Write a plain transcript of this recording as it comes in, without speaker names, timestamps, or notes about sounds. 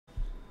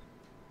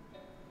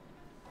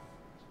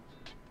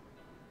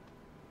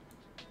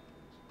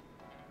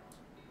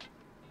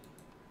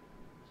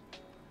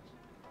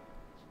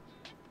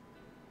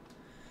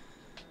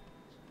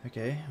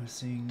Okay, we're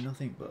seeing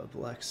nothing but a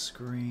black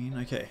screen.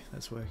 Okay,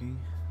 that's working.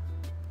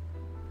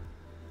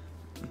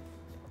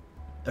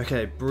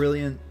 Okay,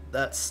 brilliant.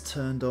 That's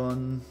turned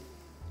on.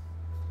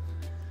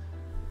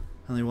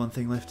 Only one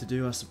thing left to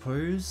do, I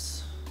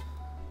suppose.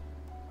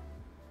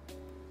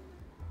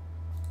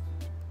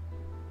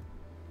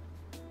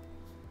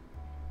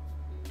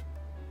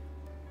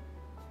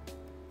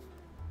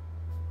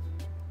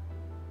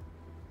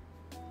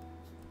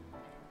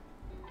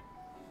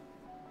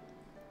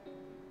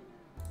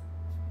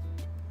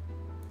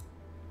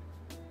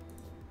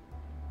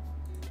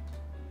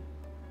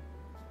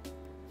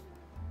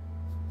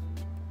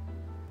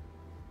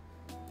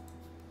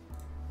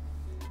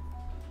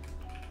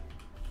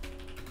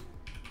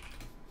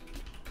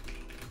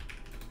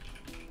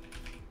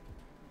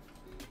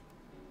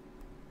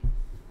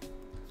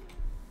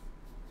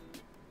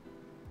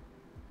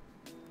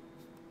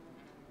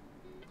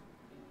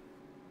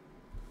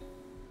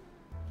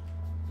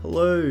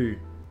 Hello!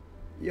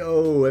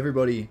 Yo,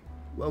 everybody.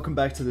 Welcome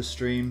back to the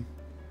stream.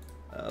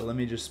 Let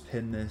me just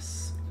pin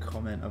this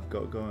comment I've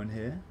got going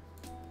here.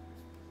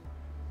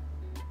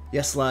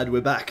 Yes, lad,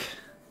 we're back.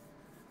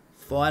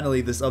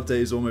 Finally, this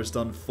update is almost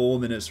done. 4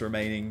 minutes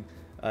remaining.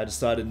 I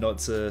decided not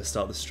to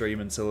start the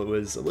stream until it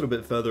was a little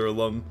bit further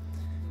along.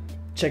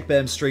 Check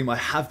Bam's stream. I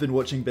have been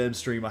watching Bam's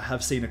stream. I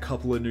have seen a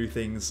couple of new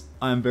things.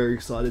 I am very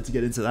excited to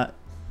get into that.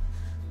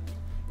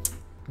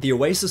 The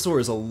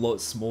Oasisaur is a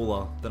lot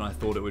smaller than I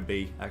thought it would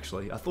be,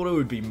 actually. I thought it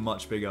would be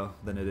much bigger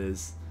than it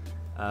is.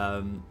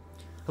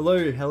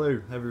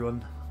 Hello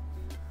everyone.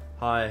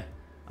 Hi,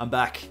 I'm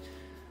back.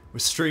 We're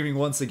streaming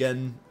once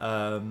again.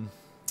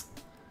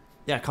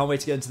 Yeah, can't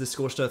wait to get into the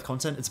Scorched Earth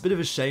content. It's a bit of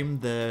a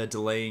shame they're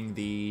delaying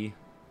the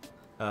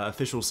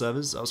official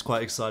servers. I was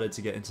quite excited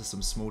to get into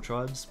some small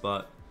tribes,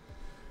 but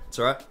it's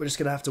alright. We're just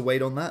gonna have to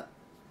wait on that.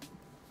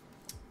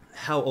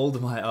 How old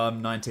am I?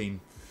 I'm 19.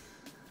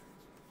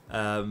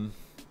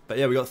 But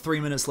yeah, we got 3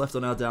 minutes left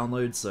on our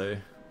download, so...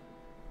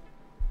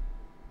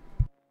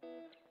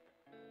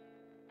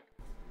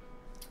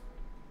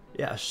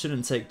 yeah,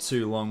 shouldn't take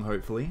too long,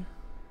 hopefully.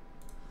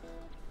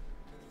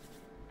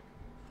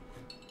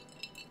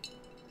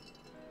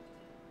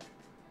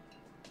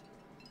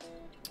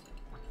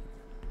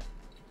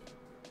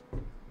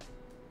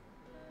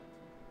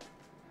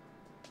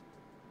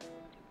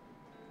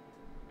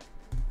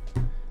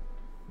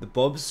 The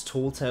Bob's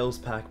Tall Tales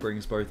pack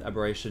brings both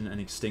Aberration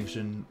and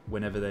Extinction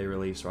whenever they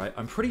release, right?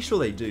 I'm pretty sure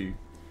they do.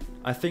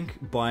 I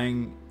think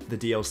buying the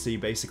DLC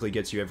basically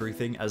gets you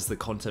everything as the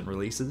content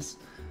releases.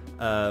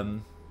 I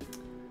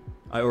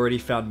already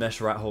found mesh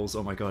rat holes.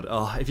 Oh my god.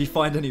 Oh, if you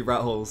find any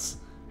rat holes,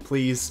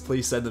 please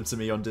send them to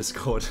me on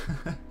Discord.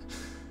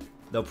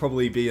 They'll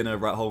probably be in a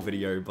rat hole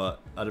video,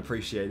 but I'd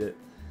appreciate it.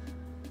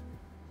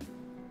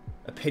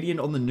 Opinion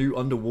on the new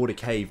underwater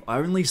cave. I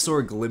only saw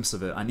a glimpse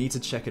of it. I need to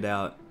check it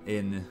out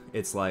in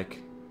its like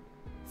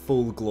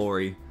full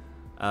glory.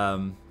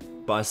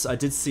 But I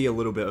did see a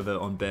little bit of it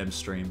on Bam's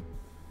stream.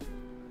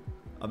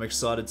 I'm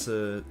excited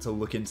to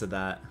look into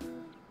that.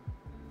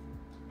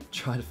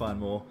 Try to find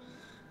more.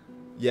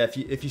 Yeah,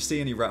 if you see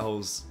any rat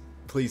holes,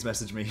 please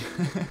message me.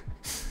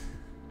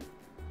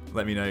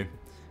 Let me know.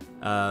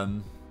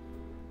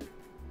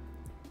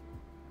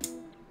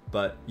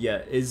 But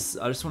yeah, I just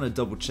want to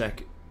double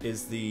check.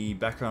 Is the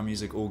background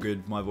music all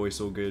good? My voice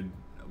all good?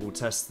 We'll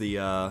test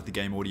the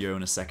game audio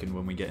in a second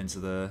when we get into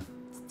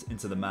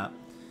the map.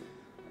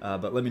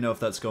 But let me know if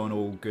that's going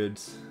all good.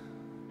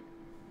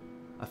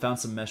 I found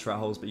some mesh rat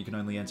holes, but you can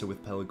only enter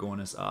with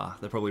Pelagornis. Ah,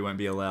 they probably won't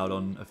be allowed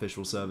on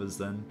official servers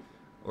then,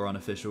 or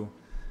unofficial.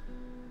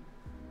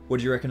 What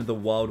do you reckon of the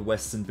Wild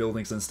Western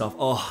buildings and stuff?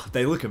 Oh,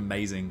 they look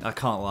amazing. I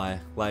can't lie.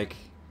 Like,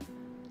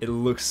 it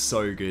looks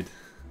so good.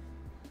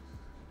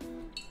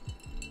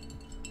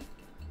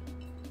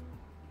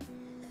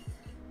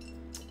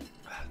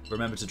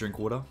 Remember to drink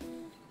water.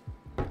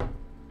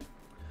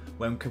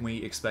 When can we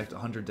expect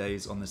 100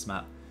 days on this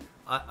map?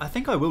 I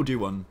think I will do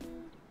one.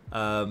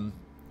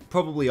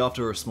 Probably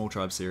after a Small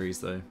Tribe series,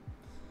 though.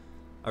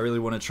 I really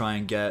want to try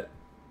and get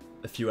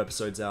a few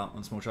episodes out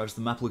on Small Tribes.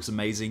 The map looks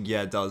amazing.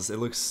 Yeah, it does. It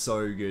looks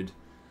so good.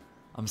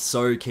 I'm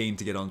so keen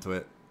to get onto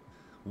it.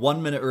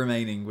 1 minute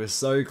remaining. We're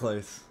so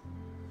close.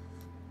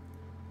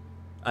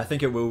 I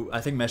think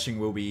meshing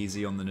will be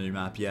easy on the new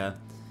map, yeah.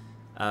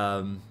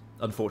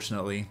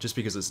 Unfortunately, just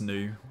because it's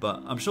new,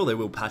 but I'm sure they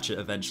will patch it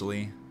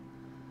eventually.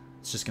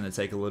 It's just going to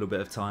take a little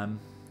bit of time.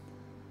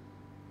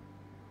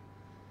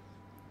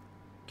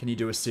 Can you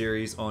do a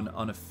series on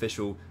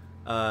unofficial?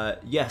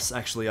 Yes,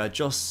 actually, I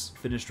just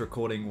finished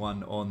recording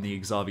one on the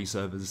Xavi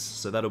servers,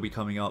 so that'll be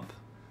coming up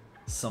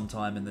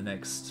sometime in the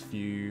next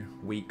few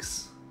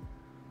weeks.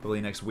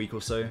 Probably next week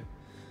or so.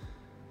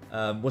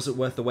 Was it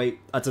worth the wait?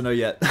 I don't know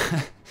yet.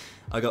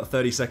 I got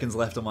 30 seconds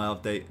left on my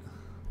update.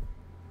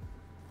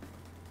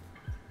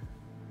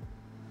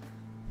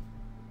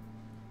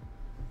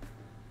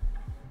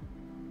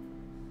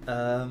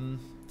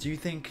 Do you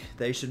think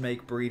they should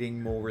make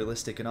breeding more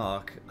realistic in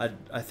ARK?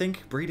 I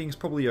think breeding's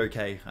probably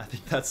okay. I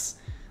think that's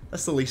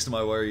the least of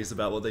my worries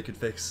about what they could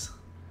fix.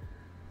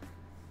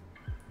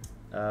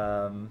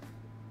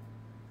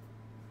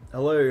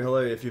 Hello.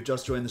 If you've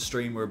just joined the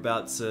stream, we're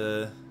about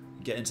to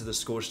get into the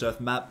Scorched Earth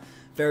map.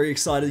 Very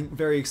exciting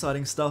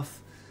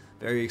stuff.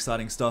 Very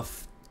exciting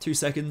stuff. 2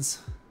 seconds.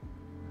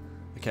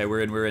 Okay,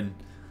 we're in.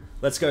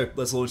 Let's go.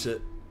 Let's launch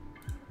it.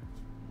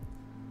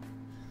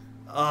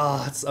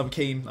 I'm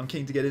keen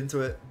to get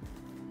into it.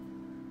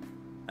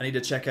 I need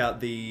to check out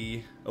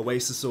the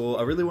Oasis ore.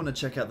 I really want to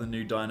check out the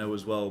new dino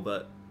as well,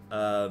 but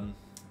I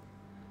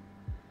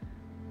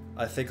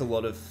think a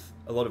lot of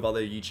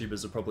other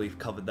YouTubers have probably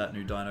covered that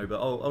new dino,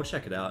 but I'll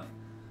check it out.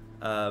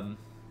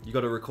 You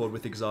got to record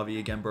with Xavier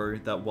again, bro.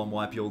 That one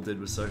wipe you all did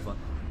was so fun.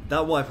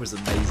 That wipe was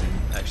amazing,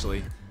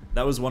 actually.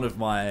 That was one of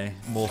my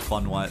more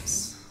fun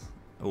wipes.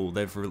 Oh,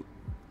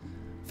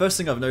 first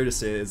thing I've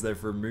noticed here is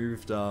they've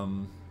removed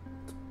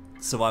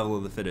survival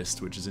of the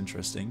fittest, which is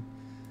interesting.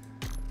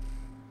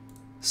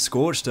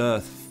 Scorched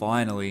Earth,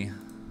 finally.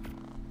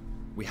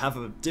 We have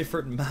a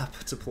different map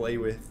to play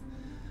with.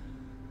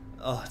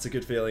 Oh, it's a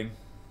good feeling.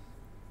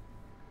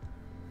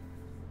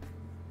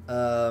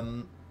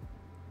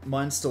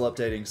 Mine's still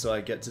updating, so I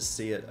get to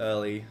see it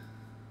early.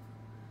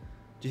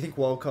 Do you think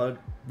wildcard...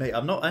 Mate,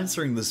 I'm not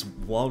answering this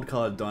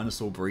wildcard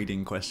dinosaur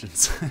breeding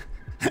questions.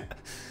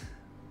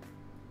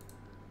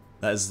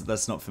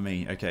 That's not for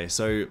me. Okay,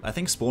 so I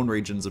think spawn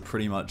regions are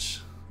pretty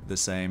much the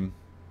same.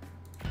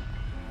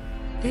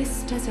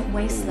 This desert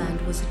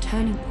wasteland was a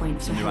turning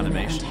point for Helena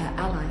and her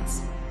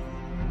allies.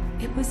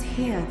 It was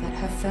here that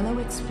her fellow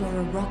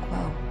explorer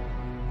Rockwell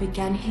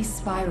began his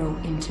spiral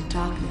into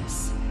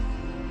darkness.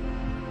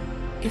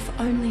 If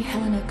only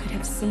Helena could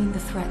have seen the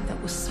threat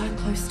that was so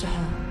close to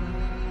her,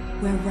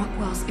 where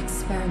Rockwell's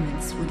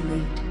experiments would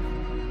lead.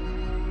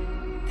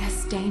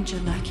 There's danger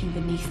lurking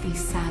beneath these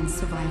sands,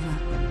 survivor.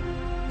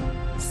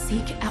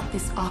 Seek out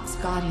this ARK's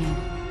guardian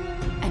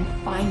and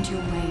find your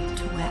way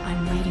to where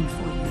I'm waiting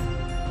for you.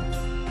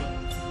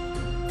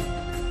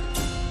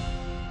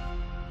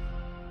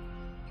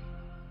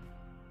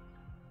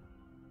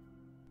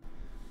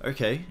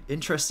 Okay,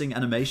 interesting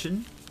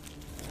animation.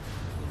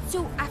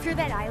 So after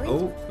that island,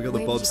 oh, we got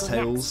the Bob's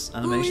Tales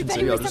animation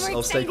too.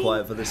 I'll stay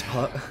quiet for this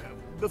part.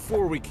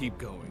 Before we keep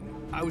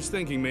going, I was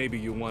thinking maybe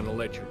you want to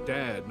let your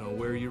dad know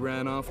where you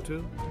ran off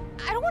to.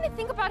 I don't want to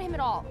think about him at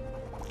all.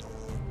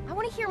 I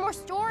want to hear more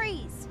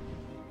stories.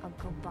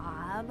 Uncle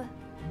Bob.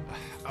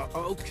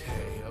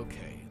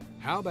 Okay.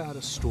 How about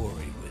a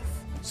story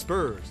with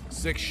spurs and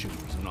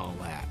 6-shooters and all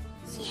that?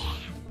 Yeah,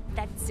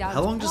 that sounds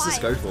How long does this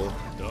go for?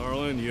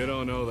 Darling, you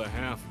don't know the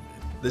half of it.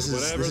 This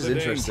is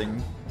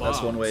interesting. That's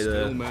one way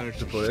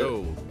to put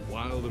it.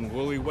 Wild and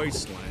woolly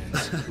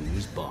wastelands.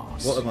 Who's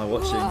boss? What am I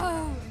watching?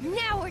 Whoa,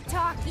 now we're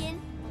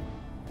talking.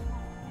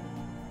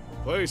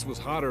 Place was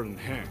hotter than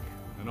heck,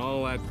 and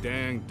all that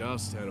dang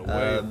dust had a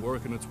way of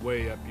working its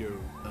way up your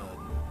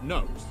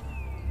nose.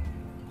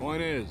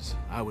 Point is,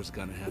 I was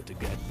gonna have to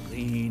get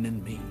lean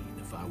and mean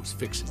if I was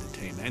fixing to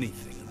tame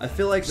anything. I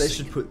feel like they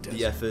should put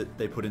the effort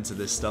they put into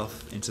this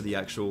stuff into the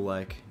actual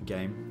like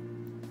game.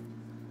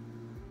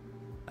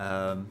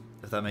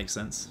 If that makes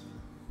sense.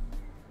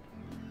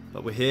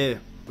 But we're here.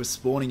 We're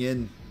spawning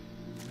in.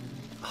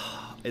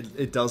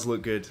 It does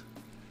look good.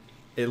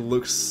 It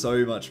looks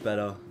so much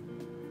better.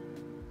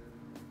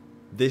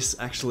 This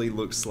actually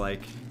looks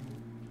like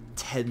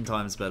 10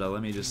 times better.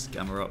 Let me just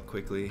gamma up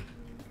quickly.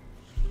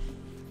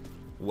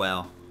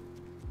 Wow.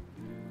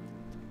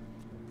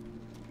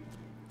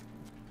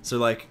 So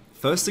like,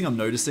 first thing I'm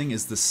noticing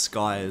is the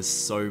sky is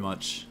so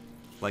much,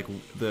 like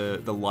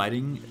the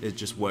lighting, it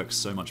just works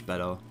so much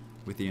better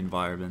with the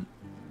environment.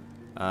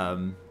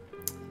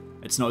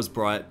 It's not as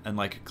bright and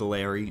like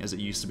glary as it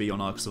used to be on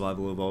ARK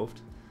Survival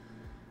Evolved.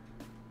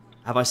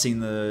 Have I seen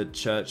the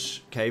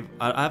church cave?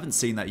 I haven't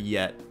seen that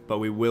yet, but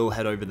we will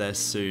head over there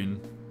soon.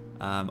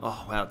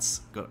 Oh wow, it's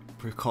got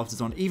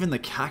precautions on. Even the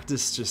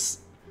cactus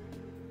just...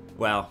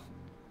 Wow.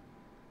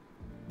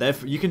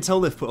 You can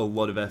tell they've put a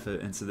lot of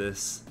effort into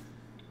this.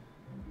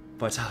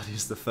 Vitality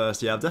is the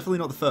first. Yeah, I'm definitely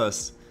not the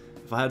first.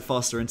 If I had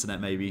faster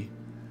internet, maybe.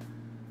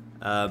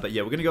 But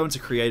yeah, we're going to go into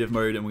creative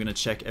mode and we're going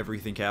to check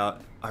everything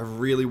out. I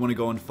really want to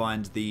go and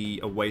find the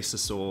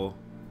Oasis ore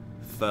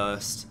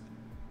first.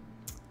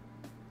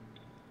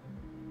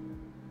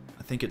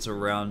 I think it's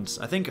around...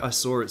 I think I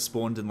saw it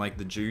spawned in like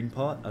the June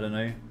part. I don't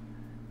know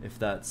if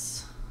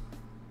that's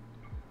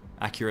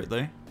accurate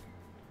though.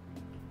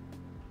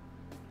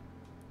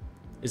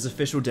 Is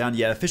official down?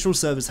 Yeah, official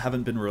servers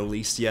haven't been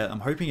released yet.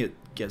 I'm hoping it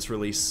gets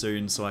released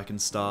soon so I can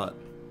start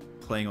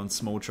playing on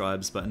small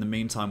tribes, but in the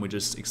meantime we're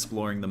just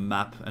exploring the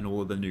map and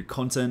all of the new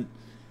content.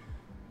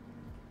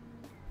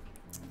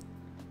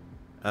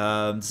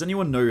 Does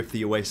anyone know if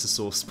the Oasis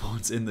ore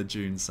spawns in the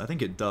dunes? I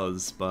think it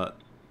does, but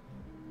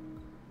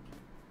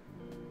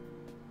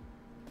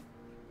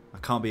I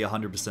can't be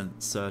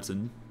 100%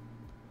 certain.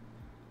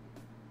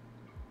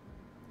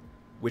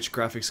 Which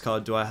graphics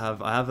card do I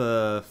have? I have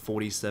a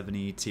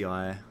 4070 Ti,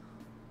 and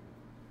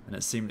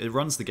it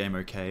runs the game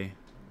okay,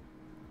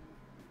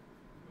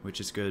 which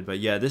is good. But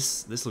yeah,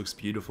 this looks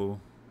beautiful.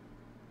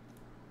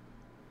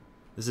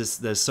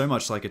 There's so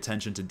much like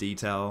attention to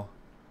detail.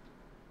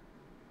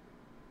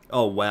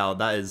 Oh wow,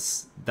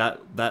 that's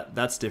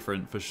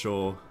different for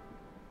sure.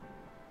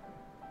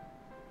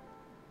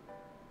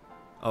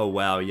 Oh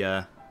wow,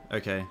 yeah.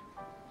 Okay.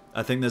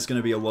 I think there's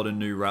gonna be a lot of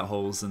new rat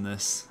holes in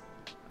this.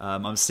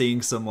 I'm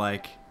seeing some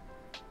like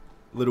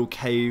little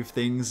cave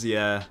things,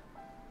 yeah.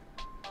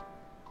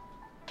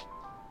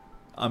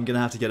 I'm gonna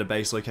have to get a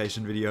base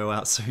location video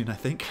out soon, I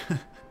think.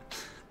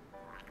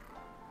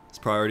 It's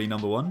priority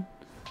number 1.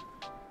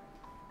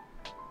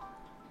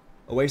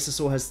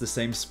 Oasasaur has the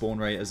same spawn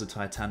rate as a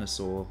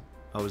Titanosaur,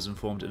 I was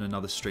informed in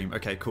another stream.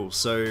 Okay, cool.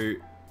 So,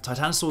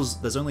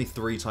 Titanosaurs, there's only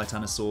 3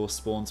 Titanosaur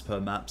spawns per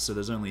map, so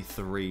there's only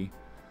 3.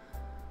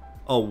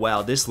 Oh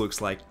wow, this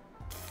looks like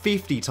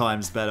 50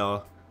 times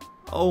better.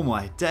 Oh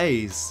my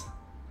days.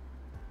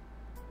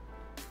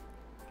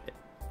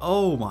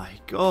 Oh my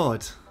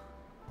god.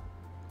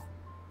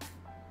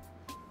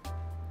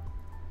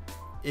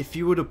 If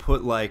you were to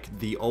put like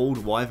the old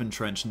Wyvern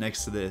Trench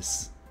next to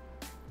this,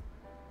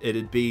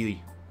 it'd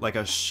be like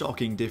a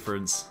shocking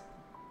difference.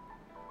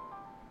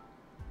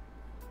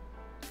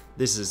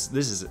 This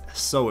is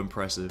so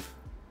impressive.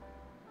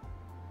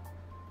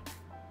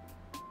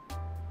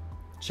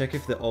 Check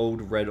if the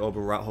old red orb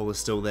rat hole is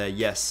still there.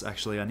 Yes,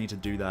 actually, I need to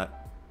do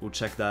that. We'll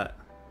check that.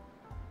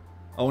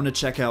 I want to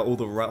check out all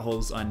the rat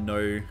holes I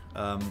know.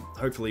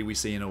 Hopefully we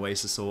see an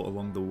Oasasaur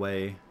along the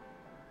way.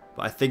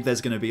 But I think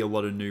there's going to be a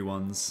lot of new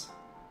ones.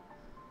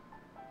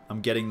 I'm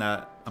getting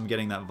that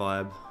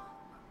vibe.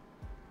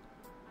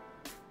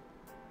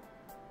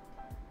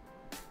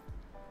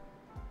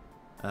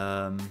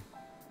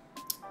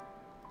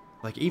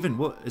 Like even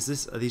what is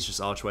this? Are these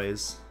just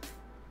archways?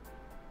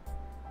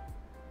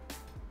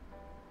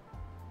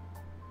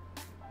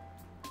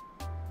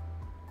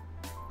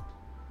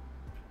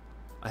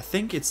 I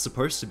think it's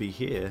supposed to be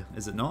here,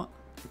 is it not?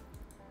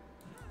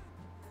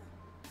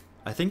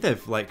 I think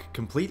they've like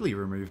completely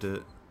removed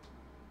it.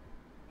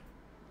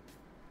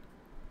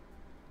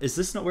 Is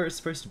this not where it's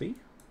supposed to be?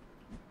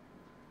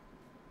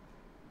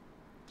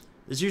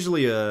 There's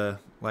usually a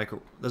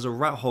there's a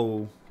rat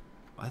hole.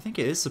 I think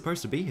it is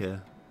supposed to be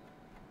here.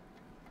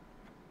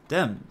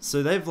 Damn,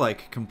 so they've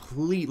like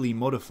completely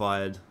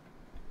modified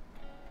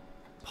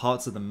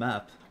parts of the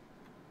map.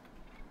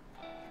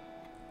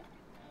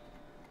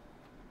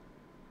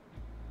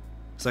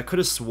 So I could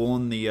have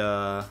sworn the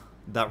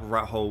that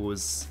rat hole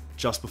was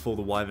just before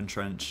the Wyvern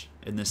Trench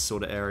in this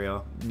sort of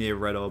area near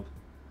Red Orb.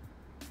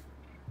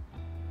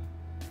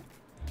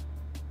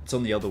 It's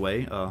on the other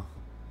way. Oh,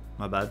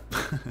 my bad.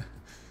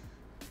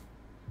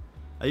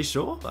 Are you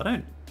sure? I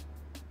don't.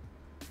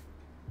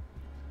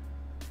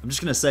 I'm just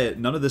gonna say it.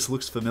 None of this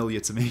looks familiar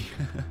to me.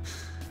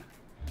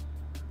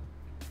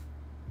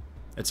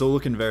 It's all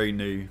looking very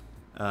new.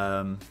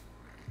 How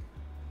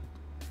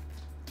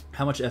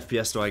much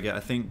FPS do I get?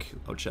 I think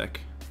I'll check.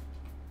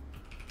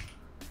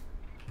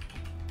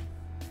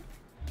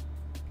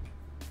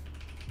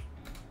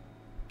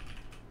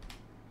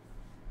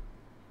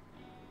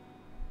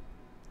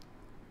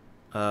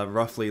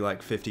 Roughly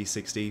like 50,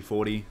 60,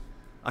 40.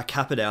 I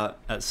cap it out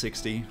at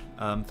 60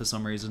 for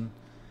some reason.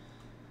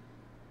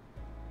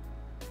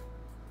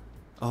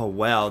 Oh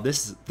wow,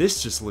 this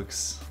just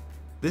looks...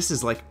 This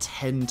is like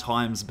 10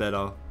 times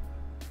better.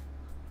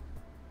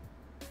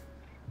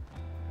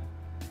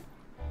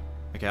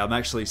 Okay, I'm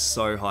actually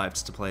so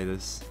hyped to play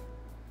this.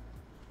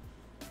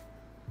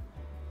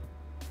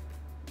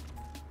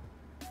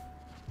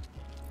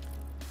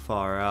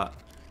 Far out.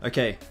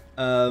 Okay,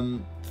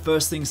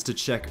 first things to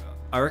check.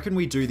 I reckon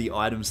we do the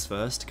items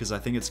first, because I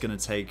think it's going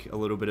to take a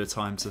little bit of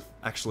time to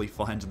actually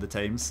find the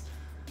tames.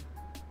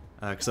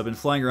 Because I've been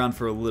flying around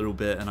for a little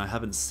bit and I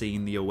haven't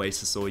seen the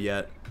Oasasaur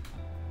yet.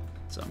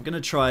 So I'm going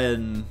to try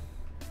and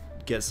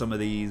get some of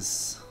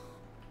these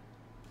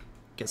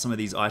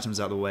items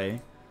out of the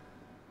way.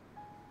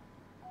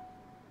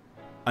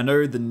 I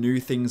know the new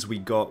things we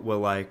got were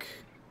like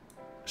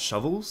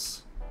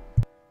shovels.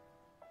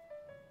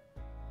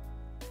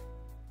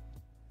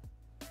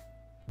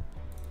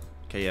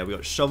 Okay, yeah, we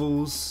got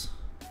shovels,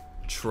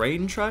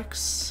 train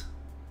tracks,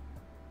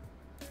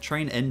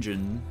 train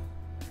engine,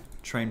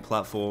 train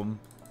platform,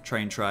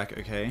 train track,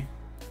 okay.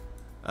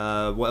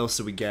 What else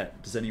did we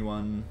get? Does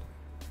anyone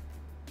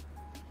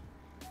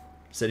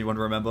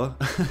remember?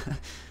 I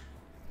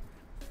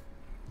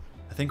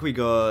think we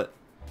got...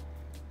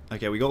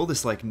 Okay, we got all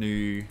this like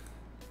new...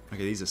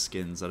 Okay, these are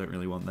skins, I don't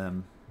really want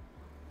them.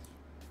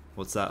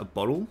 What's that, a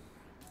bottle?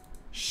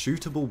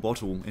 Shootable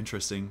bottle,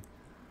 interesting.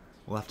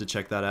 We'll have to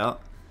check that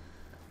out.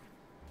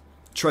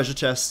 Treasure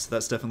chest,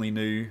 that's definitely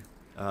new.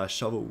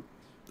 Shovel.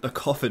 A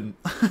coffin.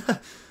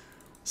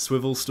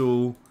 Swivel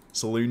stool.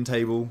 Saloon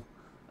table.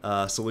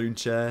 Saloon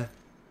chair.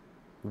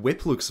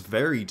 Whip looks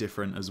very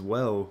different as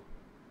well.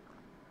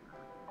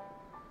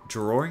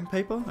 Drawing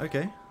paper?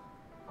 Okay.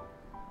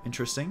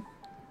 Interesting.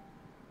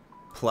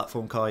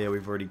 Platform car, yeah,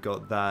 we've already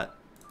got that.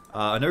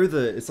 I know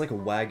it's like a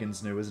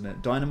wagon's new, isn't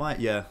it? Dynamite?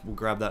 Yeah, we'll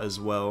grab that as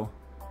well.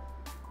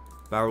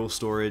 Barrel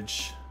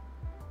storage.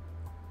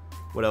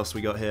 What else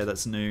we got here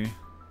that's new?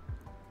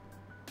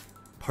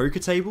 Poker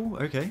table?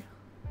 Okay.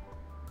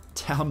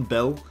 Town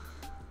bell.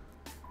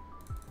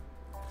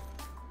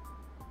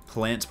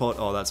 Plant pot,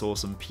 oh that's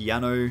awesome.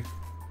 Piano.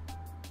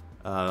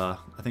 I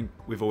think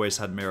we've always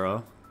had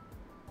mirror.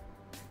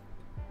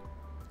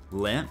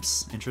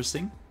 Lamps,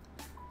 interesting.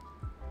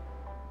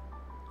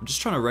 I'm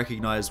just trying to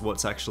recognize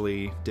what's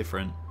actually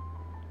different.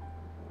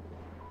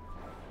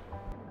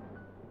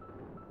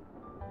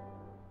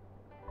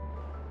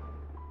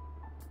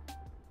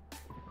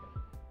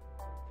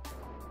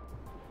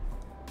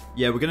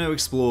 Yeah, we're going to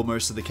explore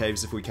most of the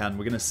caves if we can.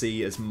 We're going to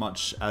see as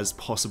much as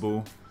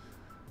possible.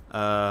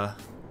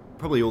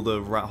 Probably all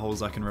the rat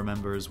holes I can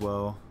remember as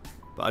well.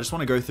 But I just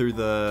want to go through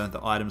the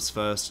items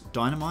first.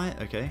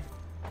 Dynamite, okay.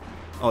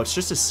 Oh, it's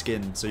just a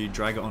skin, so you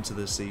drag it onto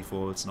the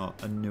C4. It's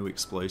not a new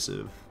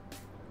explosive.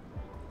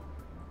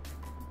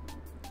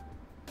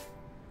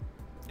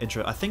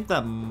 I think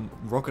that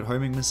rocket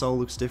homing missile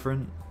looks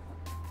different.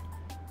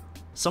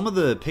 Some of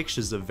the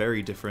pictures are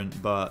very different,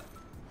 but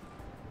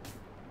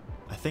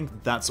I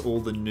think that's all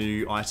the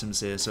new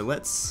items here. So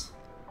let's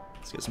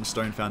get some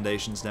stone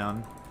foundations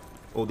down,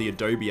 or the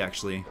adobe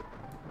actually.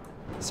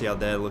 See how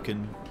they're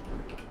looking.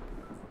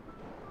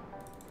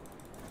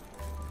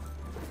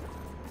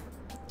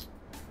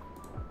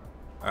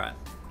 Alright.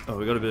 Oh,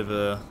 we got a bit of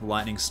a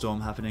lightning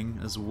storm happening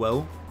as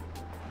well.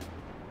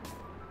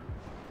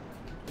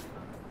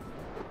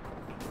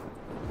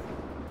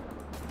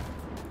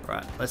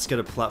 Right, let's get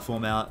a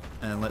platform out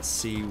and let's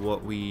see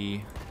what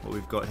we've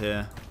got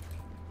here.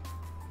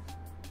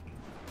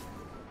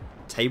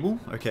 Table,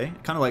 okay.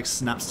 It kind of like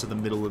snaps to the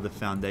middle of the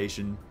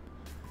foundation.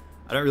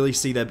 I don't really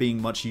see there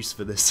being much use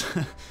for this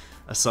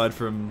aside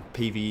from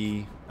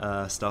PvE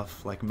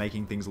stuff, like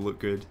making things look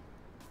good.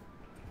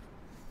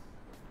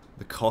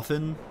 The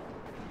coffin,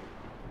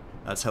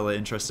 that's hella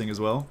interesting as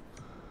well.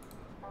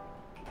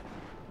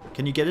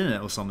 Can you get in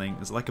it or something?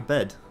 Is it like a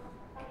bed?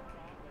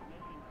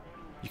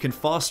 You can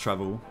fast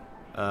travel.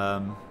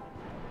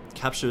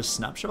 Capture a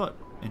snapshot,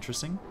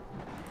 interesting.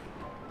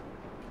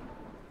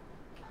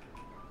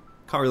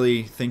 Can't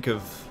really think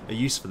of a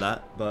use for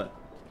that, but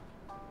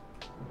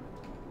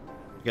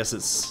I guess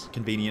it's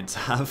convenient to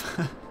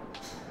have.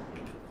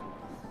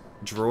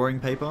 Drawing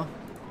paper,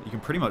 you can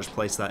pretty much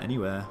place that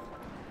anywhere.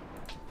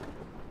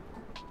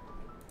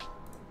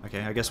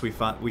 Okay, I guess we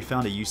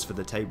found a use for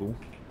the table.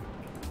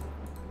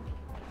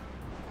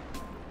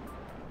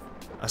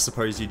 I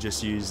suppose you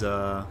just use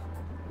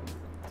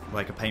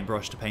like a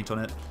paintbrush to paint on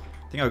it.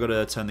 I think I've got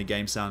to turn the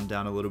game sound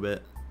down a little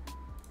bit.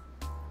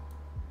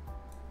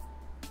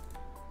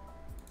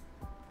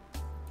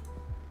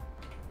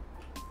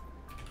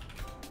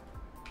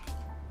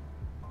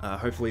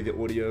 Hopefully the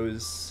audio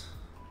is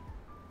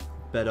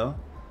better.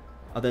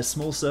 Are there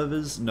small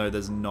servers? No,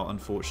 there's not,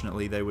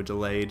 unfortunately. They were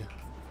delayed.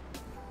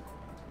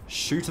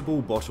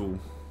 Shootable bottle.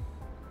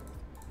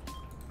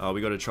 Oh,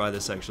 we got to try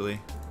this actually.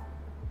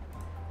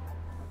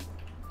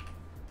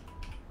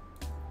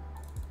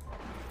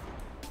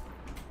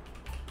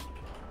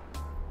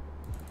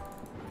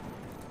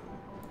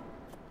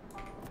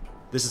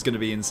 This is going to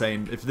be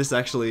insane. If this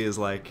actually is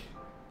like...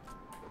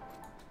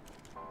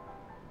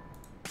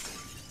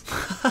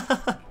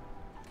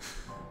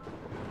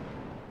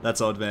 That's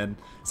odd, man.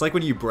 It's like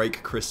when you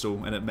break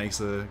crystal and it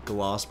makes a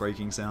glass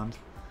breaking sound.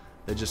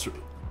 They just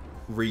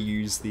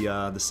reuse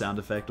the sound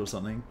effect or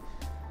something.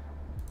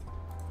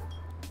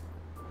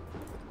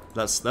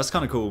 That's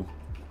kind of cool.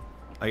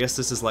 I guess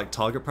this is like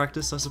target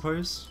practice, I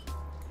suppose.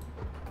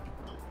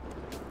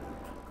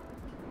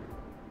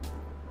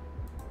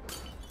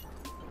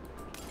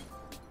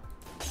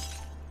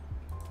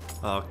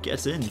 Oh,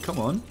 get in, come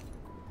on.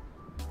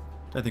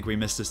 Don't think we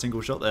missed a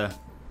single shot there.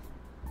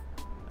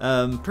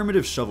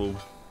 Primitive shovel.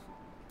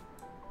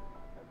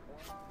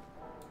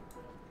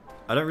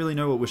 I don't really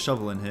know what we're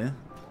shoveling here.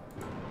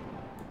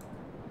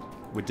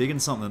 We're digging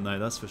something though,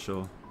 that's for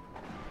sure.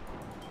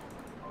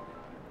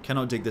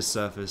 Cannot dig this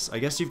surface. I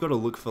guess you've got to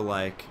look for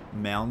like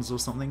mounds or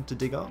something to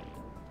dig up.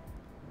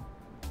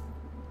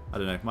 I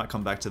don't know, might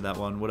come back to that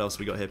one. What else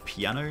we got here?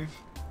 Piano?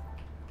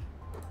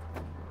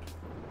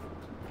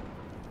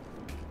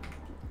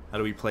 How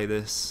do we play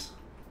this?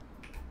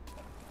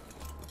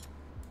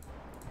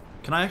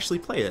 Can I actually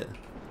play it?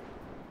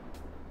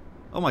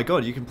 Oh my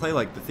god, you can play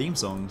like the theme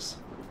songs.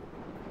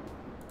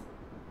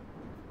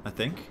 I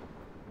think.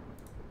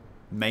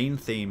 Main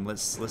theme,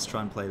 let's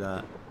try and play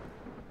that.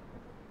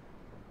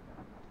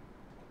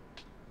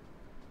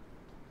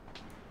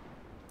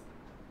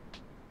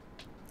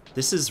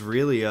 This is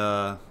really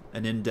an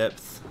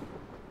in-depth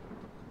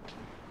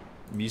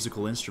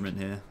musical instrument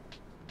here.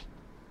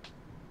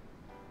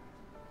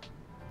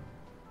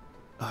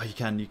 Oh, you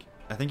can.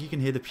 I think you can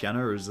hear the piano,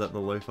 or is that the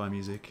lo-fi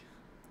music?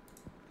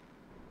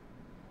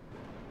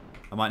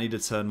 I might need to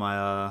turn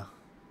my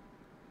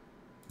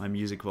my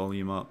music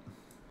volume up.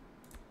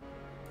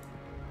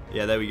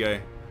 Yeah, there we go.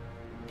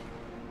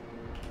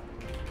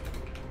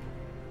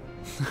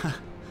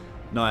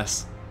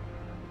 Nice.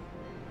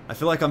 I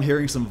feel like I'm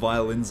hearing some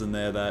violins in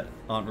there that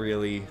aren't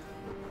really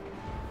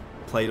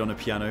played on a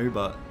piano,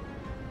 but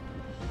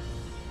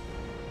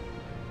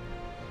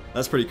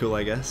that's pretty cool,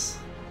 I guess.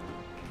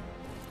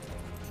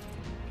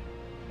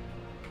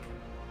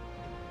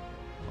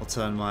 I'll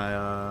turn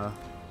my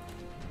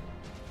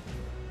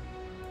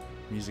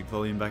Music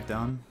volume back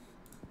down.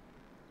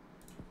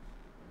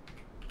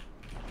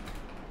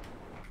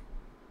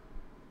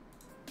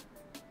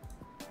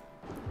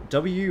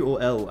 W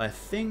or L? I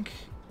think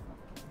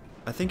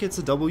it's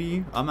a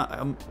W.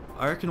 I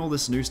reckon all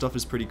this new stuff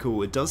is pretty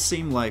cool. It does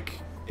seem like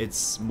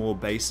it's more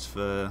based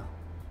for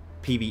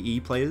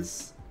PvE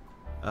players,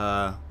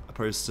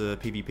 opposed to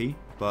PvP,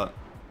 but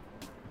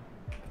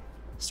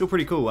still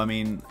pretty cool. I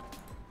mean,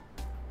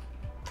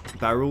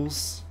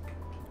 barrels,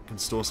 you can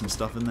store some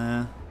stuff in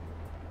there.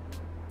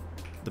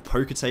 The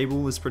poker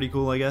table is pretty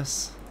cool, I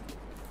guess.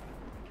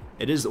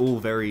 It is all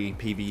very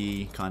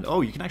PvE kind of. Oh,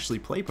 you can actually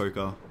play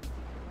poker.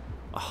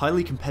 A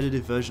highly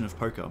competitive version of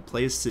poker.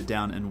 Players sit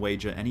down and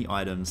wager any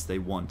items they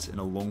want in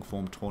a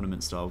long-form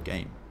tournament-style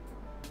game.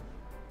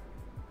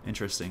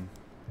 Interesting.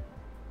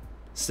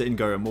 Sit and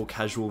go, a more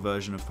casual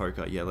version of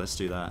poker. Yeah, let's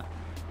do that.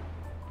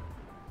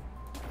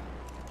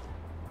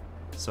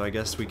 So I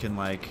guess we can,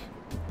 like,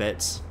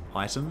 bet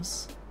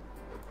items.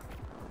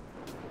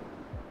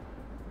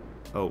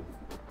 Oh.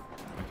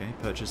 Okay,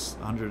 purchase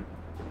 100.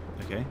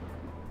 Okay.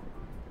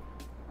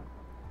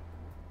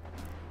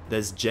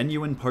 There's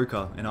genuine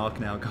poker in ARK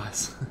now,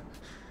 guys.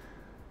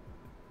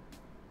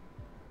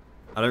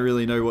 I don't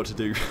really know what to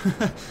do.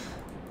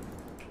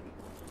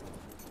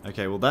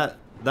 Okay, well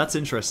that's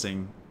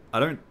interesting.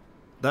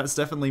 That's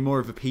definitely more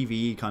of a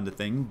PvE kind of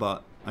thing,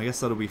 but I guess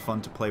that'll be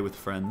fun to play with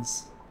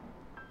friends.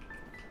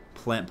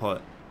 Plant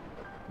pot.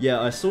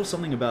 Yeah, I saw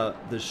something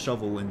about the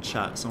shovel in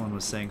chat. Someone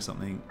was saying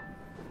something.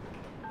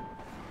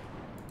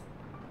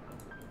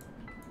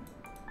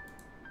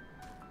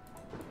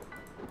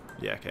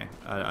 Yeah, okay.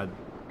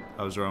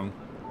 I was wrong.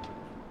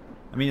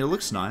 I mean, it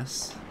looks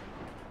nice.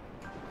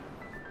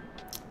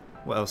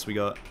 What else we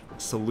got?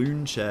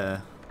 Saloon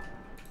chair.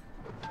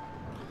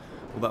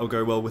 Well, that'll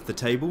go well with the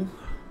table.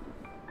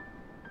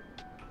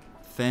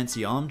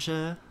 Fancy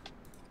armchair.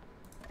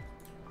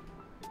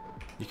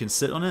 You can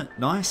sit on it.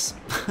 Nice.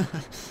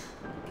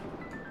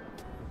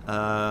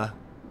 I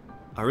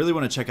really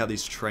want to check out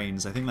these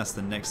trains. I think that's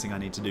the next thing I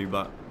need to do,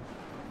 but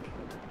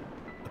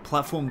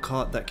platform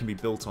cart that can be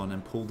built on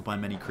and pulled by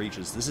many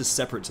creatures. This is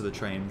separate to the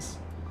trains.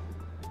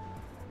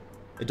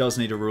 It does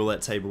need a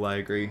roulette table, I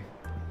agree.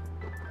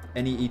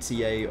 Any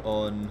ETA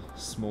on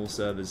small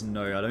servers?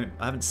 No,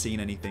 I haven't seen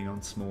anything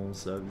on small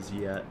servers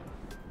yet.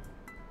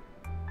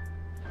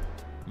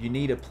 You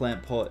need a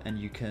plant pot and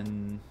you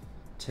can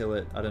till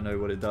it. I don't know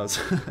what it does.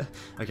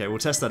 Okay, we'll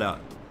test that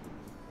out.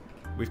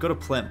 We've got a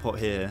plant pot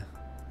here.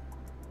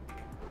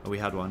 Oh, we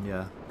had one,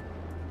 yeah.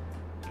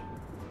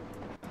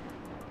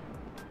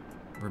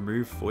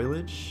 Remove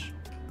foliage.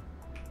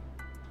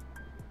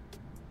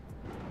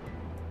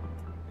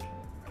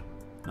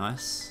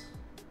 Nice.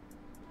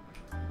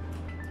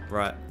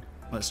 Right,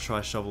 let's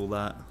try shovel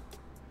that.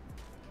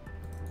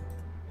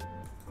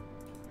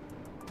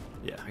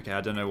 Yeah, okay,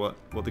 I don't know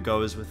what the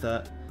go is with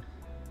that.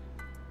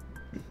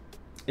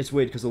 It's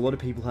weird because a lot of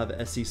people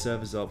have SC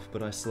servers up,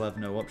 but I still have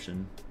no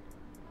option.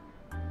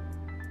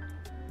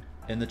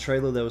 In the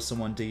trailer there was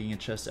someone digging a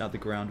chest out the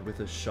ground with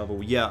a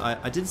shovel. Yeah,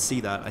 I did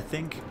see that. I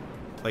think,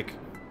 like,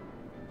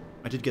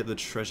 I did get the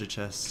treasure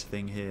chest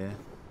thing here.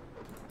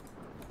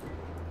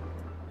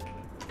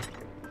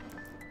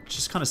 It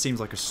just kind of seems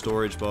like a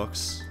storage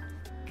box.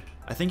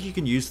 I think you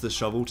can use the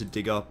shovel to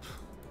dig up,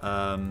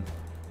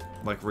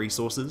 like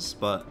resources,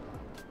 but,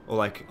 or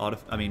like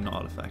not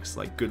artifacts,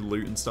 like good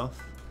loot and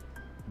stuff.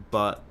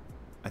 But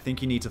I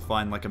think you need to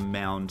find like a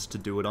mound to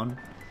do it on.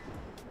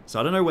 So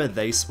I don't know where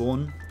they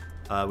spawn.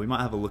 We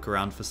might have a look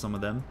around for some of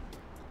them.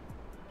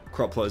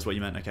 Crop plot is what you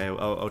meant. Okay,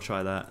 I'll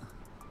try that.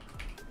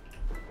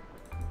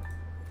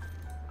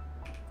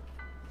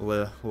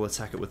 We'll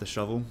attack it with a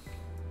shovel.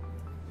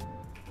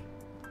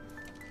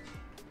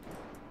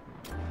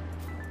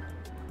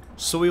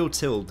 Soil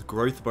tilled,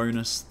 growth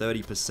bonus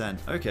 30%.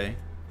 Okay.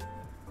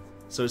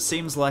 So it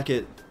seems like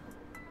it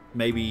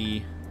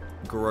maybe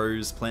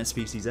grows plant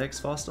species X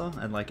faster,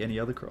 and like any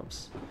other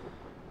crops.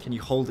 Can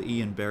you hold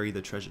E and bury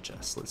the treasure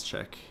chest? Let's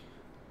check.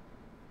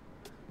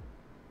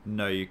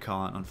 No, you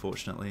can't,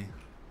 unfortunately.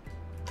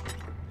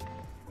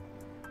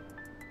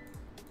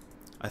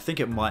 I think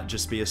it might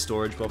just be a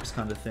storage box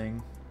kind of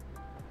thing.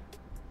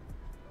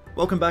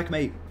 Welcome back,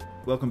 mate.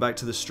 Welcome back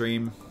to the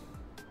stream.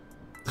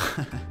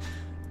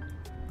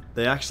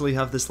 They actually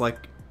have this,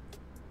 like,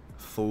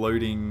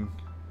 floating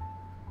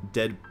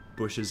dead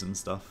bushes and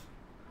stuff.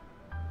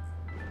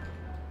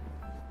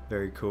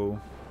 Very cool.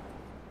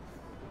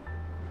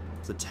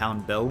 There's a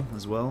town bell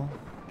as well.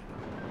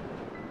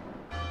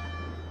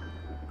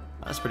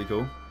 That's pretty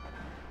cool.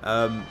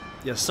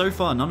 Yeah, so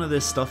far none of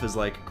this stuff is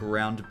like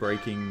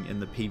groundbreaking in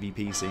the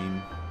PvP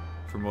scene,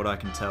 from what I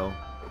can tell.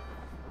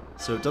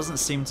 So it doesn't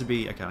seem to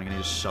be... Okay, I'm gonna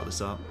just shut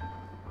this up.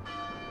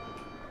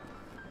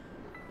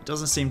 It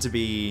doesn't seem to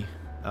be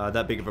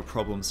that big of a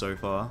problem so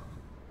far.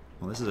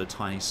 Well, this is a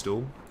tiny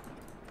stool.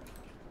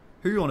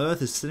 Who on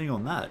earth is sitting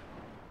on that?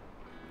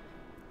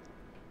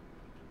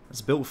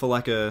 It's built for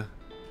like a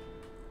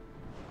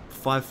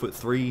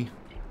 5'3"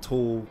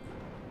 tall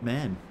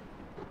man.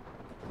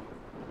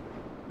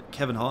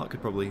 Kevin Hart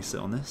could probably sit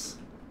on this.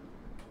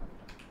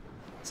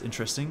 It's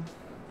interesting.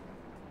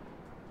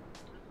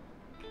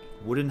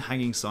 Wooden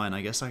hanging sign.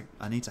 I guess I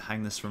need to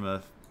hang this from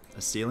a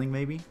ceiling,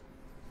 maybe?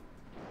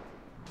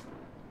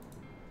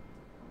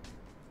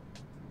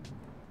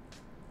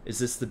 Is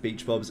this the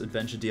Beach Bob's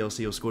Adventure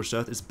DLC or Scorched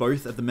Earth? It's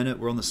both at the minute.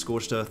 We're on the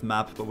Scorched Earth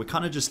map, but we're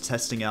kind of just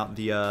testing out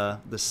the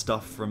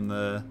stuff from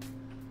the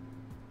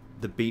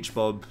Beach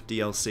Bob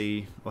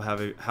DLC, or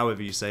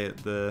however you say it,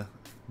 the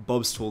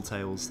Bob's Tall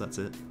Tales, that's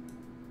it.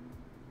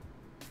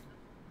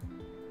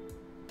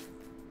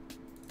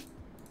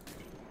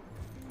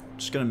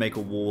 Just gonna make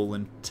a wall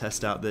and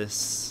test out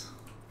this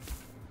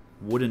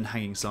wooden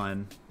hanging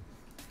sign.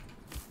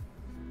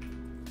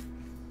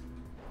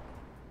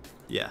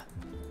 Yeah.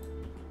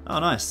 Oh,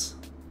 nice.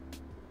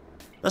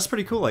 That's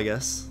pretty cool, I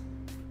guess.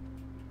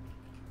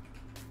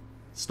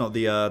 It's not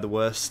the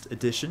worst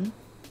addition.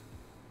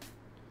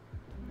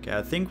 Okay,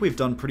 I think we've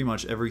done pretty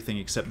much everything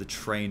except the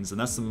trains,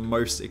 and that's the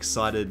most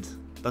excited.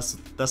 That's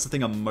the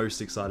thing I'm most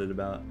excited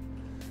about.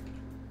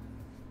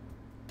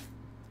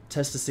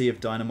 Test to see if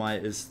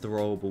dynamite is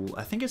throwable.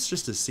 I think it's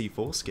just a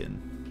C4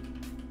 skin.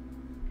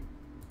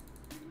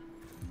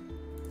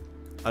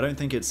 I don't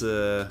think it's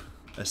a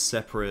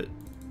separate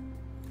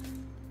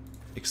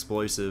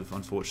explosive,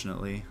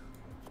 unfortunately.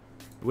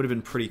 It would have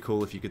been pretty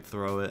cool if you could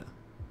throw it.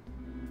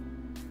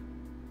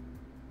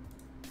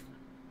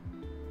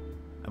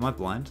 Am I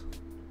blind?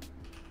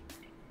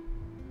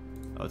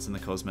 Oh, it's in the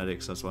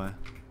cosmetics, that's why.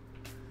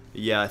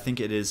 Yeah, I think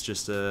it is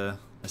just a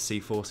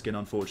C4 skin,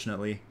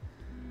 unfortunately.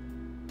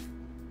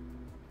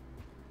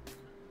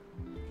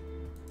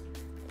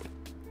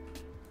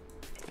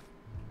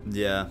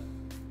 Yeah.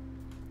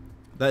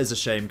 That is a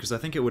shame, because I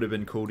think it would have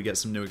been cool to get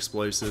some new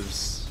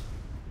explosives.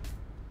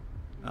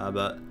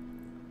 But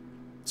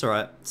it's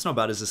alright. It's not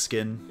bad as a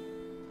skin.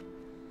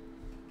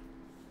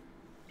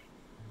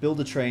 Build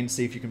a train,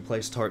 see if you can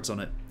place turrets on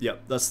it.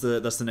 Yep, that's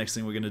the next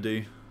thing we're gonna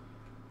do.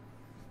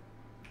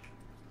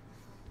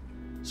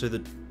 So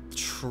the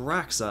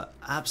tracks are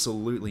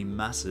absolutely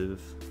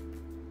massive.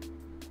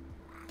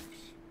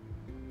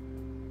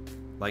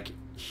 Like,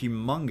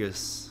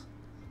 humongous.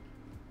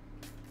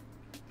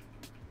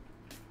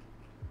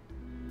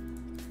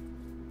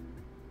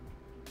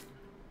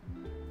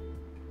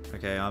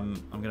 Okay, I'm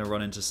gonna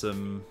run into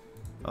some...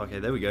 Okay,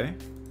 there we go.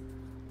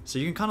 So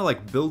you can kind of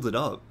like build it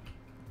up.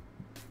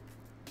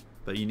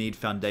 But you need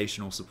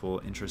foundational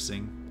support.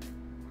 Interesting.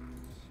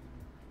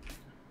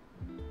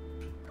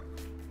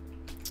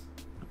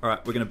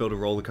 Alright, we're gonna build a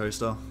roller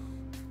coaster.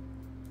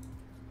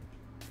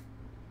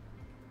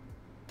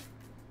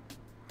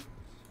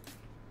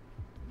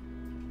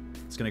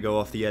 It's gonna go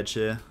off the edge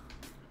here.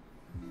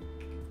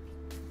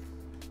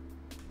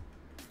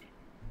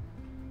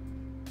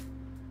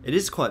 It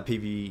is quite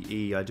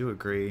PvE, I do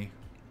agree.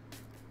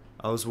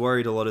 I was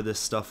worried a lot of this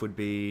stuff would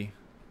be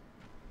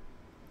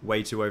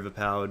way too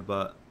overpowered,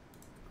 but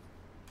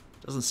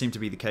doesn't seem to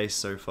be the case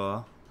so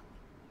far.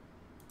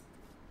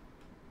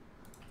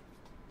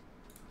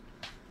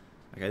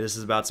 Okay, this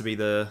is about to be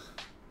the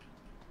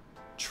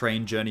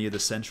train journey of the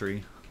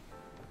century.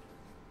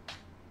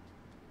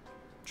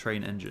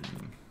 Train engine.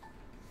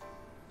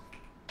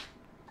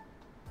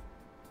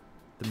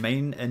 The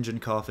main engine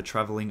car for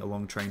traveling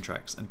along train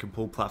tracks and can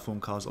pull platform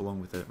cars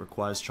along with it.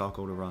 Requires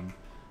charcoal to run.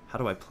 How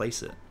do I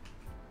place it?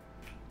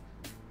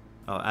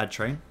 Oh, add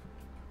train.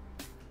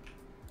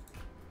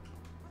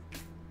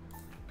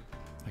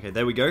 Okay,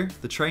 there we go.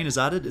 The train is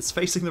added. It's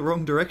facing the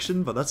wrong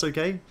direction, but that's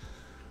okay.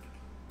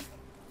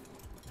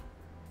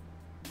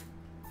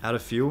 Out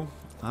of fuel.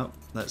 Oh,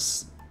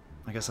 that's...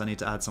 I guess I need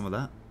to add some of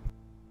that.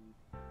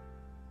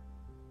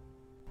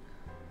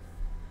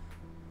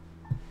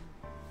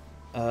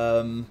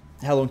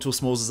 How long till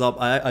Smalls is up?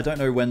 I don't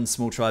know when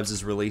Small Tribes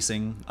is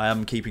releasing. I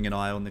am keeping an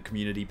eye on the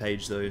community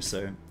page though,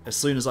 so as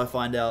soon as I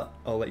find out,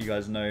 I'll let you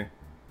guys know.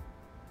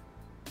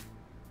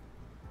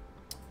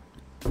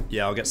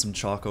 Yeah, I'll get some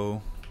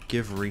charcoal.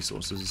 Give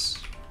resources.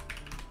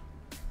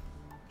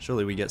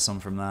 Surely we get some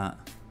from that.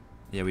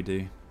 Yeah, we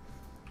do.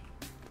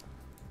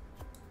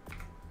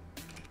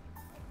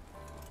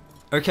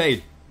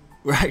 Okay,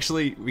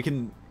 we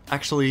can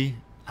actually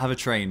have a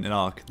train in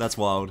ARK. That's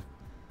wild.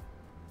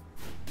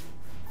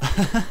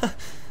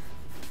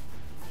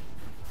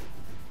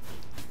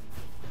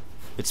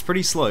 It's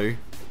pretty slow.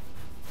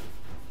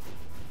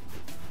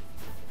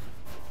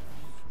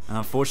 And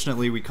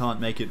unfortunately we can't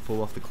make it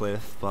fall off the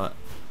cliff, but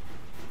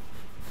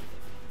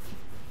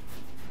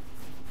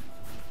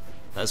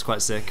that's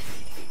quite sick.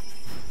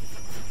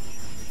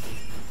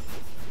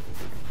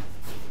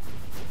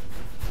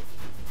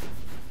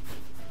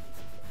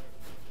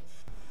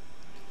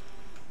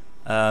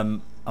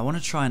 I want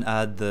to try and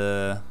add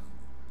the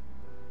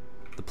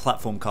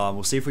platform car.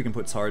 We'll see if we can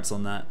put turrets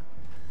on that.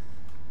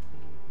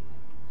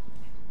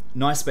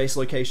 Nice base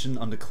location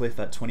under cliff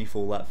at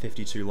 24 lat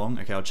 52 long.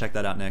 Okay, I'll check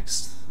that out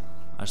next.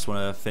 I just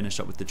want to finish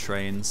up with the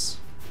trains.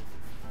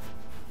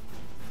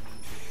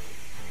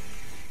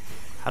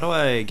 How do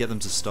I get them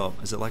to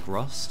stop? Is it like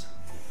Rust?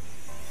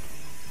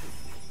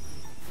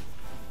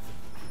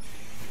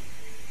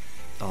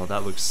 Oh,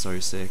 that looks so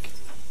sick.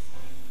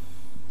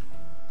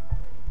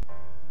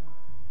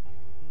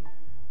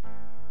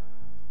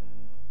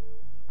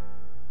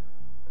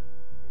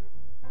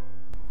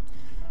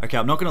 Okay,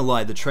 I'm not gonna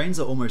lie, the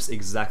trains are almost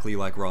exactly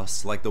like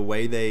Rust. Like the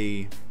way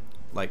they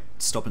like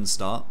stop and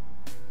start.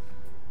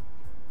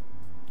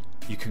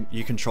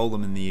 You control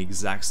them in the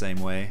exact same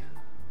way.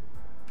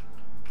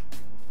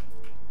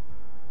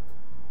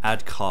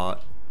 Add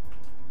cart.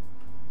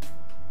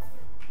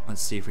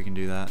 Let's see if we can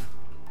do that.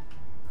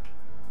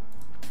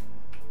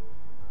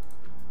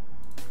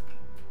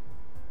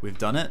 We've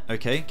done it?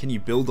 Okay, can you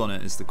build on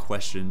it is the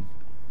question.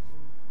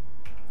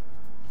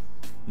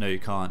 No, you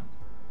can't.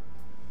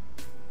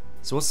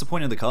 So what's the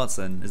point of the carts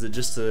then? Is it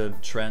just to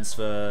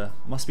transfer...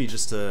 Must be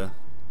just to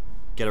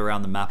get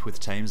around the map with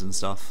tames and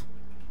stuff.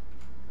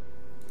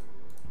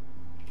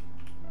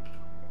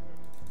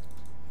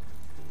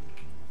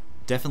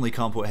 Definitely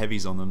can't put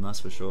heavies on them,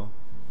 that's for sure.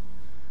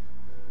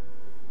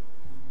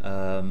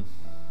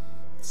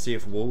 See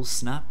if walls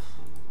snap.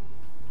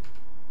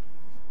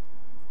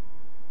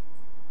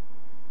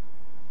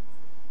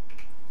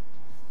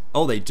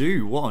 Oh, they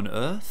do? What on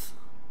earth?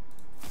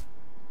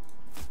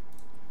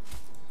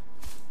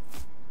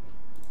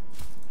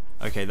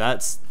 Okay,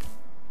 that's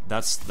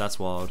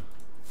wild.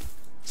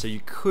 So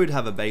you could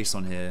have a base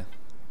on here.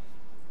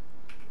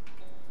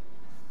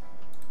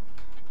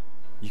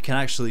 You can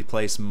actually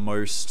place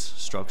most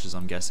structures,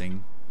 I'm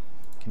guessing.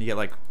 Can you get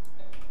like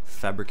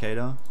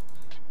fabricator?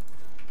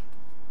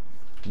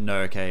 No,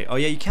 okay. Oh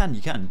yeah, you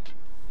can.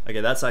 Okay,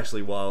 that's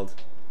actually wild.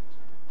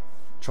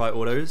 Try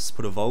autos,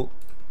 put a vault.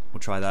 We'll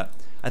try that.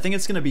 I think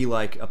it's gonna be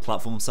like a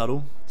platform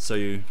saddle, so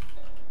you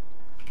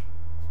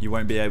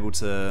won't be able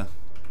to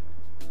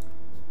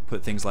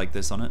put things like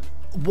this on it.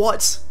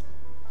 What?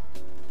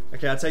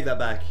 Okay, I take that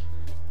back.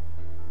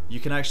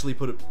 You can actually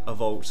put a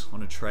vault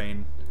on a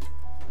train.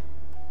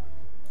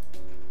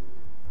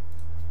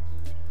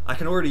 I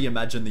can already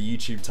imagine the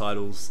YouTube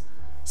titles.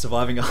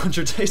 Surviving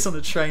 100 days on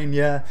a train,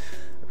 yeah.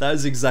 That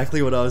is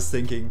exactly what I was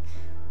thinking.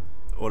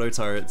 Auto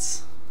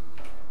turrets.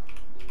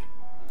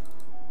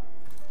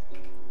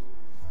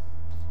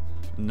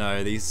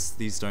 No,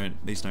 these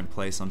don't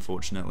place,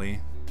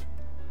 unfortunately.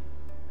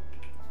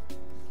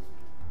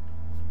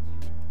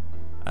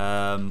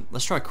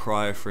 Let's try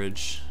cryo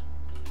fridge.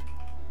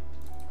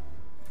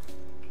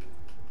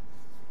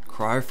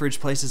 Cryo fridge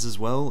places as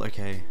well?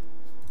 Okay.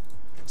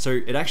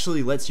 So it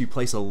actually lets you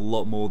place a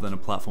lot more than a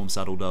platform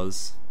saddle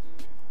does.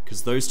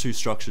 Because those two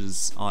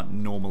structures aren't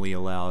normally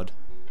allowed.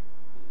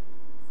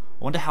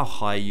 I wonder how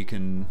high you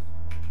can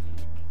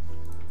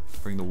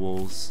bring the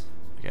walls.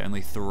 Okay,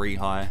 only 3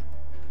 high.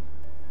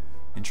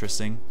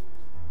 Interesting.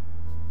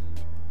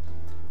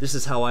 This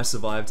is how I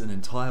survived an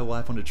entire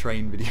wipe on a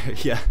train video.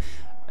 Yeah,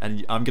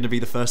 and I'm gonna be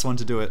the first one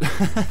to do it.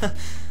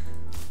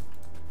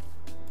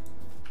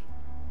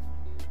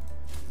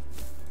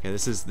 Okay,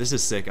 this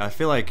is sick. I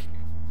feel like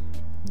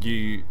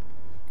you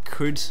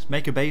could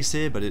make a base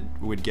here, but it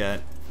would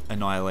get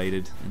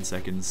annihilated in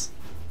seconds.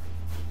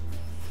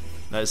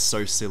 That is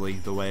so silly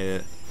the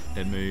way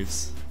it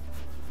moves.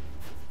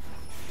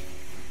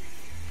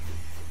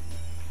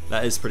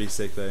 That is pretty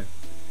sick though.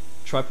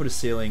 Try put a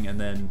ceiling and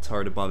then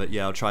turret above it.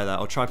 Yeah, I'll try that.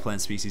 I'll try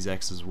Plant Species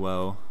X as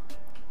well.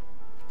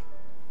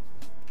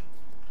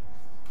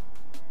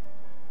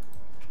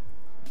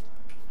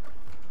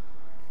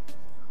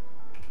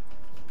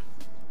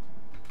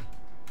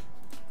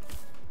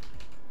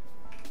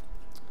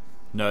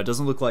 No, it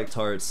doesn't look like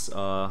turrets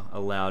are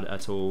allowed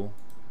at all.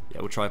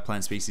 Yeah, we'll try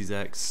Plant Species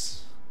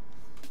X.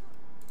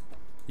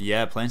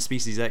 Yeah, Plant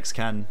Species X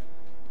can.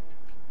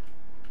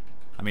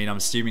 I mean, I'm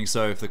assuming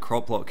so if the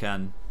crop lot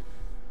can.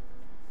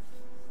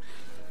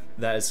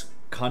 That is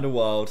kind of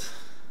wild.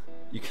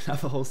 You can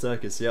have a whole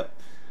circus, yep.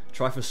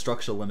 Try for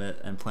structure limit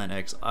and Plant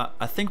X.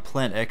 I think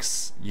Plant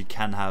X you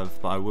can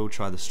have, but I will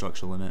try the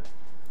structure limit.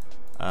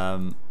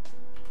 I'm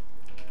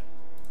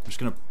just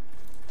gonna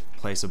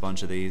place a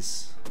bunch of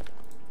these.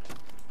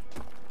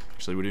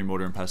 Actually, we'll do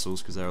mortar and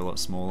pestles because they're a lot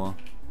smaller.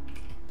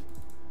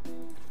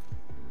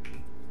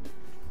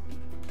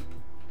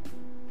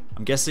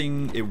 I'm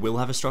guessing it will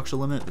have a structure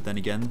limit, but then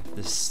again,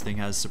 this thing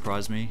has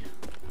surprised me.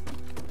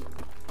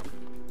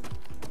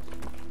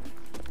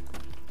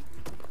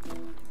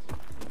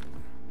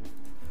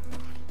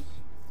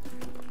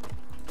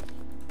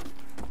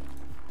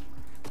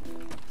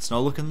 It's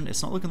not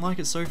looking like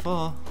it so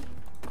far.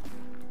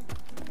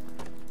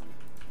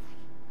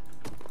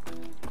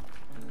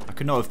 I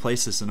could not have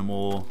placed this in a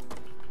more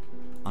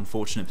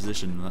unfortunate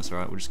position. That's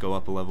alright, we'll just go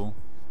up a level.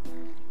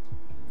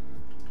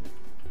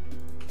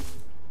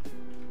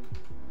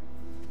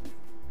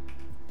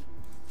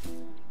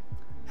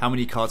 How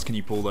many cards can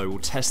you pull though? We'll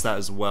test that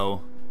as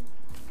well.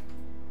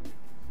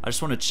 I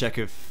just want to check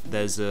if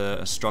there's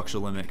a structure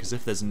limit, because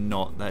if there's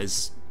not, that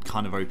is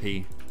kind of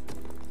OP.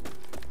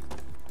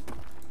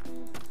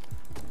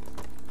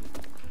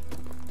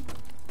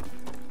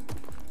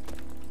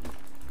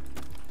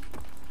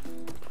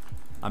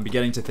 I'm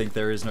beginning to think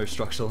there is no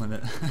structure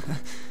limit.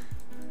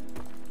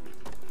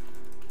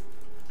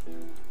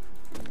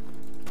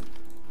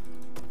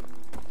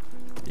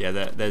 Yeah,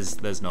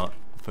 there's not.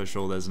 For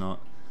sure there's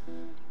not.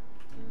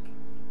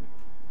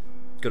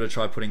 Gotta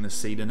try putting the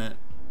seed in it.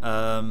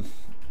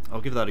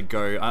 I'll give that a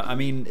go. I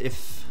mean,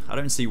 if I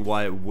don't see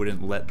why it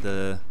wouldn't let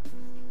the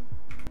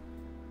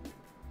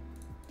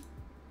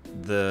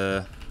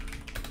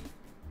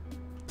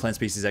plant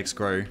species X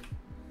grow.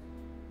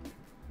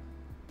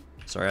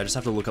 Sorry, I just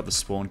have to look up the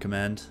spawn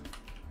command.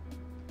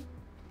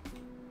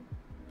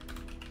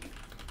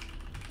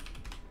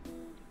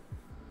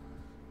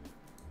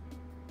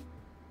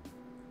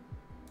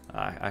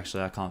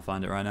 Actually, I can't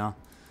find it right now.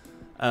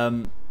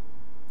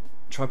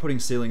 Try putting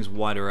ceilings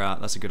wider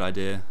out. That's a good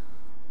idea.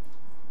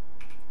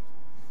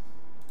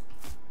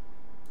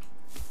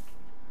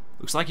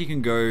 Looks like you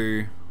can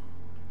go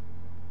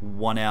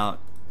one out.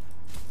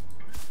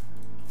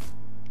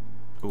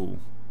 Ooh,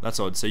 that's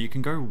odd. So you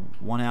can go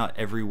one out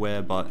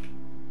everywhere but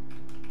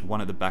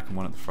one at the back and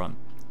one at the front.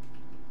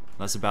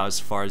 That's about as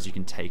far as you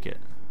can take it.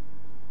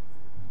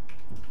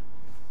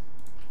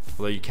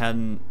 Although you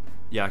can...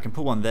 Yeah, I can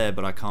put one there,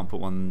 but I can't put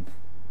one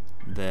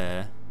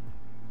there.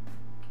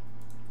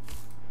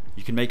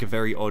 You can make a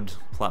very odd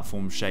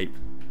platform shape.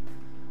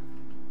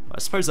 I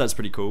suppose that's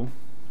pretty cool.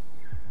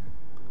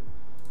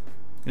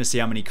 I'm gonna see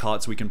how many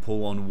carts we can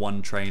pull on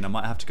one train. I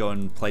might have to go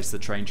and place the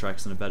train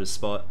tracks in a better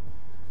spot.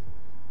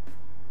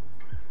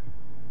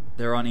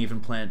 There aren't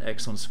even plant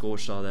X on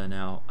Scorched are there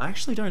now? I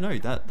actually don't know.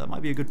 That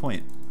might be a good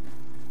point.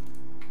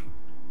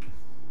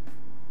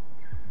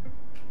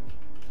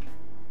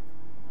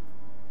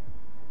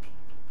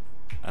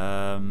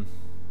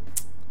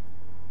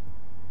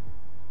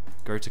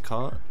 Go to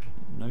cart?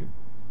 No.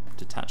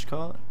 Detach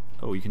cart?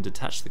 Oh, you can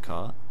detach the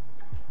cart.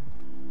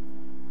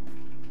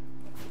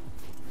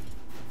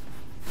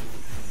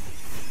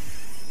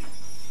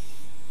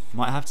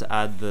 Might have to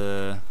add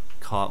the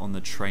cart on the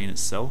train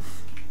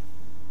itself.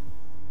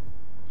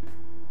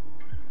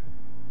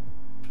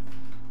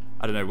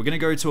 I don't know, we're gonna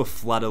go to a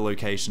flatter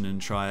location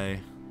and try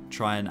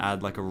and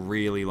add like a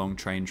really long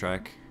train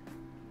track.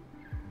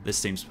 This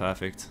seems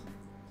perfect.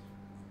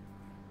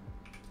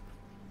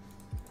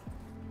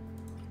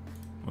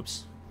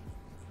 Whoops.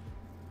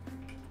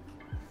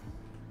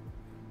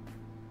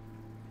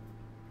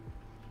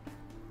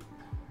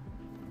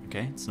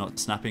 Okay, it's not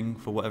snapping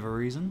for whatever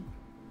reason.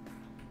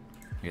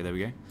 Okay, there we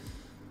go.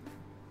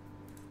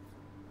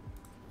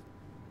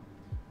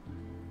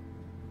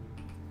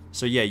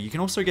 So yeah, you can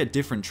also get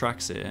different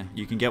tracks here.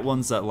 You can get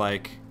ones that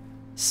like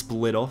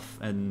split off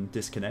and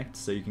disconnect,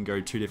 so you can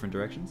go two different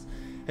directions.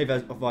 Hey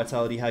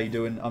Vitality, how you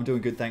doing? I'm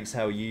doing good, thanks.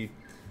 How are you?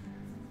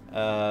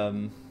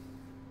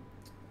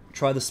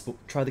 Try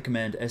the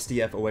command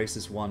SDF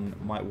Oasis 1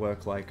 might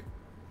work like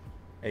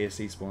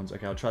ASC spawns.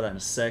 Okay, I'll try that in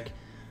a sec.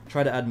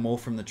 Try to add more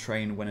from the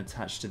train when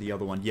attached to the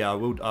other one. Yeah, I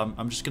will.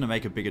 I'm just gonna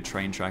make a bigger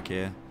train track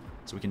here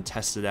so we can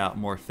test it out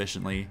more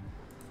efficiently.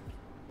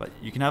 But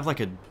you can have like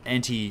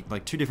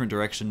two different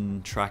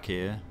direction track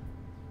here.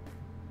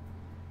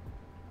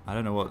 I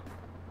don't know what,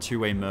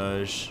 two-way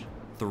merge,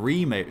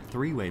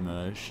 three-way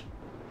merge.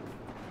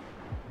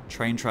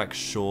 Train track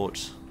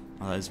short.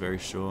 Oh, that is very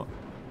short.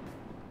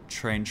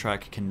 Train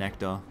track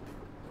connector.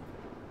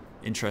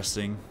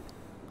 Interesting.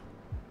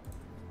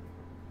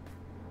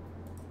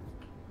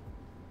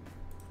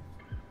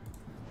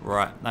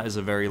 Right, that is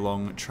a very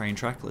long train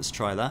track. Let's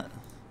try that.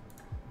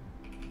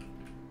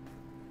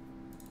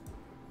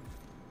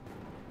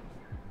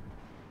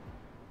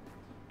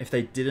 If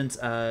they didn't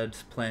add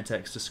plant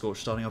X to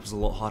Scorched, starting up is a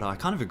lot harder. I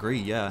kind of agree,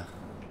 yeah.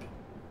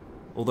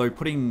 Although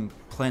putting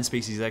plant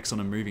species X on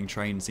a moving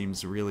train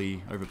seems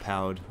really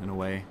overpowered in a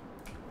way.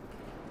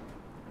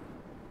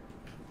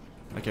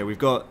 Okay, we've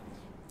got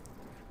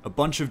a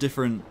bunch of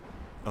different...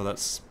 Oh,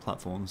 that's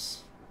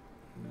platforms.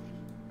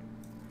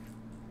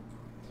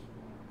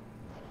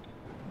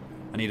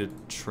 I need a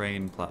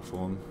train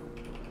platform.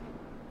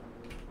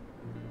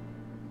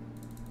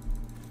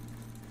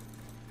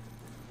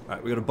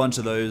 Alright, we got a bunch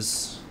of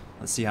those.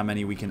 Let's see how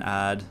many we can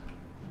add.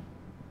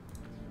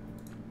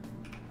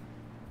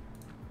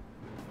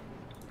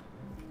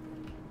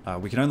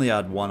 We can only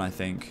add one, I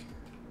think.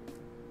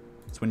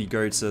 It's when you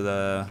go to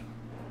the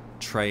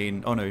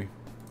train. Oh no.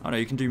 Oh no,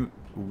 you can do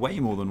way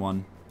more than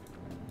one.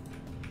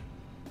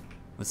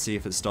 Let's see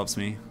if it stops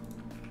me.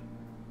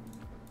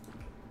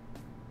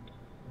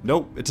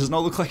 Nope, it does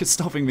not look like it's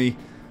stopping me.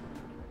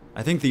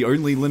 I think the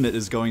only limit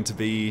is going to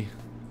be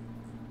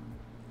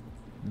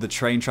the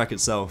train track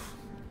itself.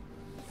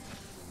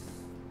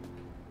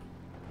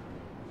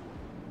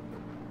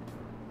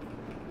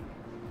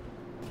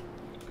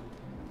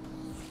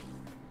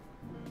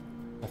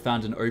 I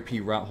found an OP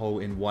rat hole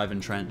in Wyvern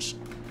Trench.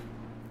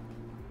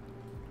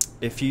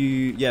 If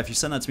you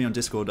send that to me on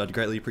Discord, I'd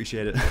greatly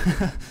appreciate it.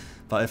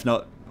 But if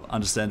not,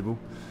 understandable.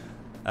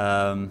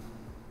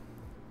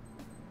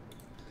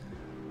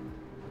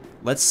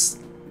 Let's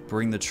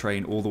bring the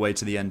train all the way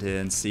to the end here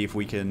and see if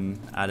we can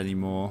add any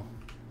more.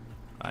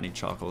 I need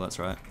charcoal, that's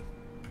right.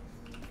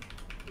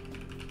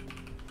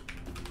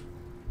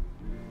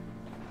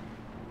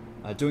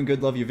 Doing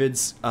good, love your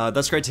vids.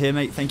 That's great to hear,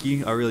 mate. Thank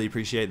you. I really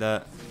appreciate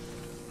that.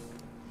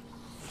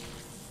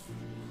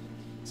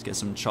 Let's get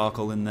some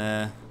charcoal in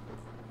there.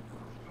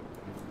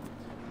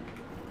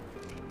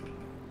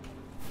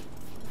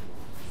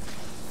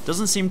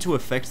 Doesn't seem to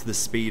affect the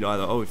speed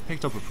either. Oh, we've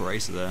picked up a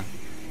paracer there.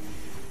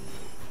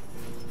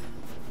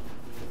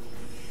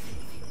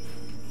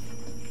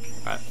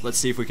 Alright, let's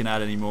see if we can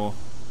add any more.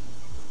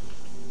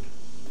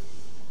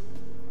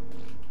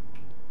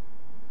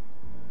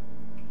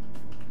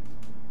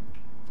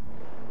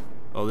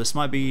 Oh, this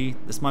might be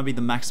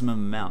the maximum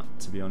amount,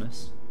 to be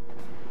honest.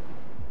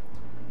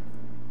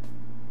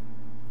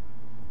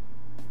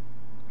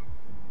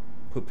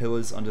 Put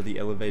pillars under the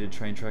elevated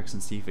train tracks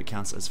and see if it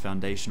counts as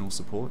foundational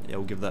support. Yeah,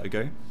 we'll give that a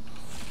go.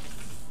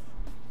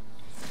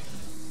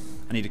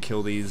 I need to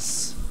kill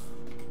these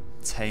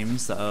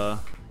tames that are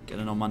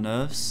getting on my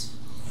nerves.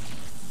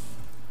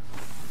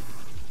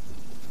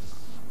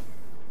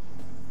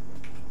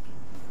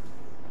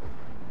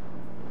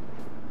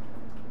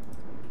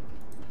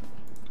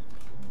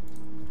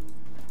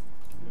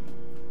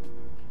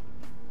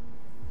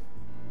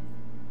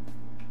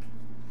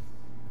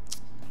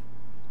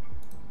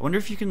 I wonder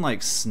if you can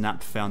like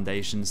snap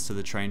foundations to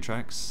the train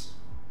tracks.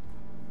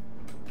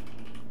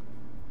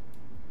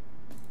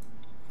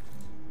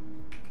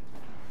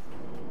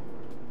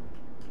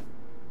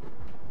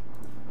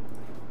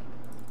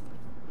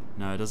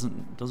 No, it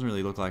doesn't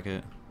really look like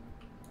it.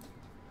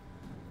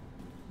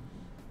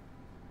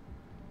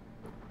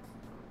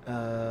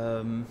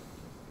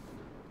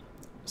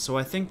 So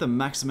I think the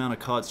max amount of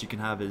carts you can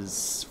have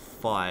is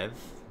 5.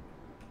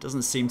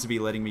 Doesn't seem to be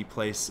letting me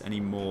place any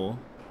more.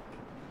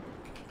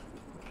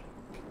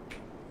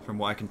 From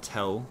what I can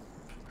tell.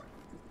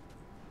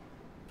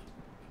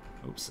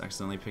 Oops,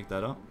 accidentally picked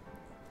that up.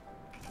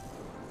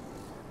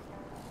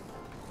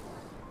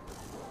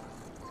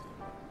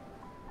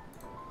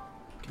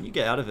 Can you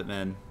get out of it,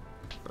 man?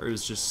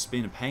 Bro's just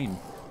being a pain.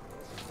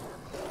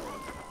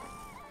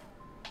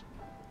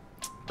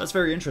 That's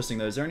very interesting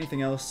though. Is there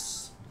anything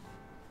else?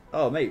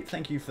 Oh mate,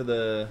 thank you for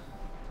the...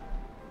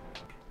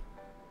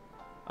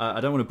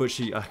 I don't want to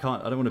butcher you, I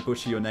don't want to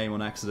butcher your name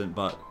on accident,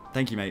 but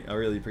thank you mate, I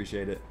really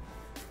appreciate it.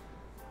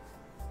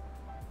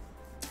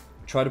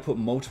 Try to put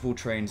multiple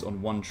trains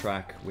on one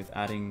track with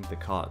adding the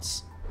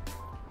carts.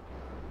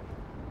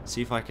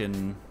 See if I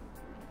can...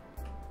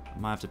 I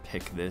might have to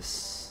pick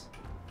this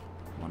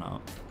one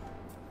up.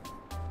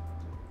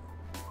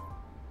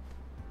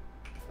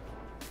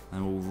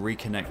 And we'll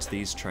reconnect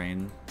these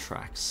train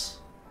tracks.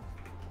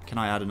 Can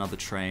I add another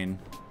train?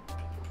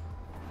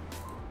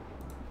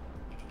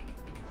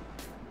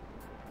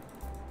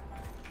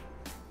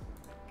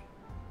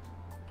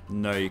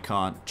 No, you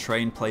can't.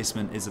 Train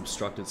placement is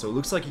obstructed. So it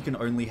looks like you can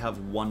only have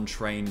one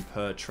train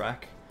per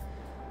track.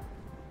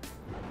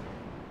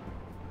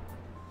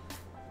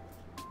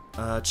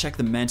 Check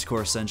the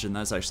Manticore Ascension.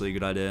 That's actually a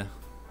good idea.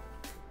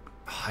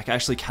 I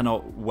actually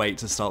cannot wait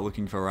to start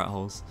looking for rat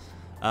holes.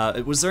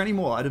 Was there any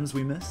more items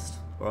we missed?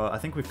 I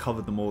think we've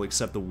covered them all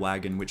except the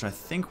wagon, which I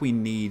think we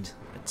need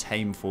a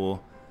tame for,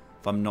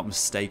 if I'm not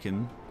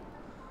mistaken.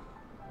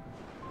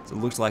 So it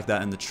looks like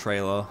that in the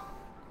trailer.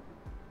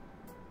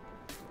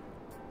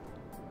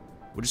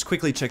 We'll just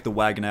quickly check the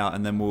wagon out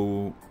and then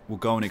we'll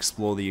go and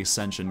explore the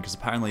Ascension, because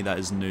apparently that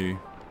is new.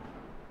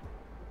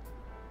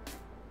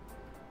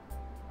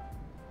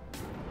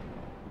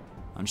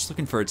 I'm just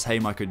looking for a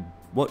tame I could...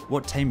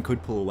 What tame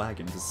could pull a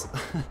wagon?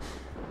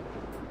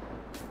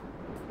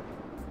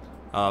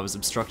 I was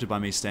obstructed by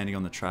me standing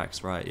on the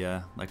tracks, right,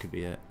 yeah, that could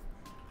be it.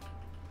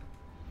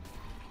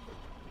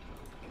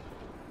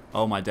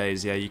 Oh my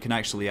days, yeah, you can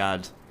actually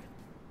add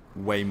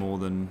way more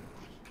than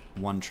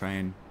one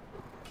train.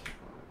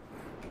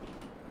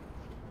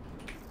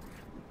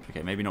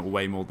 Okay, maybe not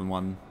way more than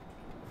one.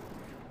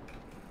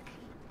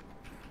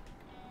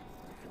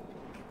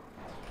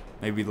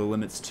 Maybe the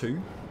limit's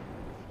 2?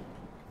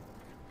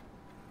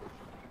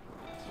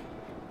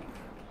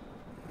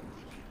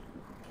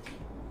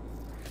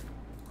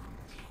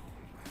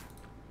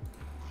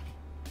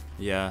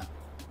 Yeah.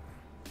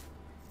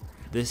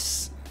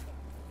 This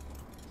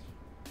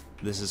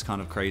is kind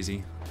of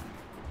crazy.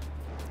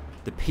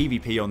 The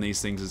PvP on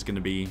these things is going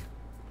to be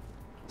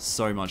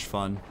so much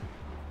fun.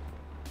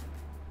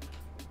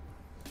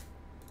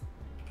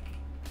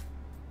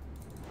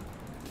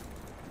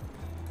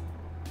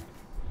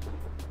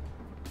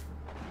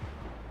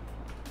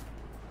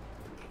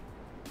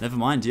 Never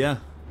mind, yeah.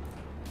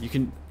 You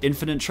can...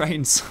 infinite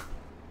trains.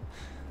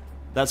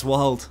 That's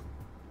wild.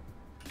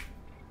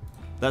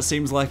 That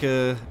seems like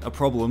a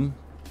problem.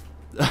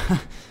 I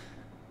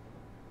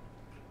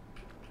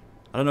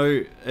don't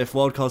know if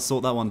Wildcards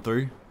thought that one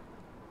through.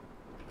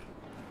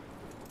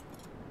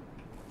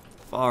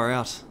 Far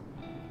out.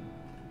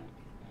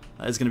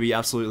 That is going to be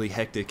absolutely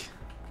hectic.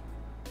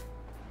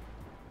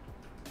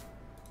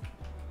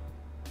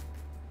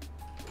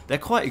 They're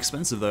quite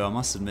expensive though, I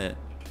must admit.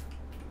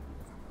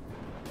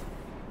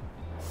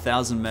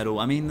 1,000 metal,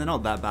 I mean, they're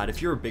not that bad.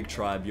 If you're a big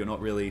tribe, you're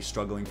not really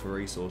struggling for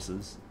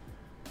resources.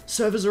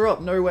 Servers are up,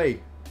 no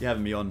way. You're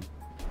having me on.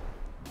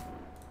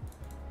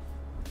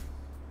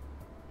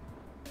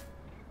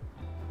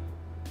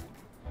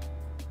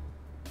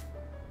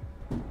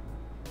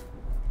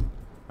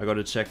 I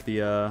gotta check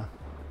the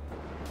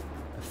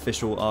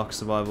official ARK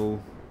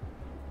survival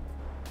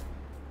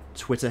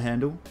Twitter Twitter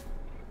handle.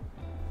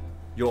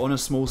 You're on a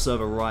small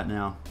server right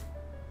now.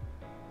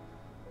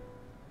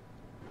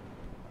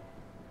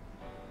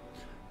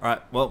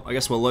 Alright, well, I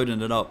guess we're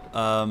loading it up.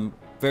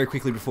 Very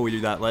quickly before we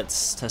do that,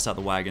 let's test out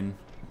the wagon.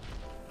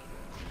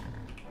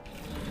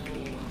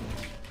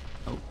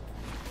 Oh.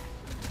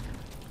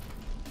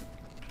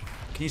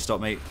 Can you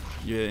stop, mate?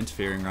 You're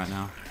interfering right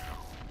now.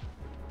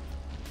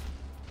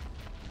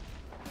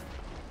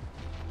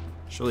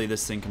 Surely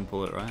this thing can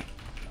pull it, right?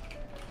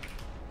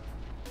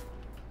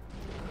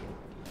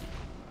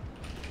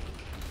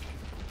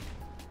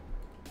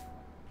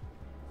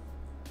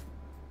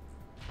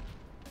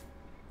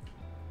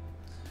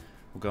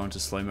 We'll go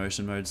into slow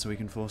motion mode so we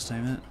can force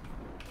tame it.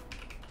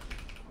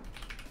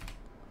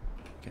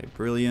 Okay,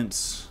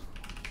 brilliant.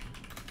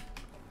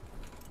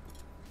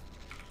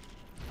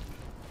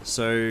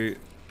 So,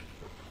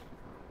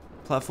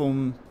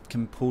 platform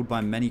can be pulled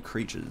by many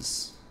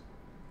creatures.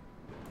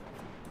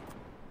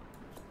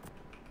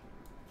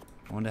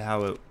 I wonder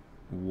how it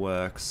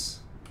works.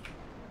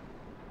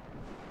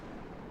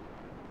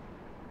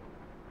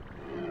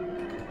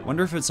 I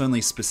wonder if it's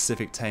only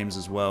specific tames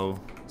as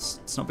well.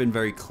 It's not been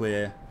very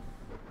clear.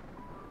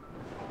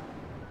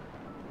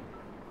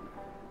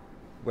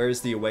 Where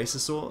is the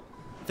Oasisaur?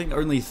 I think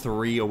only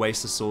 3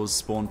 Oasisaurs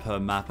spawn per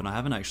map, and I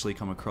haven't actually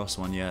come across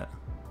one yet.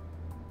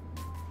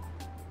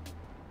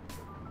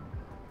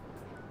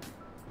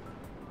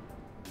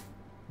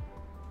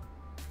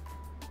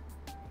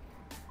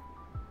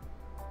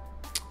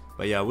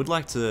 But yeah, I would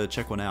like to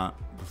check one out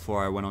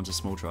before I went on to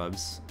small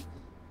tribes.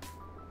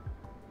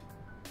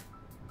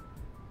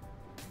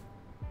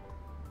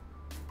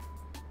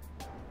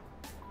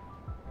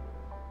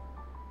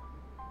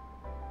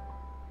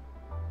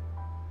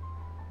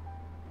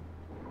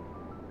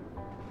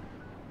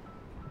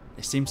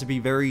 They seem to be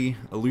very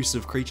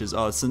elusive creatures.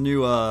 Oh, it's the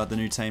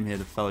new tame here,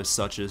 the fellow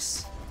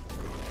Suchus.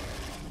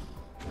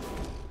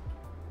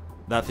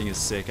 That thing is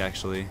sick,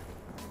 actually.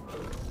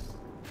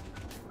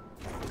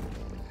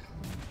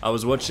 I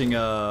was watching,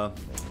 I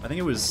think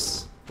it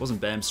wasn't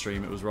Bam's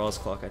stream, it was Ra's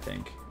Clock, I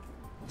think.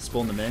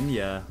 Spawn them in,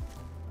 yeah.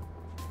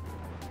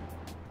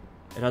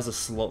 It has a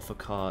slot for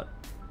cart.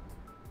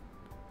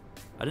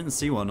 I didn't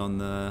see one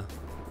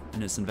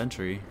in its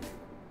inventory.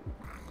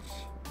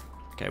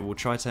 Okay, we'll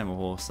try tame a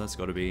horse, that's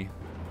gotta be.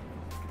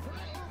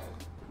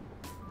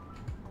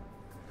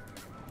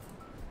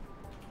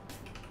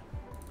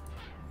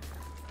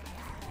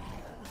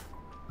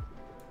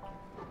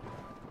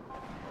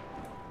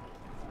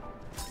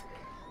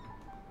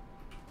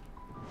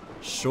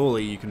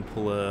 Surely you can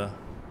pull a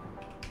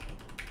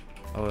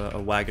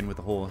wagon with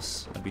a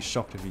horse. I'd be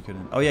shocked if you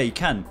couldn't. Oh yeah, you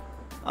can.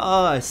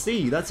 Ah, I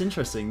see. That's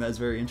interesting. That's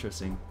very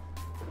interesting.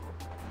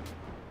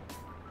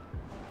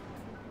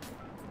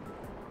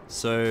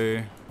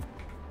 So...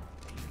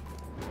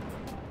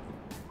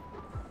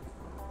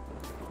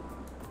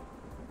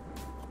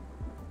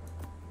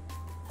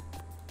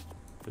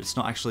 but it's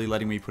not actually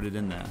letting me put it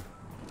in there.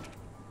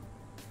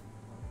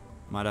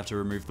 Might have to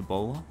remove the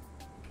bowler.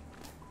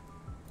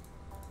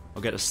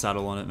 I'll get a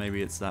saddle on it,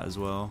 maybe it's that as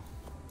well.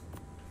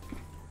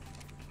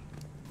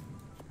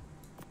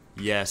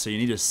 Yeah, so you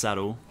need a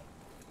saddle.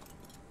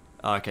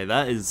 Okay,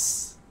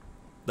 that's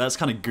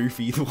kind of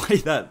goofy the way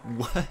that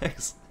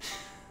works.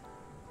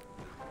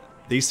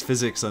 These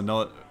physics are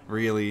not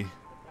really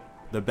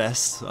the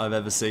best I've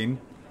ever seen.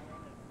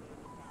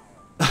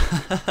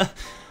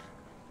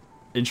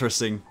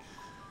 Interesting.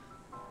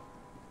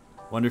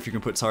 Wonder if you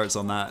can put turrets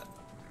on that.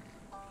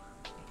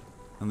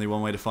 Only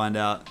one way to find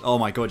out. Oh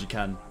my god, you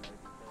can.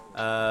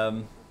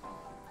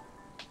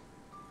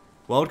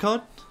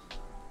 Wildcard?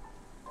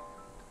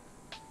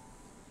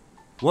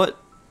 What?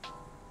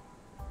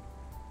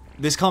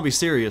 This can't be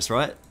serious,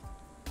 right?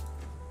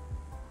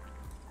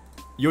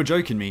 You're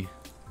joking me.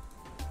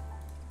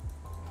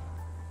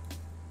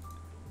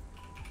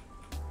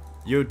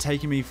 You're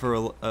taking me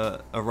for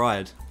a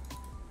ride.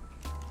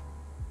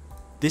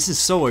 This is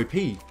so OP.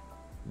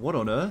 What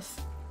on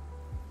earth?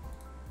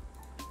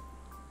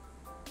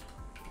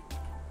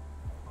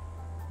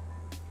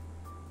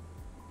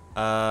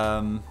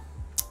 Oh,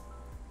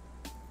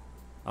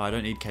 I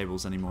don't need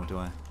cables anymore, do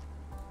I?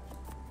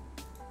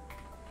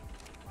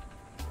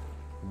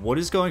 What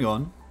is going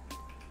on?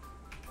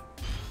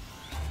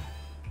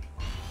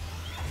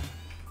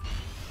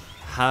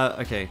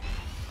 Okay,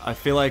 I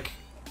feel like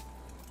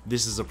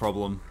this is a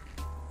problem.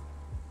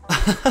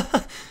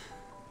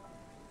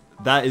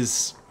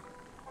 This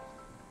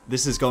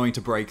is going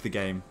to break the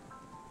game.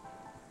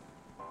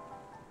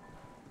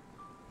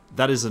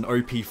 That is an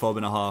OP fob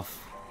and a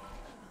half.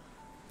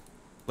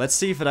 Let's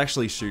see if it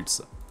actually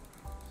shoots.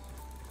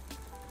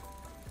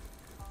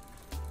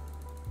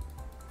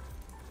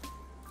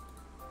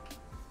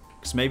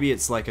 Because maybe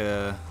it's like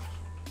a...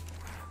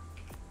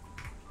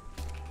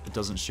 it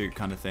doesn't shoot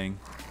kind of thing.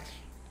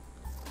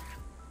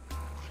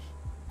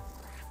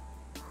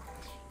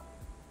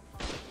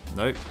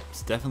 Nope,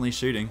 it's definitely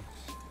shooting.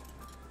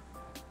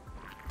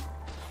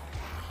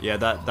 Yeah,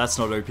 that's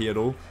not OP at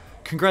all.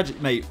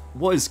 Mate,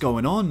 what is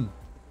going on?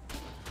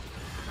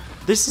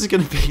 This is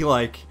gonna be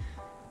like...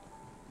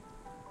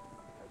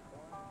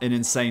 an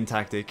insane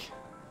tactic.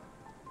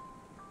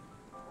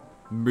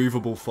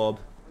 Movable fob.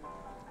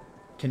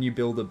 Can you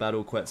build a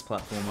Battle Quetz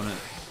platform on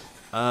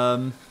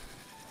it?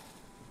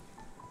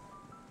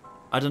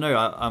 I don't know,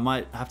 I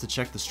might have to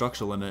check the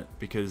structure limit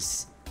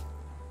because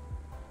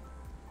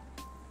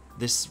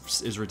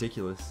this is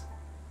ridiculous.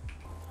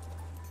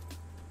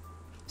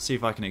 See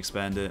if I can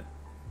expand it.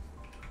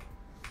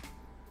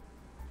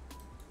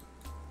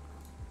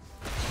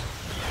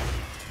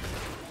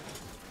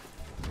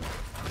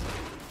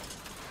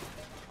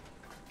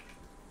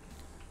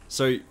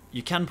 So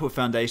you can put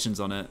foundations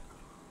on it,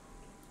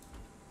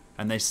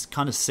 and they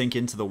kind of sink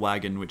into the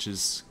wagon, which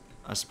is,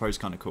 I suppose,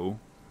 kind of cool.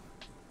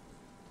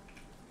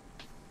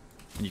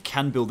 And you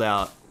can build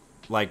out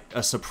like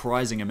a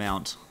surprising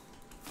amount.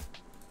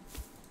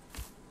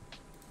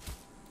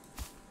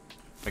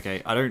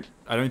 Okay, I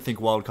don't think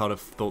Wildcard have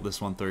thought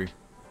this one through.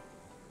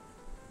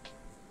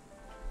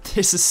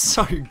 This is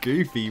so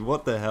goofy.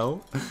 What the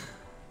hell?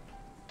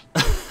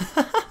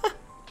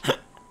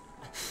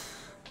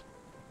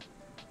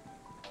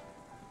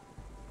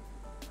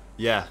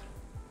 Yeah.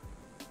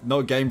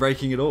 Not game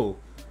breaking at all.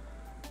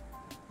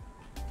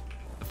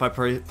 If I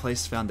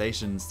place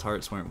foundations,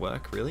 turrets won't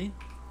work, really?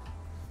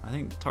 I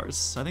think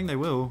they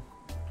will.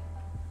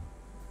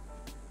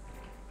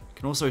 You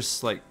can also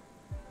like,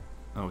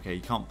 oh, okay, you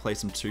can't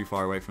place them too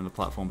far away from the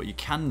platform, but you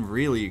can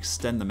really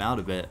extend them out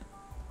a bit.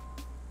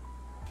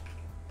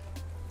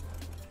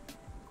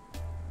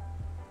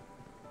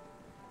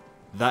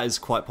 That is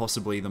quite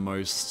possibly the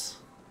most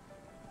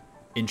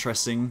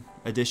interesting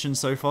addition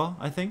so far,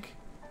 I think.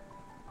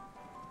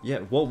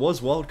 Yeah, what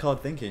was Wildcard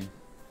thinking?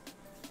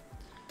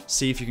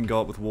 See if you can go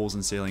up with walls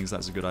and ceilings,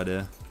 that's a good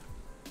idea.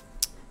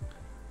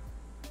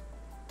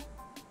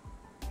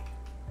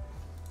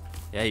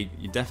 Yeah,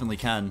 you definitely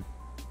can.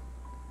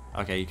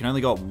 Okay, you can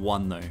only go up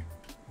one though,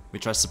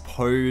 which I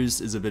suppose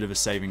is a bit of a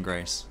saving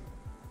grace.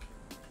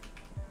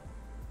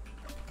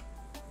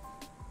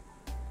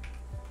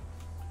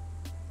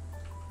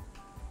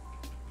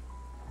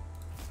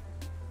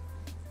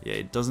 Yeah,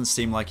 it doesn't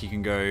seem like you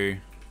can go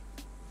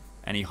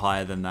any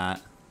higher than that.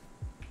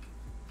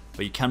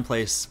 But you can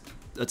place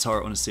a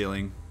turret on a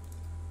ceiling.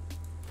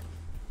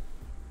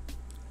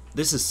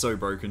 This is so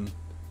broken.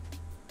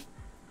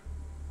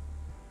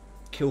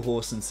 Kill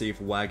horse and see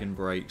if wagon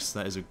breaks.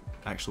 That is an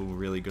actual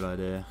really good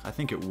idea. I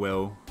think it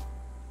will.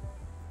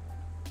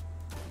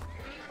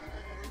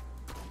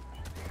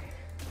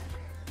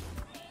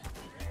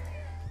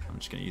 I'm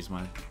just going to use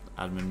my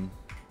admin.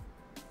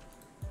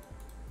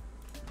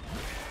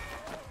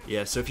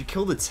 Yeah, so if you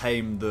kill the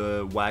tame,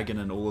 the wagon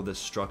and all of the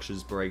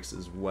structures breaks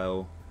as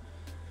well.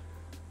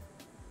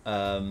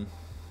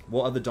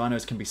 What other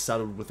dinos can be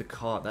saddled with a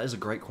cart? That is a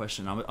great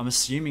question. I'm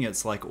assuming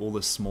it's like all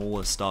the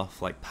smaller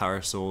stuff, like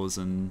parasaurs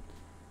and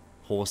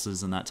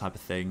horses and that type of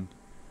thing.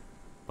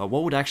 But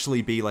what would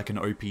actually be like an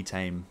OP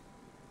tame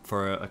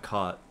for a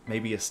cart?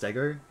 Maybe a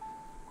stego?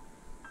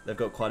 They've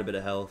got quite a bit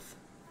of health.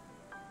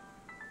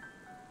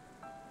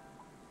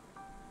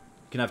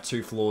 You can have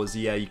 2 floors.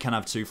 Yeah, you can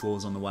have 2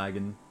 floors on the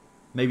wagon.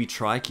 Maybe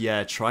trike?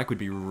 Yeah, trike would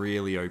be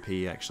really OP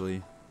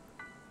actually.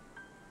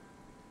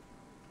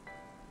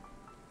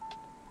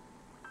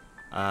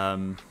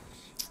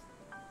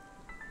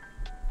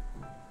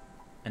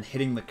 And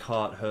hitting the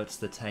cart hurts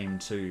the tame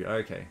too.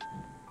 Okay.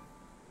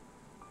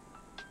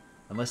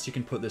 Unless you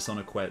can put this on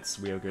a Quetz,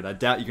 we are good. I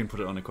doubt you can put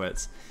it on a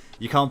Quetz.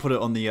 You can't put it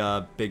on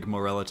the big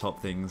Morella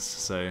top things,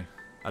 so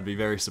I'd be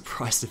very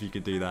surprised if you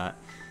could do that.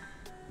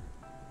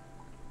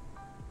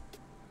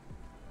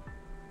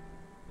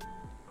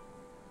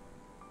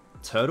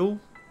 Turtle?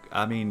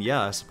 I mean,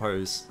 yeah, I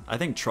suppose. I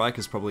think trike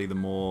is probably the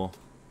more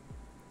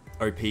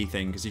OP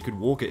thing, because you could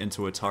walk it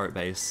into a turret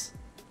base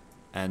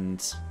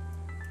and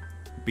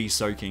be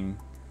soaking,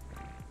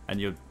 and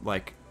you'd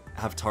like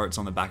have turrets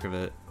on the back of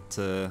it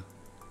to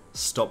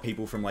stop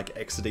people from like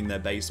exiting their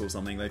base or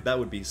something. Like that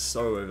would be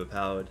so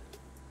overpowered.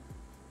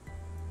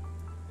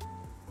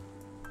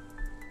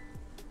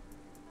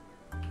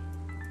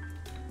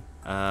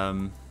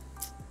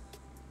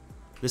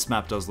 This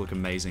map does look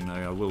amazing though,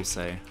 I will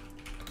say.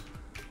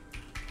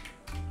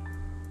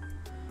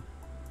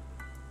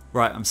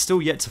 Right, I'm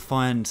still yet to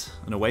find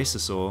an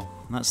Oasisaur,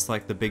 and that's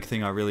like the big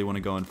thing I really want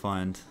to go and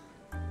find.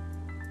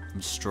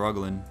 I'm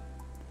struggling.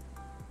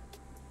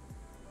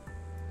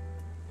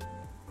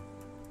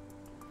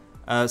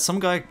 Some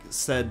guy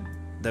said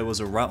there was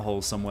a rat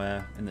hole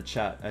somewhere in the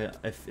chat.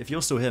 If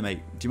you're still here,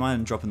 mate, do you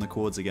mind dropping the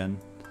chords again?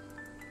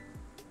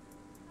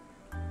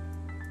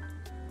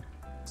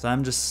 So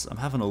I'm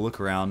having a look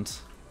around.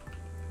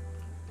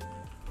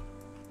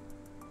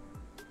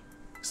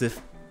 Because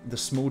if the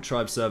small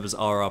tribe servers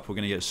are up, we're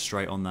going to get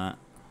straight on that.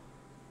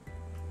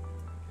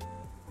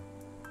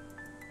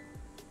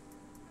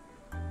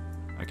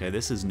 Okay,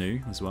 this is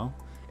new as well.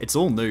 It's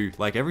all new,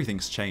 like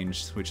everything's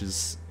changed, which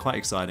is quite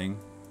exciting.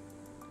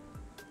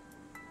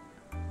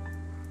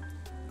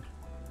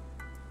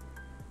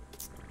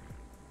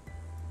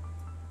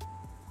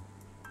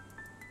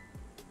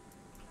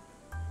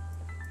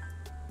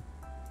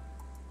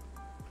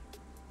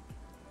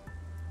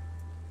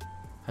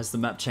 Has the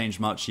map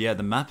changed much? Yeah,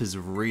 the map is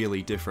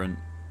really different.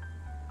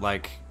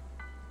 Like,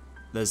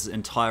 there's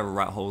entire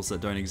rat holes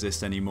that don't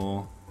exist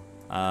anymore.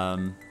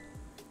 Like,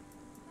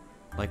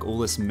 all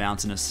this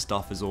mountainous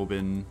stuff has all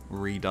been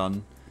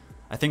redone.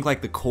 I think,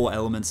 like, the core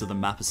elements of the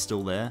map are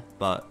still there,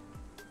 but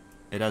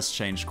it has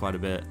changed quite a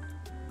bit.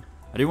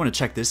 I do want to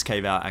check this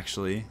cave out,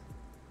 actually.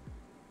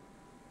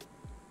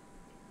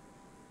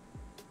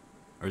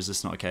 Or is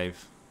this not a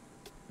cave?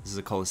 This is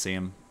a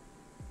coliseum.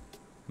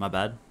 My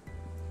bad.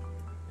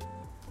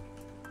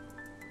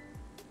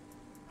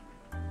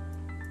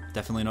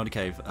 Definitely not a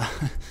cave.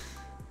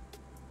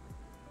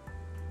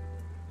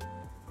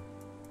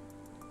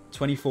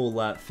 24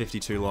 lat,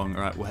 52 long.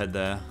 Alright, we'll head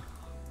there.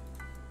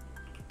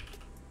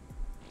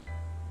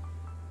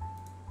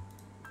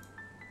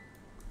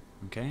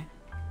 Okay.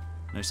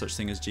 No such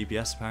thing as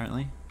GPS,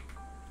 apparently.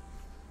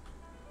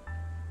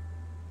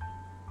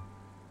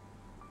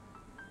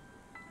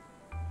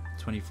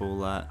 $24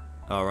 lat.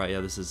 Oh, right, yeah,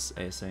 this is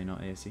ASA,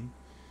 not ASE.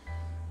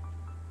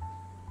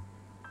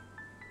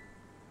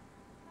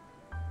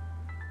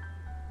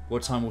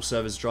 What time will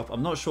servers drop?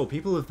 I'm not sure.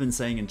 People have been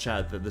saying in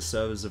chat that the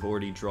servers have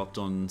already dropped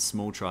on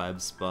small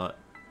tribes, but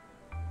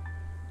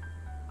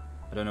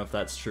I don't know if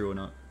that's true or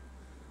not.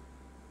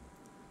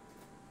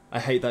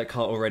 I hate that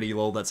cut already,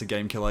 lol, that's a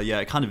game killer.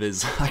 Yeah, it kind of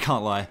is. I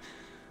can't lie.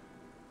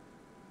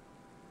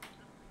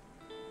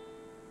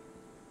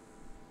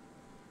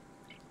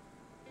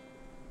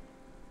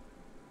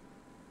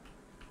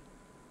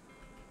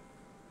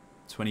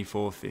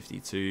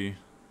 $24.52.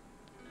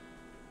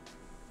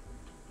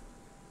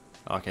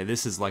 Okay,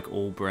 this is like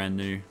all brand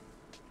new.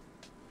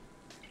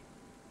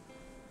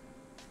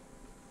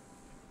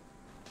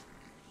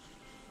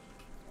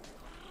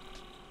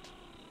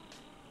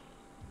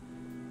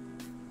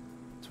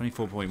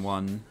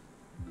 $24.1.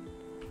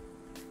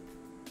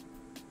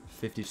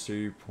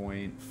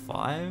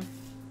 52.5.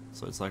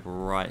 So it's like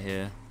right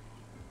here.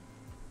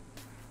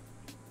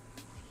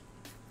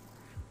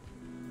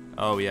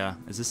 Oh yeah,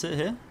 is this it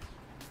here?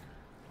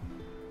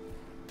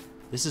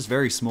 This is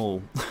very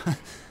small.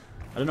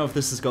 I don't know if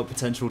this has got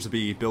potential to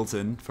be built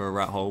in for a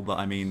rat hole, but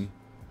I mean,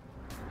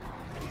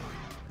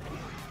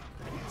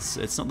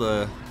 it's not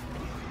the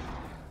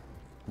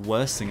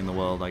worst thing in the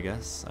world, I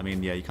guess. I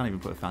mean, yeah, you can't even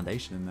put a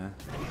foundation in there.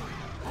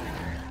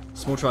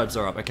 Small tribes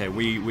are up. Okay,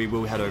 we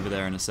will head over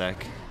there in a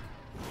sec.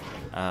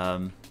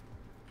 That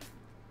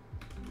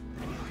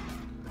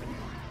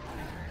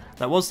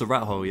was the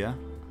rat hole, yeah?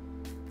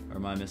 Or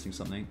am I missing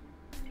something?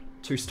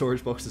 2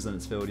 storage boxes and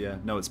it's filled, yeah.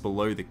 No, it's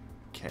below the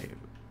cave.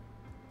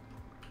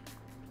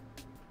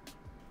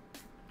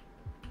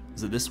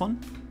 Is it this one?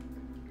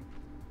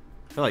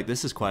 I feel like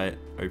this is quite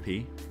OP.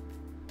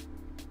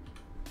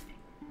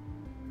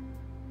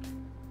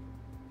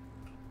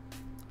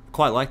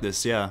 Quite like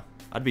this, yeah.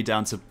 I'd be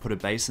down to put a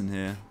base in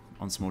here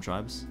on small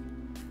tribes.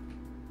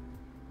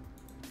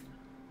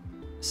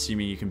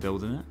 Assuming you can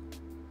build in it.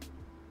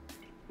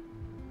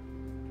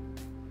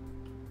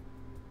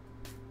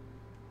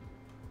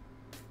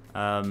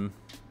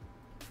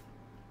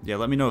 Yeah,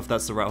 let me know if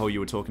that's the rat hole you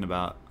were talking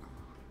about.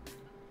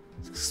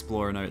 Let's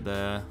explore a note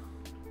there.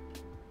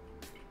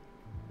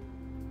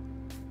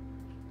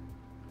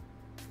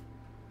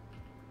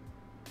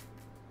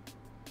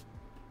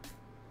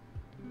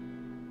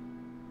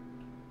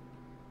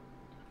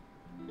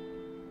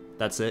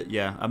 That's it,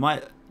 yeah. I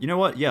might, you know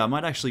what? Yeah, I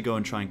might actually go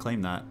and try and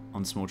claim that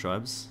on small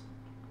tribes.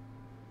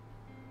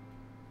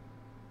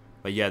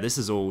 But yeah, this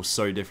is all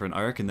so different.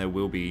 I reckon there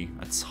will be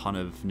a ton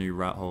of new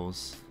rat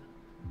holes.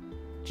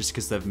 Just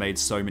because they've made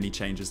so many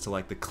changes to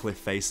like the cliff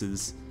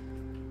faces.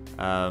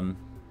 But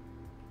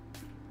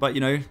you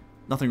know,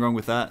 nothing wrong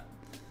with that.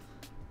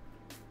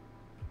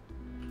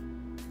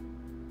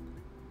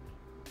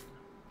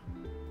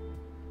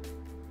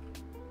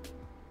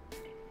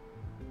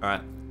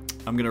 Alright,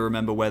 I'm going to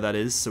remember where that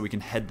is so we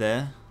can head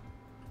there.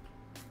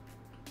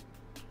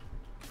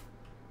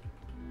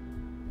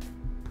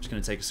 Just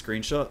going to take a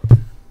screenshot.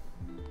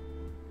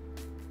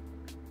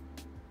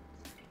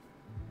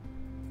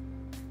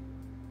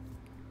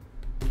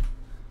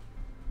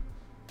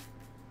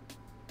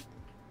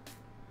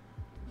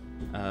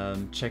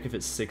 Check if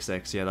it's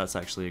 6x. Yeah, that's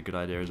actually a good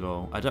idea as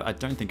well. I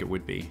don't think it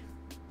would be.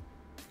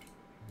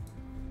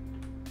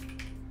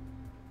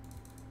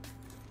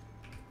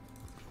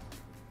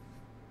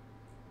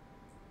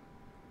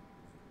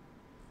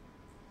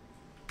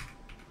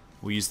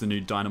 We'll use the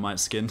new dynamite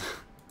skin.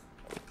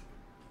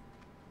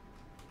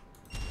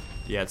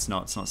 Yeah, it's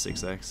not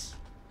 6x.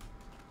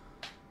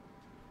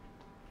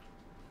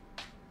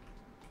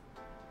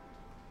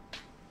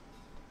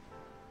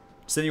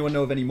 Does anyone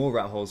know of any more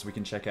rat holes we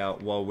can check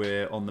out while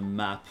we're on the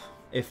map?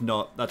 If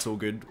not, that's all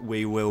good.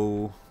 We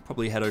will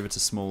probably head over to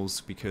Smalls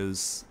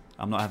because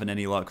I'm not having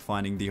any luck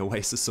finding the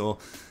Oasis ore.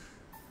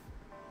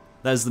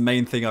 That is the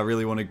main thing I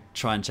really want to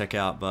try and check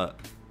out,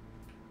 but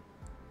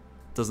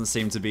doesn't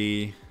seem to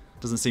be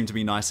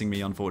nicing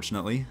me,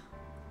 unfortunately.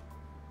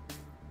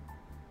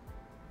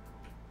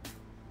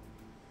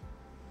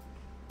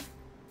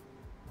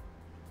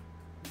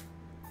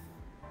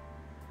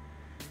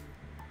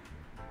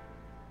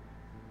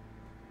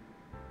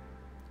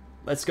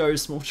 Let's go,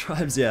 small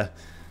tribes, yeah.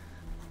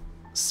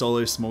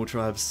 Solo small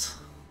tribes.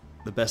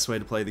 The best way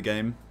to play the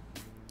game.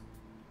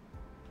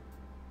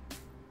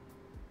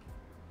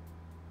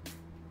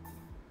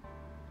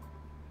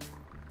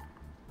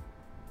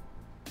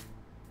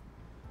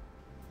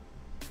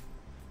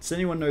 Does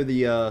anyone know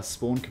the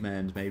spawn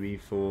command maybe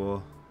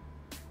for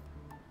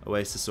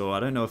Oasis? Or I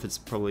don't know if it's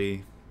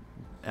probably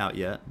out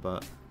yet,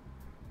 but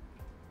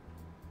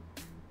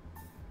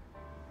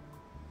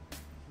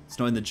it's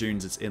not in the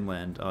dunes, it's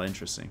inland. Oh,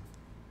 interesting.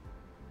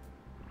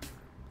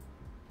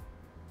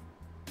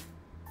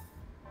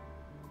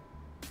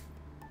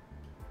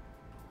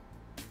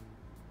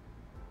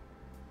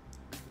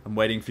 I'm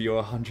waiting for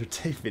your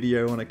 100-day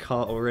video on a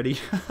cart already.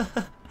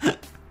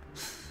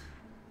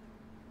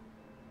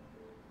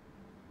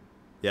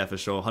 Yeah, for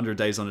sure. 100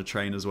 days on a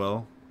train as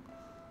well.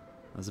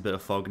 There's a bit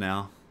of fog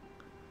now.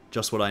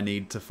 Just what I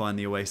need to find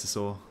the Oasis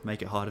ore.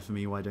 Make it harder for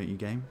me, why don't you,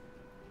 game?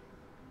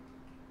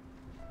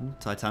 Ooh,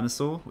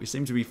 Titanosaur. We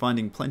seem to be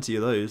finding plenty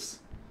of those.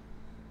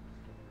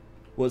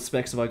 What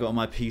specs have I got on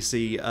my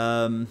PC?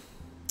 I've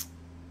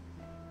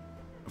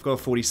got a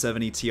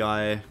 4070 Ti.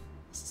 I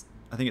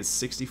think it's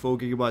 64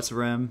 gigabytes of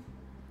RAM.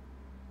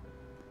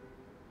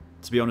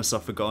 To be honest,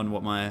 I've forgotten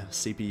what my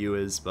CPU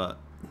is, but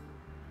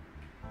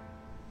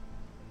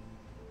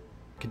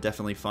can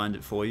definitely find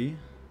it for you.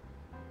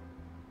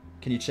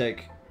 Can you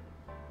check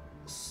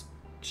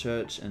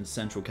Church and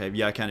Central Cave?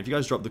 Yeah, I can. If you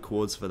guys drop the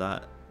coords for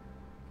that.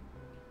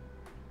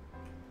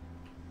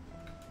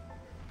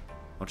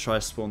 I'll try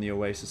to spawn the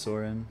Oasis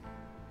ore in.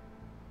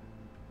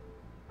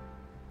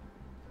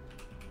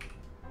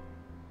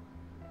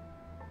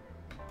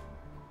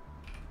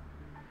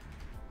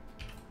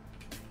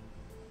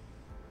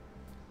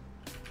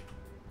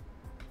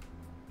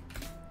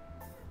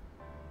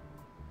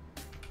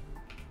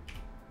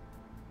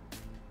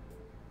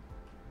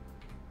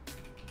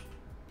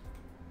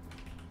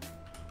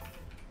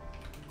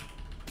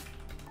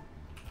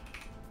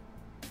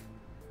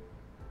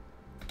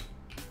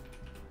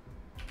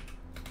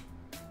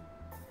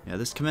 Yeah,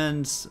 this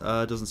command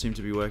doesn't seem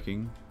to be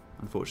working,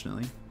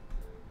 unfortunately.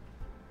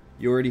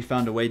 You already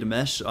found a way to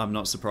mesh? I'm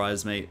not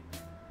surprised, mate.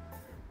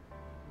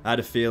 I had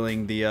a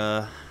feeling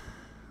the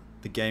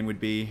game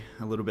would be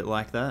a little bit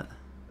like that.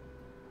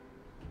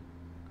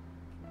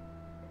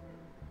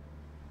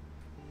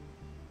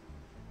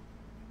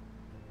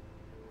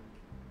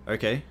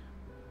 Okay.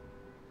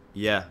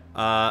 Yeah,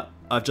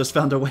 I've just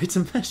found a way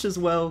to mesh as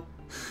well.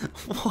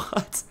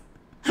 What?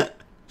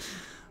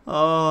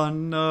 Oh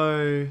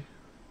no.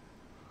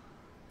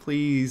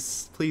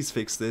 Please, please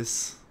fix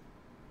this.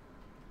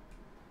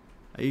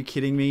 Are you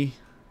kidding me?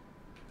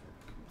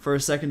 For a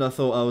second I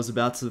thought I was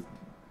about to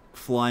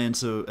fly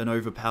into an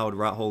overpowered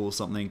rat hole or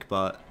something,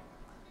 but...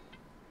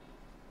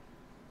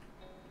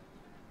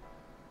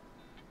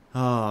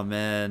 oh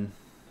man.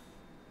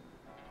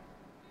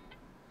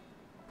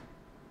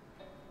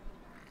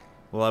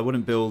 Well, I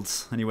wouldn't build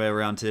anywhere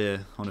around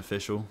here on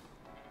official.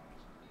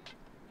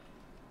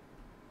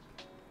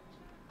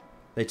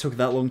 They took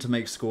that long to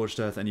make Scorched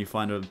Earth and you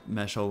find a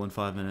mesh hole in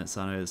 5 minutes.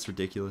 I know, it's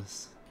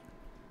ridiculous.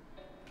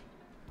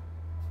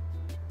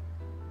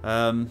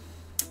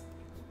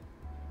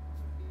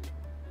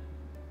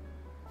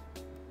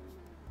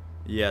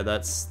 Yeah,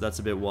 that's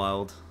a bit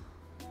wild.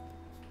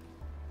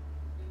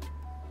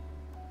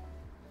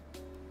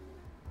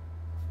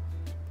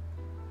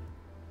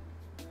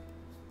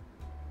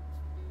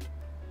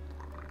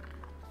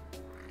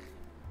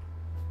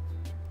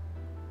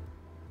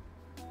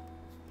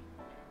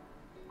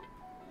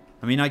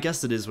 I mean, I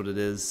guess it is what it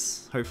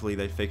is. Hopefully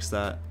they fix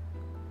that.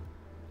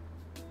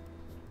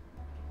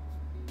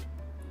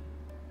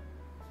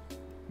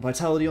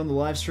 Vitality on the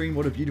live stream.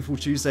 What a beautiful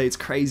Tuesday. It's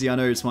crazy. I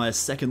know it's my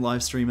second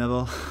live stream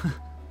ever.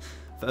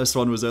 First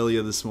one was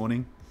earlier this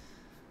morning.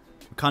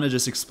 I'm kind of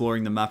just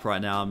exploring the map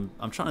right now.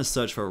 I'm trying to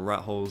search for rat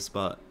holes,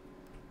 but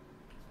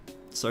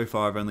so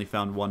far I've only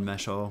found one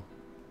mesh hole,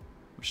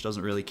 which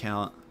doesn't really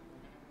count.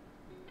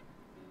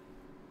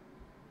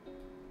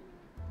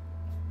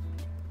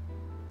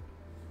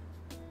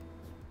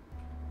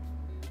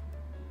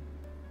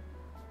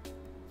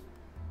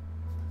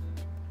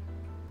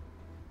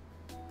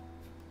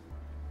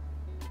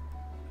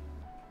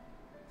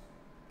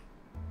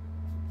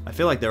 I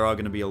feel like there are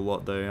going to be a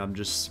lot though, I'm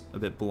just a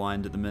bit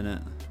blind at the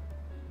minute.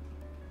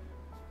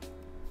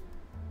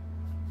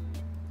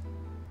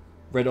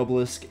 Red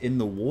obelisk in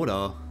the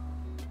water.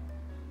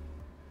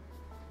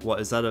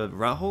 What, is that a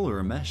rat hole or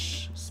a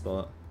mesh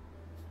spot?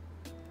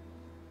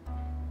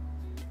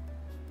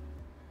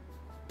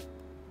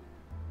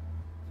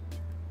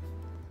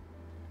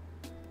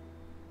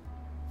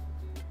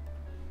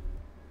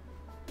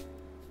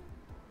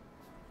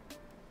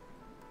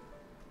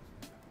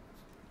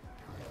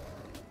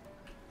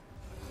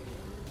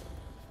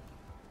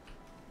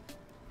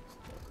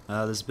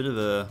 There's a bit of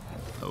a...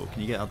 oh,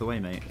 can you get out of the way,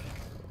 mate?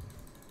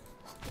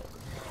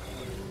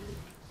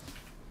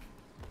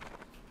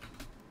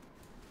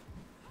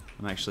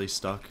 I'm actually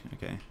stuck.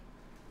 Okay.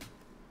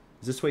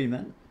 Is this where you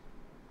meant?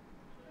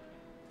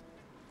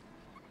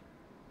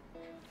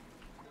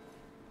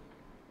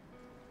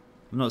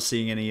 I'm not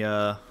seeing any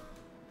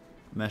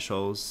mesh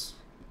holes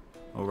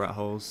or rat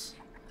holes.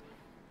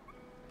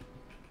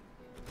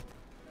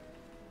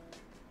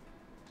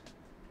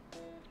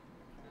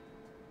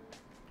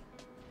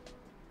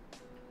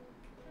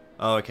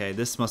 Oh, okay,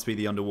 this must be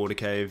the underwater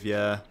cave,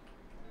 yeah.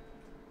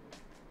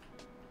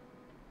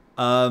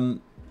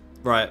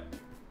 Right.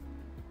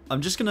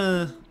 I'm just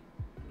gonna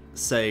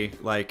say,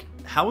 like,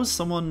 how is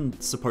someone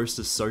supposed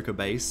to soak a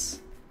base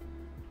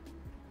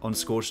on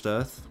Scorched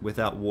Earth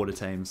without water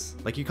tames?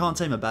 Like, you can't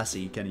tame a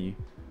Bassie, can you?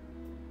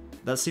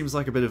 That seems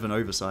like a bit of an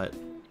oversight.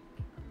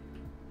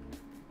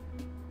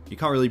 You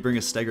can't really bring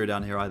a Stego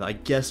down here either. I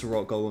guess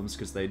rock golems,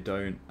 because they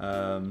don't,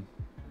 I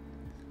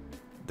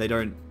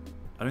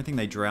don't think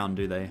they drown,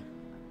 do they?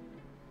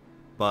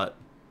 But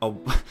a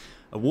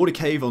water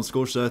cave on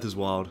Scorched Earth is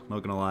wild,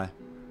 not gonna lie.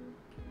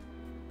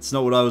 It's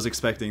not what I was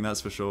expecting,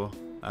 that's for sure.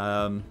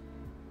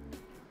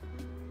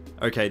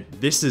 Okay,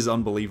 this is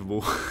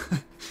unbelievable.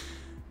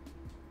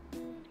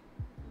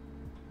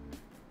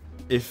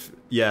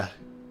 Yeah,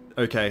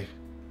 okay.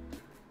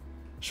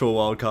 Sure,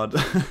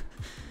 wildcard.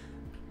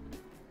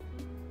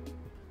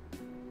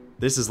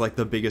 This is like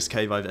the biggest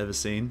cave I've ever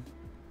seen.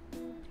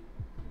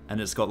 And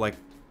it's got like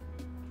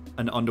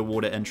an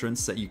underwater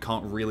entrance that you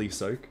can't really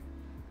soak.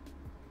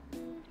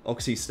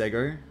 Oxy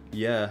Stego?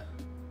 Yeah.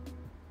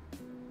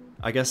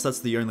 I guess that's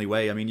the only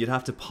way. I mean, you'd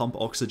have to pump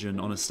oxygen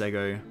on a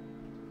Stego.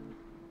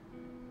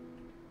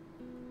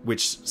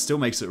 Which still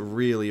makes it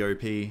really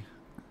OP.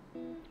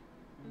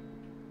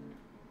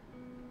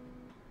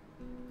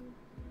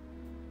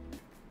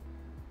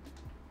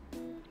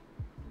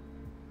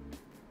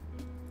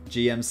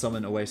 GM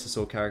summon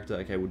Oasisaur character.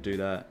 Okay, we'll do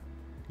that.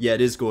 Yeah,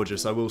 it is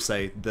gorgeous, I will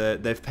say.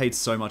 They've paid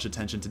so much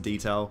attention to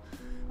detail.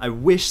 I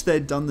wish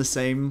they'd done the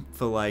same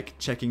for like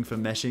checking for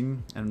meshing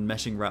and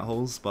meshing rat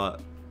holes,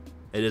 but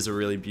it is a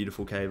really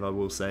beautiful cave, I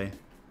will say.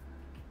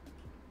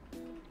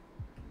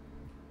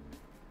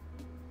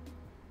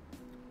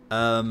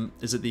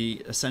 Is it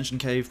the Ascension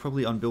Cave?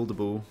 Probably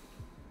unbuildable.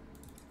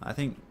 I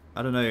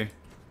don't know.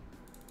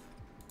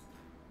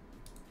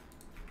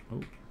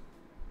 Oh.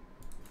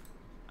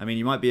 I mean,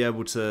 you might be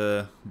able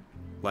to,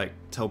 like,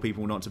 tell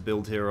people not to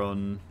build here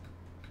on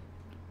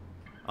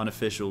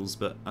unofficials,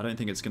 but I don't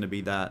think it's going to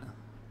be that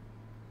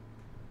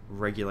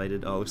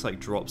regulated. Oh, it looks like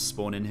drops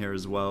spawn in here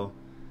as well.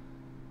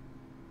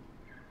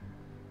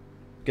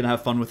 Gonna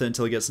have fun with it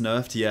until it gets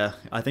nerfed? Yeah,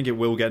 I think it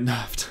will get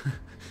nerfed.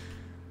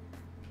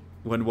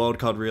 When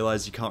Wildcard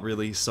realized you can't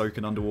really soak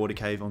an underwater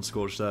cave on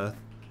Scorched Earth.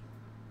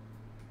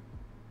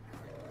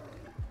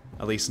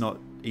 At least not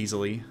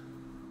easily.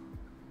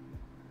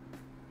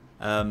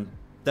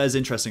 That is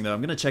interesting though.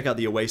 I'm gonna check out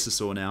the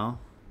Oasisaur now.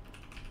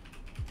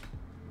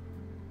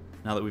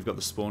 Now that we've got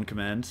the spawn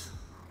command.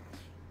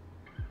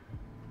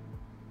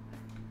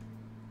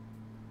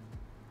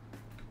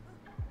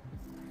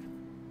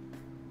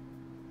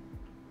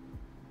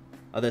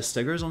 Are there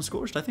Stegos on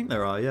Scorched? I think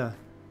there are, yeah.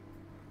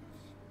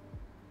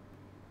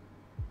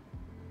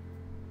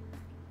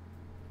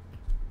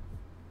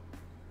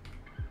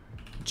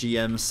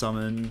 GM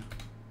summon.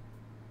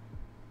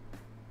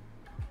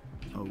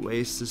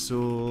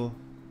 Oasisaur.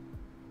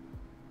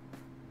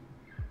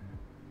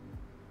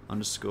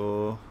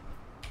 Underscore.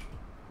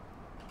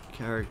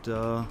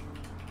 Character.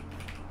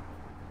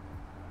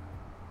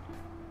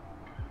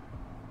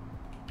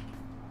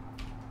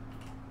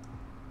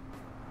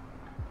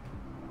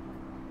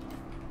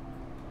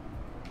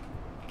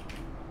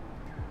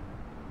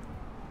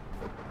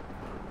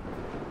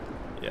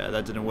 Yeah,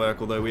 that didn't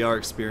work, although we are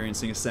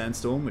experiencing a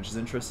sandstorm, which is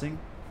interesting.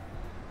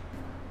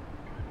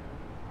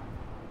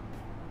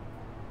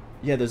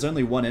 Yeah, there's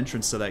only one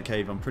entrance to that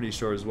cave, I'm pretty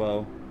sure as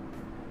well.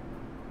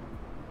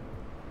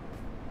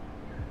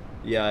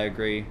 Yeah, I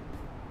agree.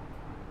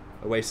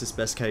 Oasis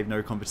best cave,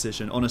 no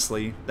competition.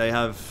 Honestly, they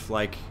have,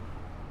 like,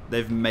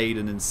 they've made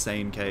an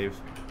insane cave.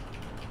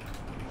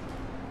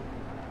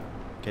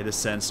 Okay, this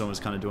sandstorm is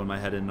kind of doing my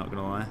head in, not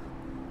gonna lie.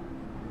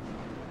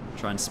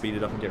 Try and speed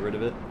it up and get rid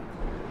of it.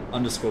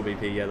 Underscore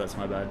BP, yeah, that's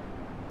my bad.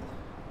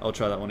 I'll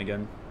try that one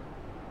again.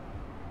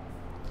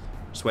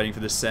 Just waiting for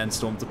this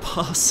sandstorm to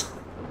pass.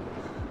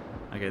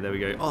 Okay, there we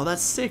go. Oh,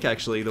 that's sick,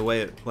 actually, the way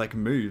it, like,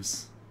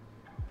 moves.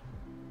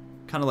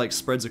 Kind of, like,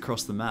 spreads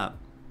across the map.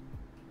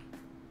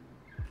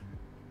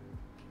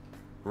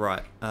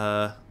 Right,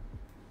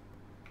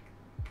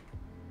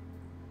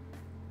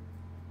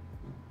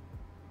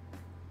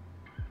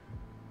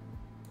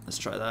 let's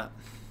try that.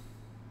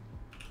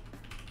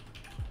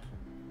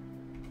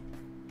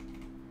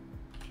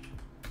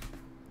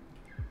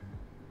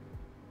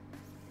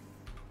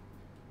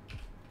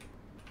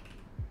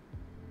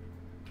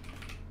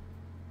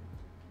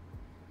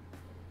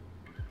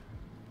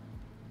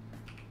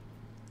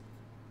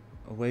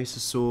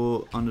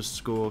 Oasisaur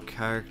underscore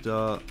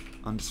character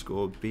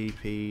underscore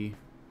BP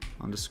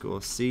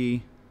underscore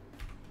C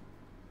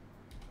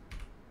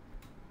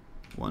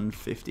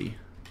 150.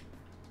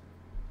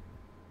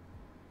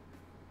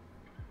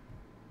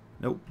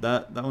 Nope,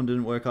 that one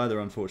didn't work either,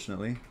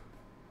 unfortunately.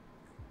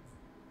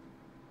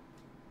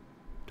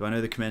 Do I know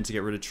the command to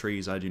get rid of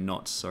trees? I do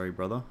not, sorry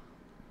brother.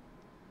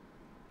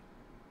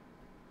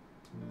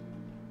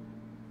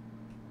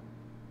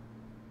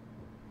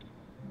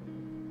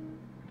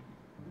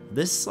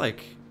 This,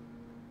 like...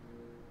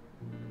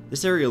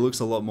 This area looks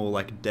a lot more,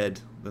 like, dead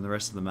than the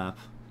rest of the map.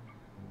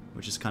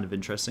 Which is kind of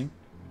interesting.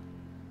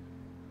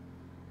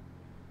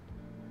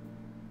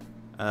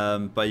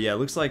 But yeah,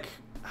 looks like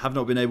have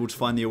not been able to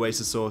find the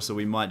Oasisaur, so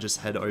we might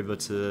just head over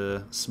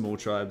to small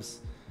tribes.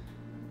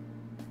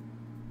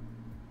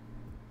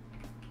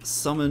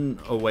 Summon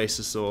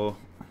Oasisaur.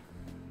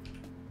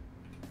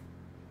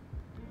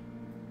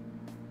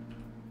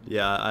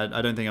 Yeah,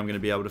 I don't think I'm going to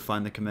be able to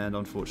find the command,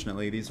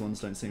 unfortunately. These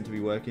ones don't seem to be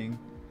working.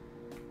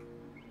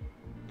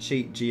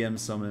 Cheat GM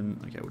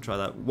summon. Okay, we'll try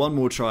that. One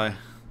more try.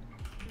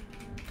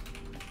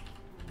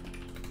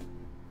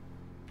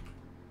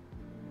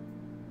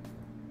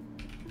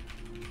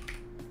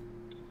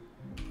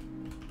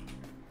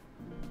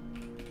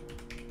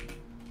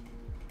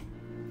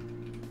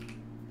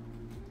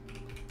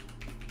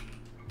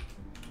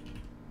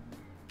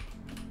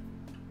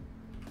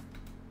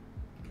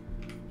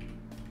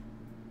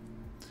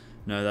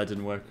 No, that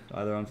didn't work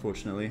either,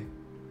 unfortunately.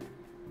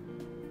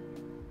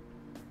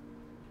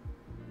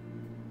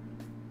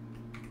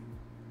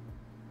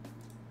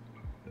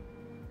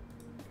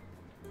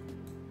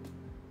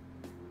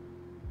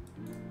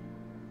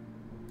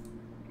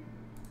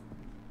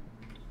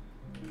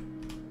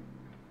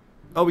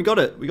 Oh, we got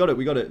it. We got it.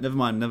 We got it. Never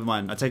mind. Never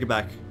mind. I take it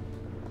back.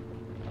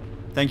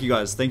 Thank you,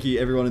 guys. Thank you,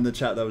 everyone in the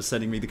chat that was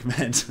sending me the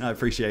command. I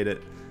appreciate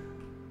it.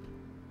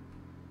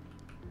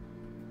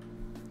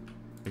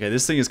 Okay,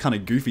 this thing is kind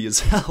of goofy as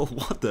hell.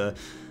 What the?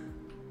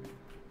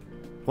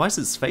 Why is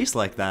its face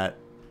like that?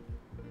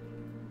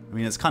 I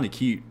mean, it's kind of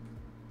cute.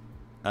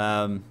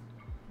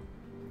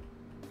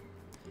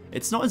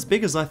 It's not as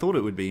big as I thought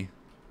it would be.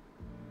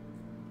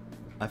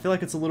 I feel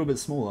like it's a little bit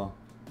smaller.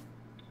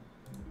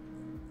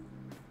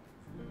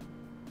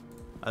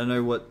 I don't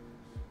know what...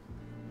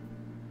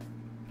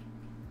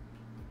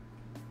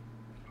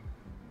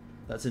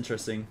 That's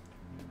interesting.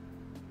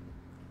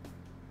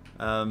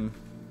 I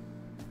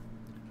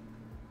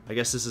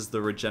guess this is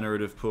the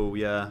regenerative pool,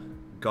 yeah.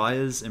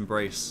 Gaia's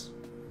Embrace.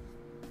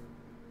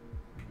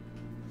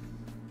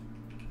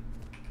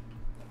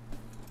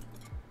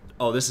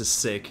 Oh, this is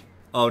sick.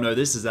 Oh no,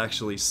 this is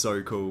actually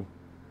so cool.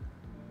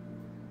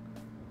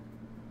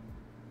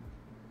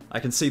 I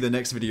can see the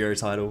next video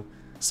title.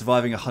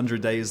 Surviving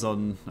 100 days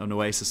on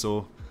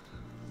Oasisaur.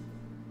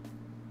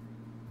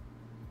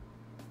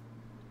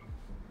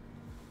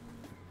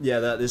 Yeah,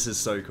 this is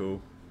so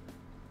cool.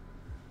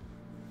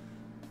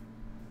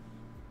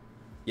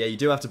 Yeah, you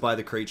do have to buy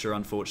the creature,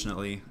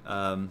 unfortunately.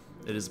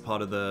 It is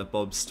part of the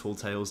Bob's Tall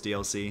Tales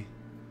DLC.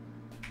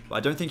 But I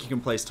don't think you can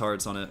place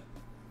turrets on it.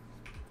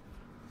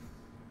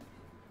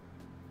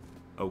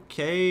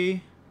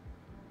 Okay.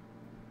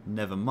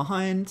 Never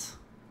mind.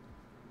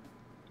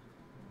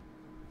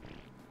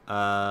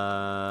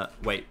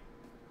 Wait.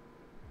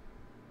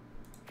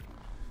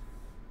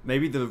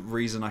 Maybe the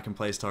reason I can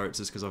place turrets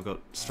is because I've got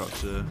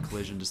structure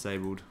collision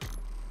disabled.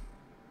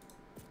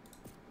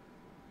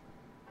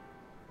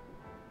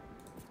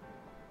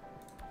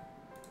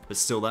 But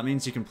still, that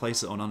means you can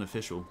place it on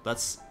unofficial.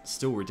 That's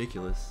still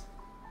ridiculous.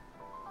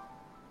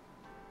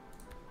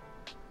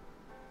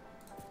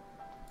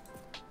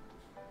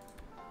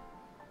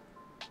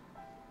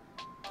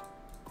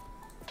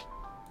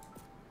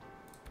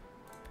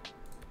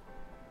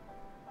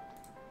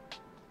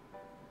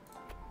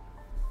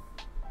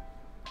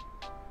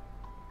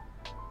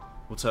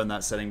 We'll turn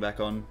that setting back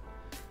on.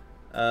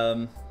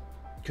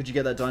 Could you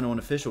get that dino on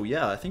official?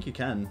 Yeah, I think you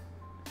can.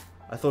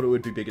 I thought it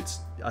would be big.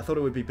 I thought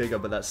it would be bigger,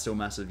 but that's still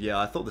massive. Yeah,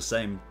 I thought the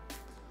same.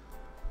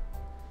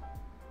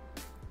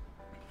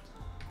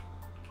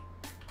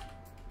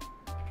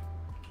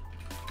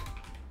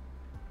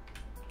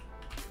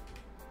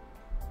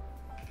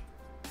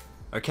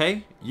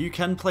 Okay, you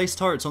can place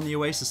turrets on the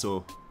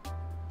Oasisaur.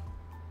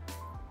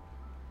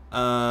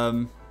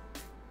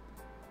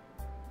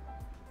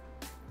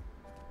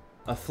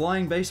 A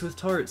flying base with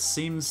turrets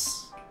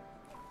seems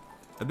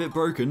a bit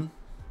broken,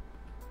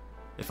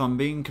 if I'm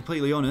being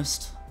completely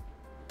honest.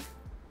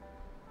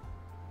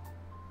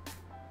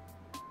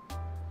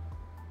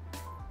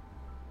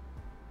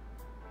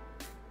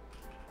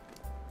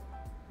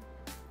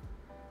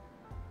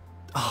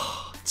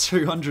 Oh,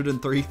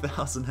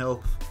 203,000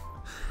 health.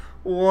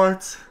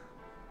 What?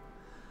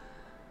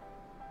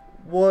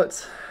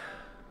 What?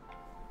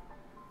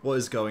 What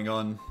is going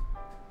on?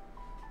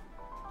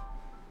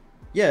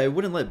 Yeah, it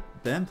wouldn't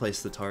let Ben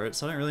place the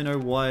turrets. I don't really know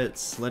why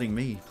it's letting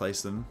me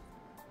place them.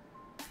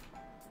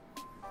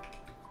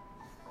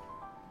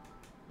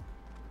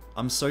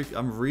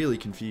 I'm really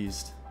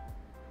confused.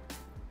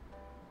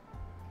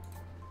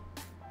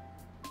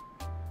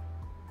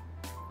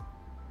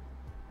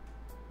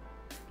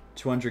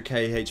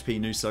 $200k HP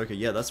new Soka.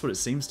 Yeah, that's what it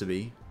seems to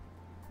be.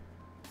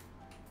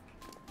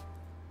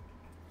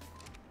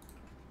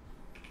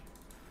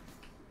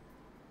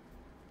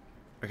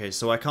 Okay,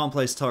 so I can't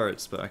place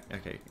turrets, but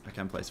okay, I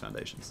can place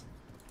foundations.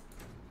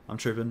 I'm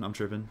tripping, I'm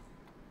tripping.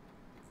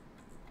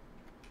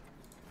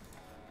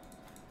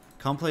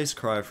 Can't place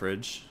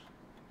cryofridge.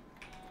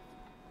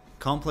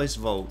 Can't place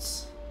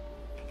vaults.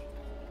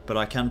 But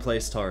I can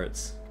place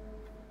turrets.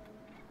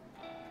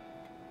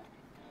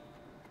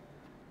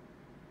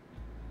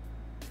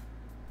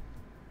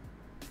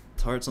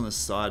 Turrets on the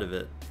side of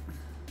it.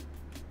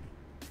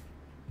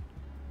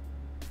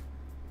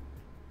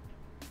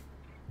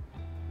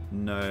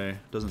 No,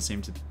 doesn't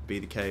seem to be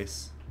the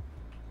case.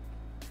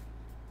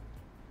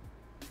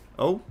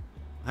 Oh,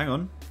 hang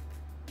on.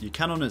 You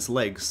can on its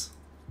legs.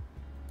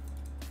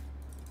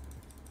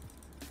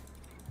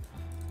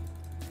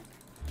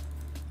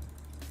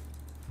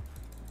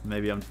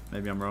 Maybe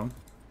I'm wrong.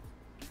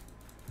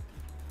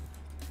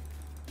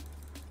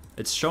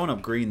 It's showing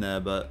up green there,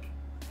 but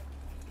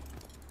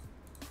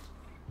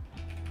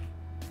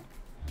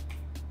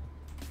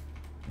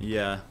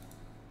yeah.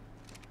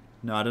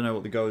 No, I don't know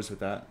what the go is with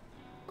that.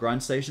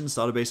 Grind station,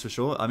 starter base for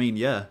sure. I mean,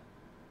 yeah.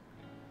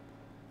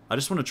 I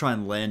just want to try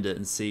and land it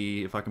and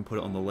see if I can put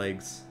it on the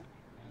legs.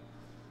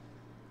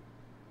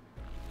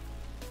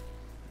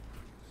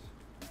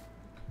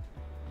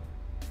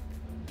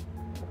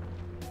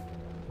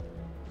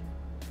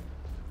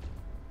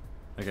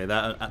 Okay,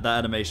 that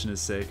animation is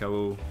sick.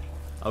 I'll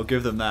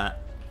give them that.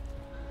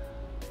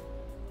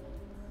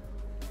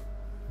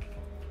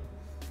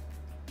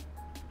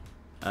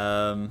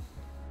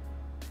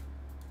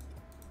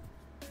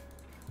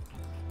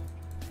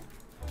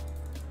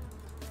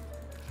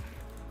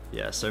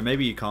 Yeah, so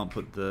maybe you can't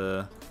put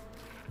the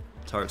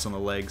turrets on the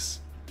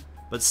legs,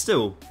 but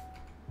still,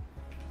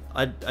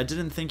 I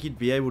didn't think you'd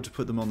be able to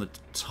put them on the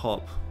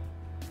top.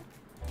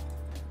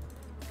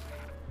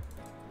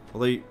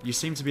 Although you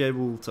seem to be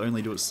able to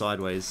only do it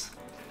sideways.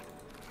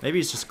 Maybe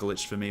it's just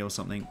glitched for me or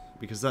something,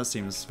 because that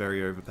seems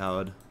very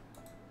overpowered.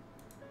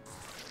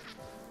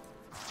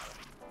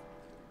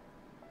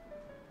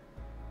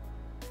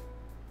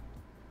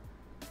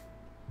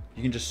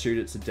 You can just shoot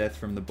it to death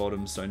from the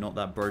bottom, so not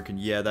that broken.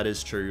 Yeah, that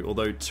is true.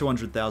 Although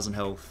 200,000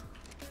 health.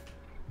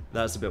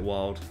 That's a bit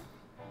wild.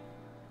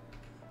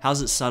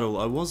 How's its saddle?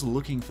 I was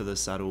looking for the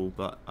saddle,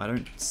 but I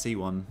don't see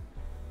one.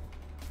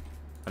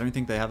 I don't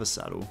think they have a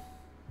saddle.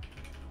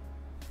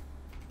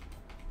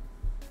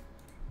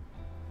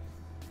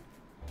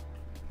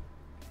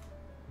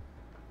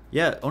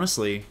 Yeah,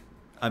 honestly,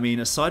 I mean,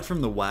 aside from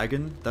the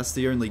wagon, that's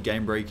the only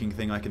game-breaking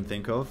thing I can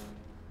think of.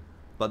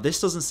 But this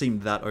doesn't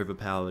seem that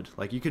overpowered.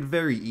 Like, you could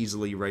very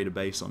easily raid a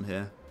base on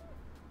here.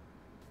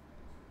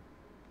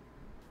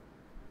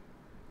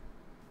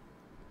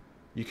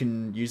 You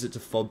can use it to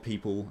fob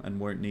people and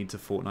won't need to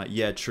Fortnite.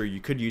 Yeah, true, you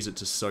could use it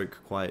to soak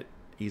quite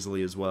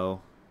easily as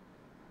well.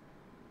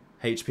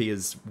 HP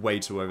is way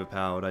too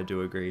overpowered, I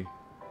do agree.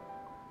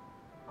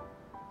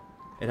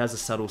 It has a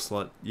saddle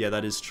slot. Yeah,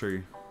 that is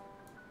true.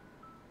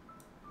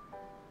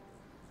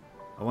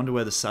 I wonder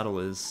where the saddle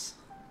is.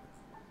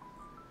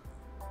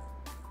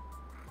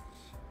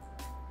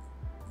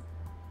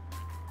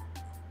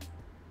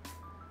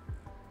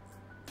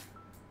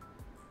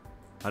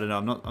 I don't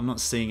know, I'm not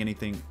seeing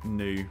anything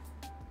new.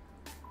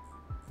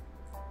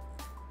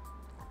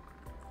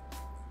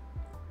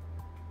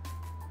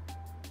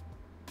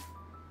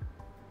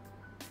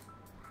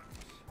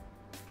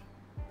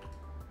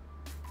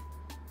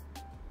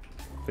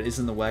 But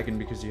isn't the wagon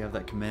because you have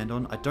that command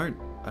on? I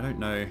don't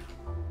know.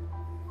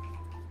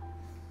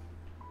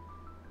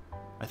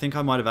 I think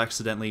I might have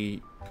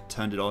accidentally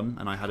turned it on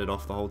and I had it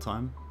off the whole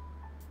time.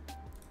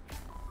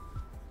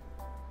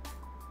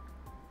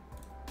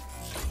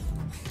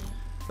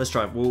 Let's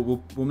try it.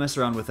 We'll mess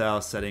around with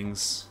our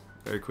settings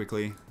very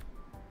quickly.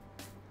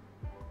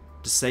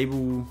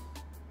 Disable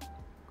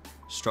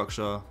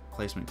structure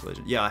placement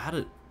collision. Yeah, I had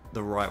it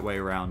the right way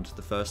around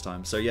the first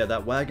time. So yeah,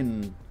 that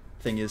wagon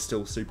thing is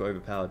still super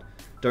overpowered.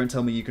 Don't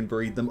tell me you can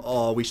breed them.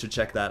 Oh, we should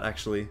check that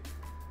actually.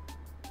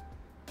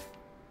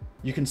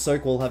 You can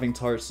soak while having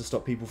turrets to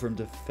stop people from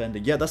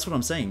defending. Yeah, that's what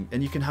I'm saying.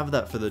 And you can have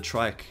that for the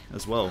trike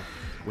as well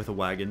with a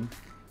wagon.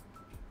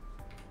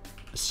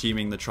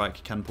 Assuming the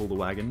trike can pull the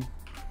wagon.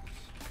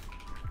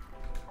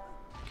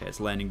 Okay, it's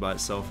landing by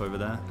itself over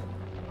there.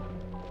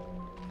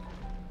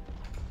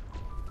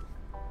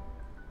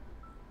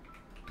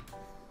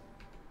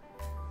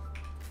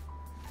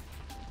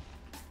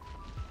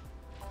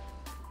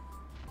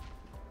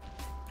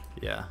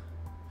 Yeah.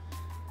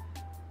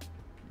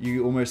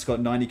 You almost got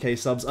 90k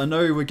subs. I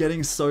know, we're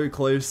getting so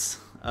close.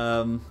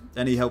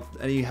 Any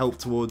help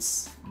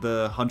towards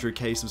the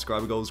 100k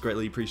subscriber goal is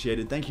greatly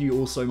appreciated. Thank you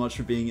all so much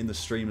for being in the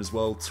stream as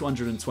well.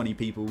 220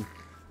 people,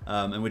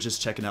 and we're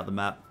just checking out the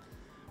map.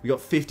 We got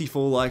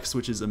 54 likes,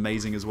 which is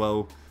amazing as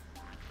well.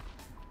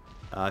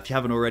 If you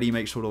haven't already,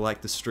 make sure to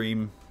like the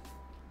stream.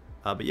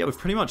 But yeah, we've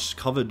pretty much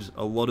covered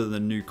a lot of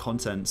the new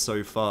content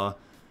so far.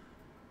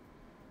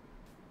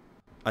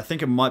 I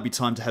think it might be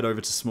time to head over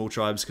to Small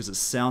Tribes, because it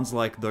sounds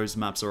like those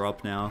maps are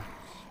up now.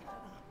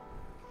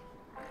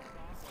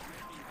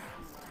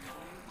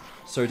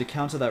 So to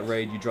counter that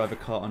raid, you drive a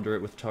car under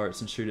it with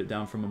turrets and shoot it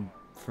down from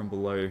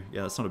below.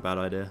 Yeah, that's not a bad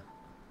idea.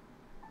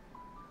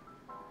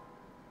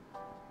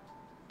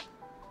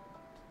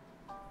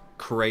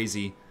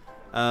 Crazy.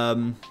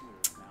 Yeah,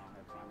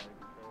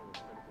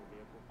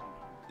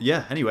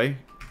 anyway,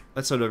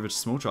 let's head over to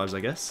small tribes, I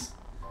guess.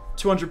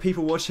 200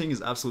 people watching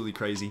is absolutely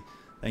crazy.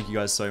 Thank you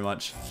guys so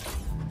much.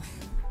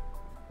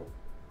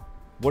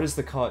 What is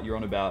the cart you're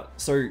on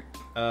about? So,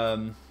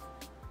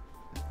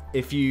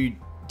 if you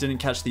didn't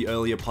catch the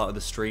earlier part of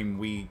the stream,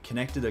 we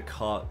connected a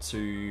cart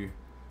to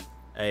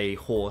a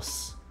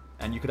horse,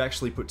 and you could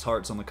actually put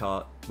turrets on the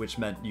cart, which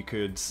meant you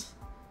could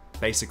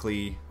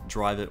basically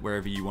drive it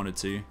wherever you wanted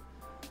to,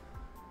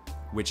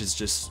 which is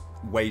just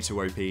way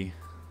too OP.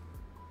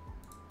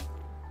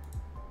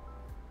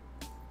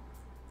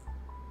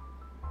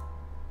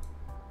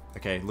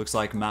 Okay, looks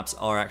like maps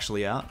are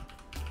actually out.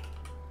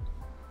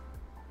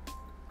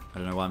 I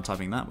don't know why I'm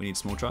typing that. We need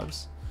small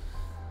tribes.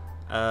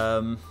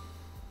 Okay,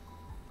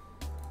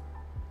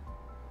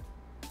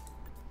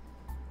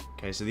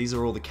 so these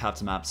are all the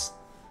capped maps.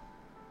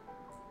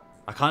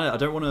 I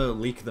don't want to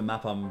leak the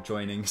map I'm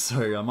joining,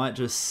 so I might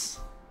just...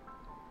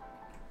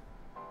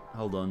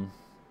 Hold on.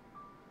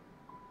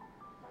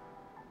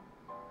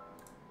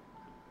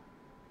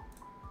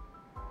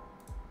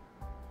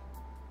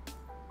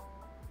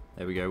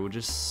 There we go, we'll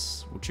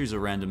choose a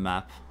random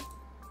map.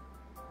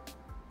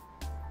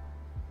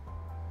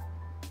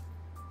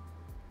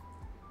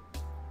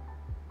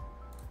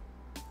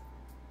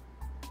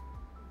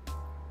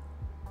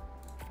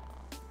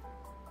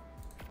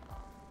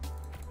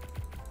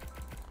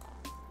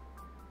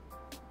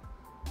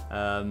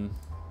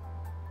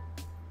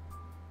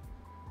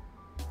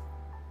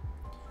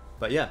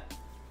 But yeah,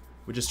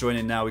 we're just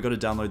joining now. We got to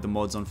download the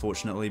mods,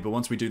 unfortunately, but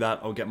once we do that,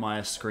 I'll get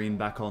my screen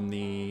back on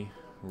the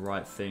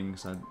right thing,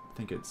 so I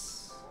think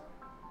it's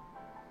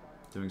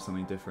doing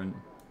something different.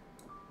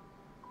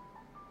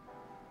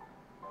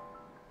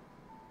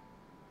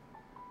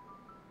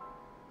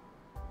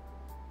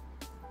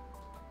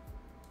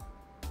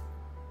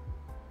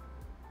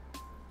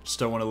 Just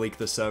don't want to leak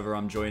the server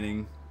I'm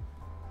joining.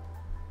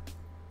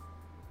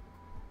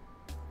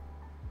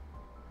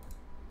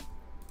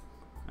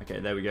 Okay,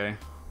 there we go.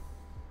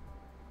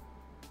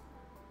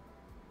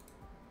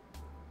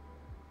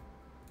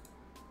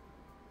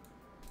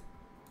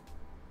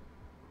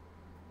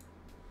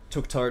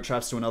 Took turret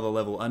traps to another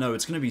level. I know,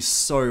 it's going to be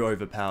so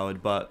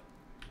overpowered, but...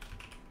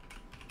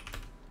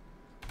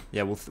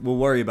 yeah, we'll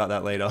worry about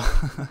that later.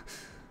 I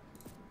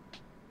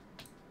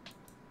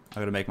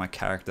gotta make my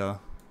character.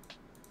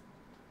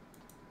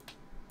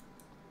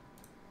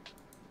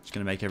 Just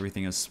gonna make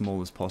everything as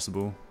small as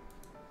possible.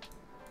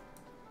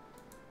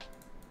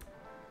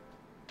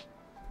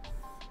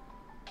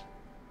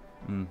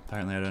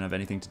 Apparently I don't have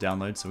anything to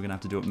download, so we're gonna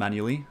have to do it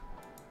manually.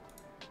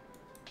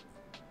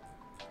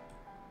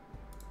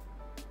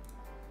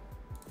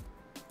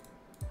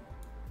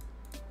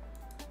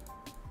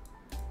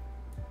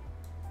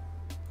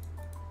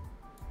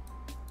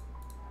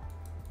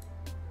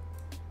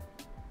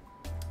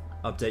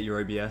 Update your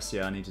OBS,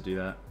 yeah, I need to do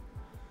that.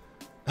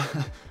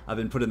 I've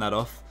been putting that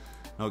off,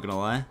 not gonna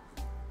lie.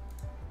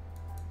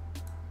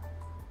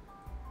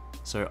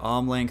 So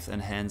arm length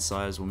and hand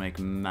size will make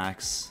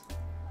max.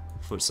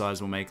 Foot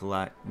size will make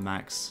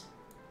max.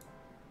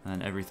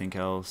 And everything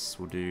else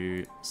will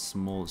do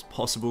small as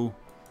possible.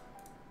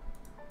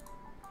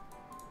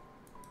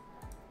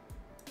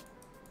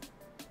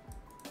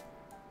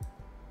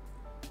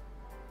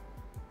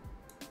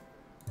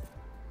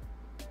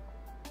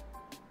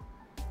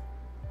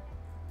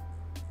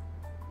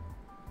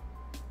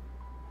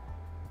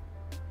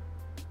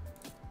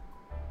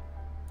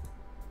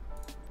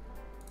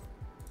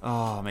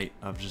 Oh, mate,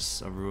 I've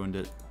ruined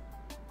it.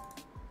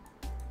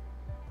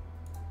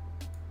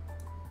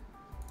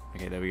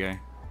 Okay, there we go.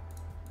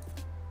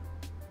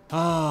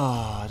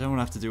 Ah, I don't want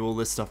to have to do all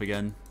this stuff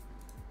again.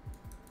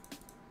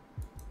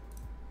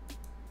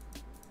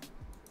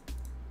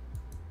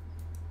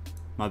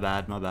 My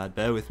bad, my bad.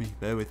 Bear with me,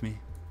 bear with me.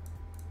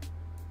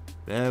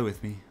 Bear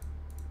with me.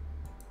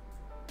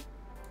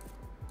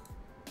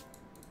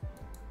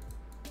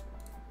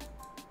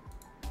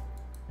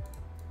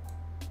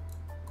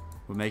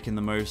 We're making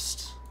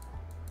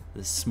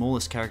the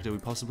smallest character we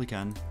possibly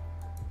can.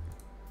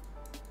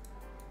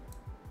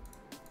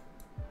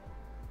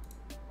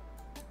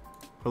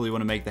 Probably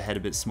want to make the head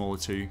a bit smaller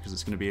too, because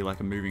it's going to be like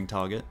a moving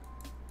target.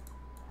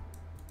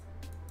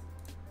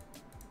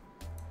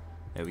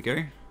 There we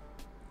go.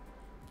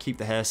 Keep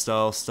the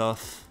hairstyle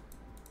stuff.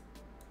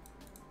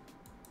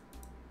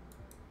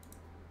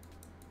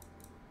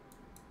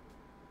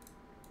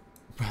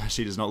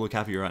 She does not look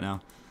happy right now.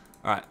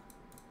 Alright.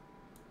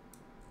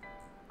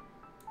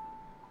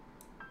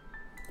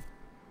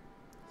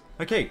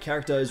 Okay,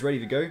 character is ready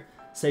to go.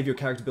 Save your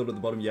character build at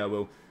the bottom. Yeah, I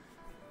will.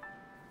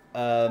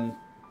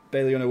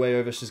 Bailey on her way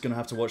over, she's going to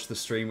have to watch the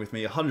stream with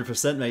me.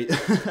 100%, mate.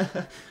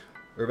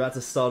 We're about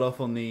to start off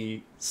on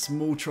the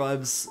Small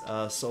Tribes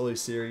solo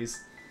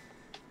series.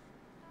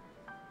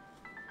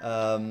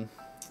 How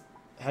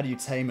do you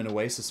tame an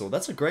Oasis Sword?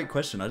 That's a great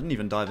question. I didn't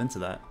even dive into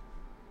that.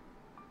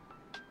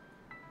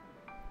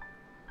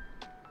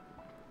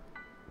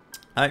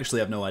 I actually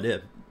have no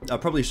idea. I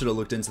probably should have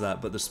looked into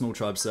that, but the Small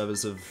Tribe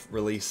servers have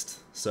released,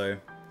 so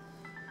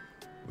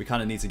we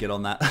kind of need to get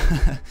on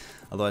that.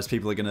 Otherwise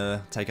people are going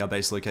to take our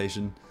base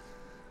location.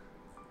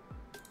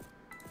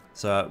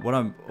 So what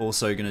I'm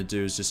also going to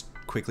do is just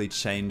quickly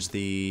change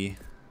the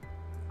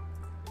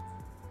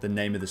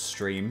name of the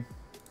stream.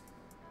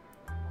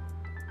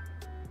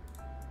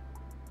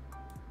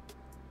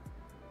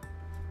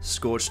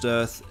 Scorched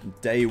Earth,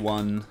 Day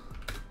 1,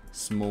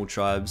 Small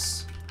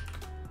Tribes,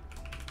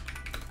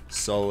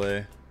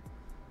 Solo.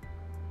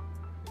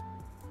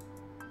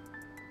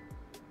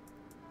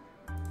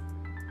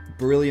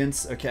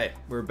 Brilliant. Okay,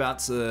 we're about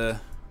to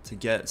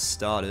get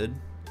started.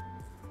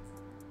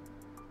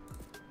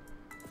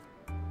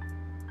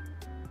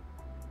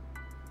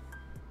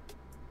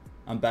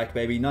 I'm back,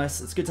 baby. Nice.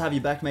 It's good to have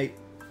you back, mate.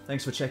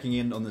 Thanks for checking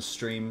in on the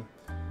stream.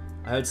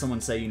 I heard someone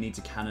say you need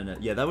to canon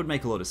it. Yeah, that would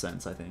make a lot of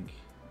sense, I think.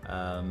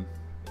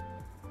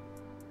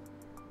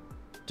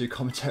 Do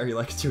commentary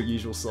like it's your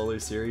usual solo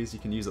series. You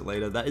can use it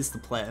later. That is the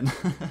plan.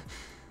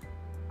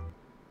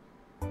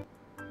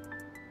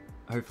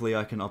 Hopefully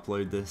I can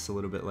upload this a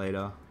little bit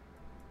later.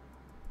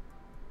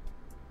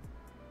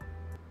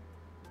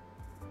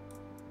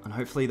 And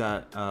hopefully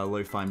that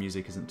lo-fi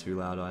music isn't too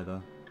loud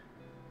either.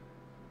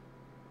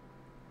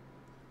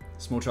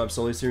 Small Tribe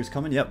solo series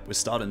coming? Yep, we're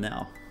starting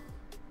now.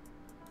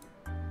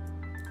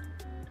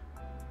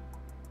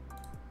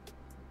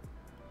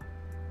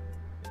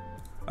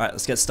 Alright,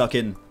 let's get stuck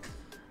in.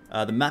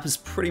 The map is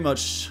pretty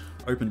much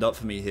opened up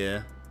for me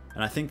here.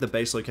 And I think the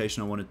base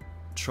location I want to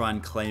try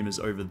and claim is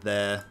over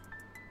there.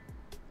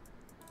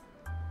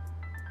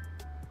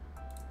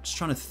 Just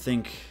trying to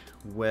think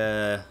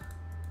where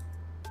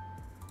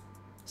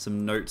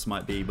some notes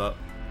might be, but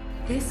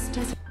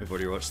we've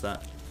already watched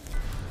that.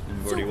 And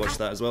we've already watched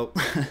that as well.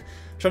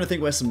 Trying to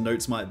think where some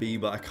notes might be,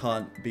 but I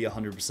can't be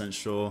 100%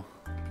 sure.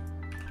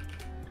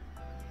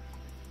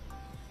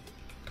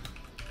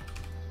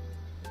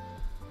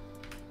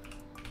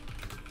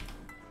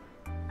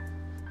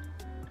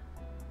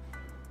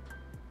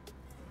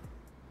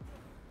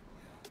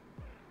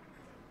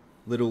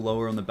 Little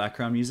lower on the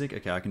background music?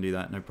 Okay, I can do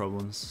that, no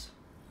problems.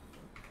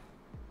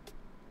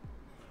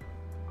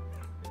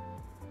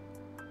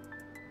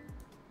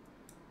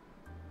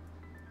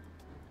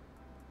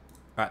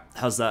 Alright,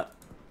 how's that?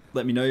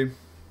 Let me know.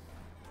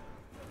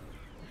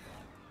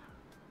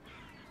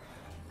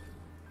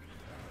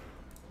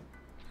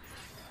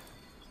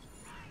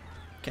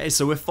 Okay,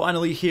 so we're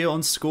finally here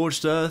on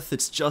Scorched Earth.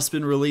 It's just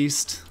been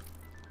released.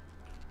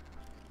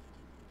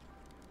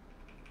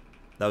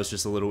 That was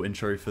just a little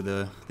intro for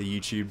the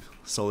YouTube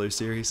solo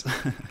series.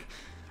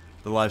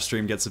 The live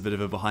stream gets a bit of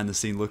a behind the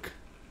scene look.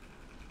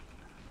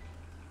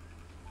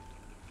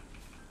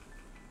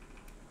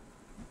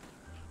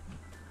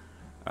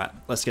 Alright,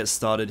 let's get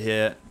started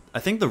here.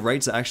 I think the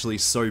rates are actually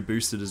so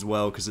boosted as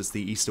well because it's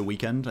the Easter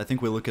weekend. I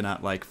think we're looking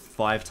at like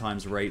 5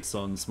 times rates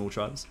on Small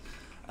Tribes.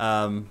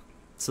 So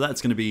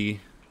that's going to be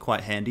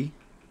quite handy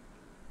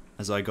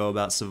as I go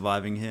about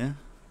surviving here.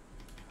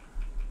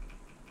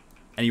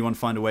 Anyone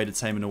find a way to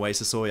tame an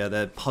oasis? Oh yeah,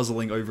 they're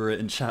puzzling over it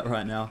in chat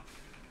right now.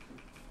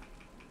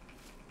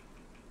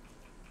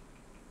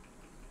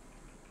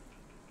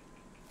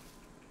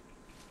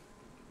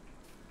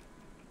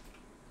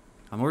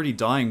 I'm already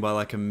dying by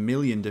like a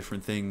million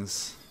different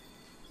things.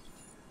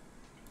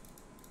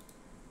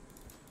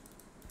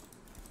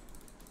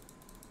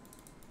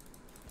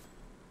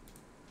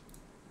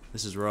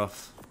 This is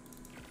rough.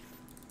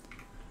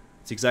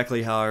 It's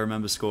exactly how I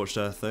remember Scorched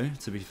Earth though,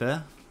 to be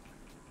fair.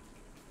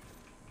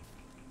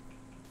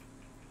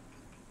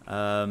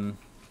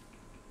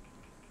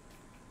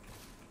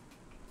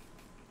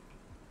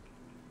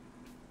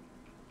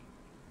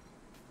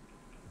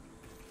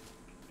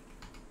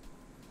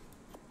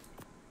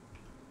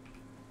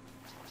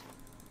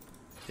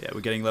 Yeah,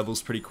 we're getting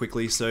levels pretty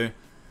quickly, so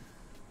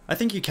I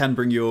think you can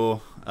bring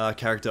your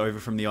character over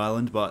from the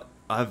island, but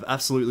I have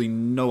absolutely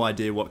no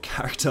idea what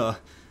character,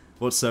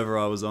 what server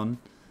I was on.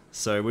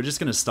 So we're just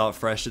going to start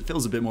fresh. It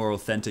feels a bit more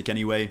authentic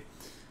anyway.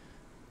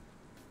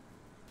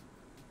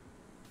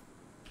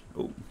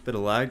 Oh, bit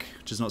of lag,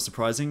 which is not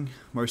surprising.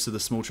 Most of the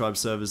Small Tribe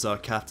servers are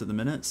capped at the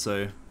minute,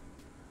 so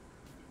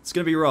it's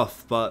going to be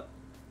rough, but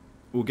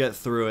we'll get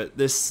through it.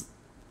 This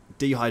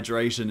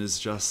dehydration is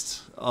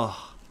just,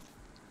 oh.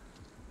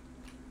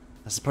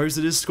 I suppose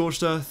it is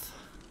Scorched Earth.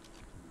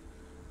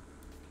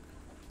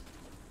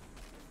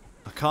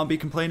 I can't be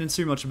complaining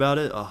too much about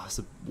it. Oh, it's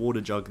a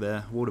water jug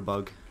there, water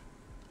bug.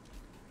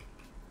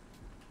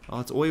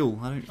 Oh, it's oil.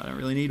 I don't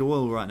really need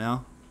oil right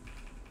now.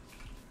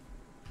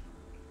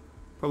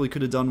 Probably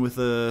could have done with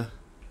a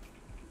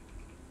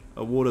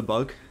water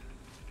bug.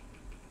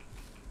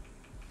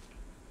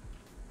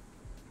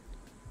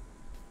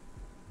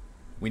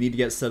 We need to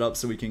get set up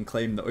so we can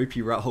claim the OP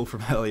rat hole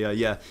from earlier.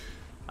 Yeah,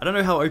 I don't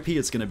know how OP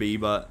it's going to be,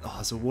 but oh,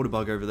 there's a water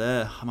bug over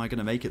there. How am I going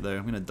to make it though?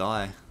 I'm going to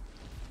die.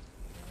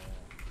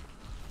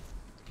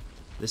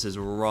 This is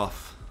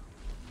rough.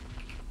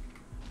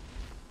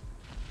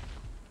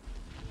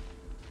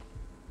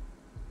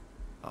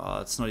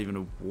 It's not even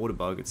a water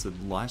bug, it's a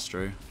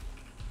lystro.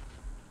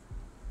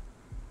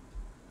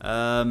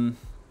 I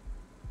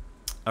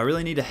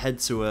really need to head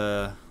to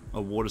a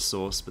water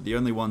source, but the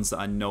only ones that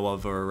I know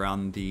of are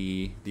around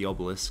the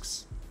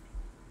obelisks.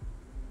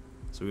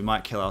 So we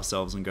might kill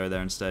ourselves and go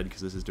there instead,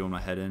 because this is doing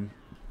my head in.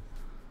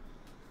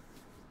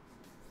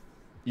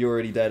 You're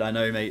already dead, I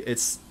know, mate.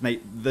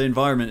 Mate, the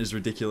environment is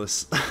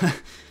ridiculous.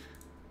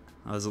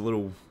 There's a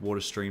little water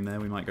stream there,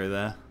 we might go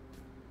there.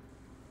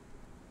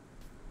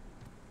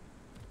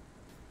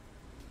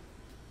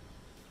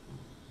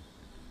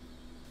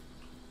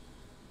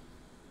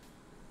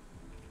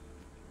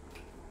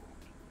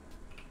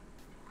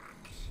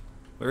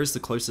 Where is the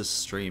closest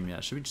stream? Yeah,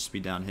 should we just be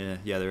down here?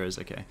 Yeah, there is,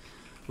 okay.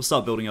 We'll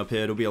start building up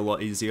here, it'll be a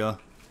lot easier.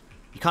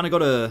 You kind of got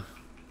to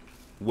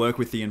work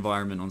with the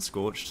environment on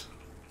Scorched.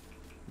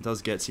 It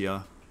does get to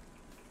you.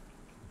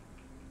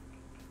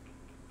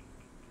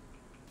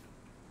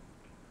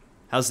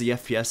 How's the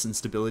FPS and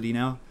stability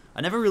now?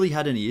 I never really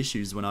had any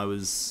issues when I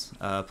was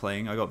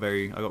playing. I got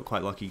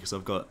quite lucky because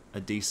I've got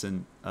a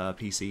decent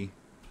PC.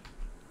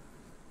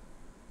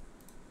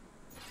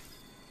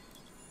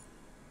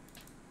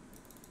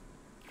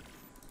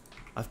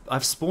 I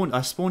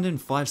spawned in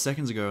 5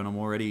 seconds ago and I'm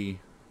already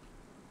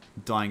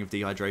dying of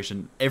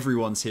dehydration.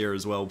 Everyone's here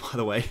as well, by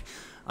the way.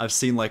 I've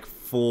seen like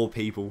 4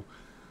 people.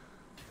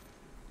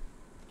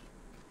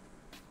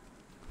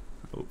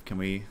 Oh, can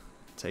we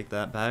take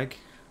that bag?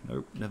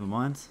 Nope, never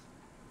mind.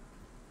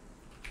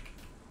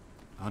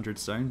 100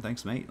 stone,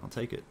 thanks mate, I'll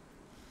take it.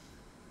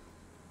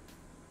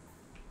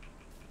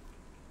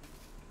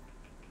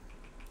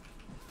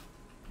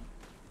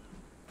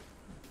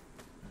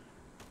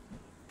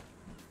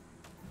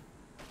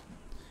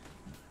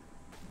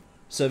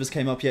 Servers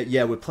came up yet?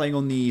 Yeah, we're playing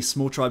on the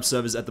small tribe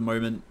servers at the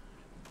moment.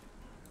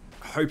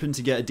 Hoping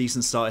to get a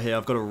decent start here.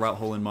 I've got a rat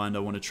hole in mind I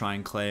want to try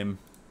and claim.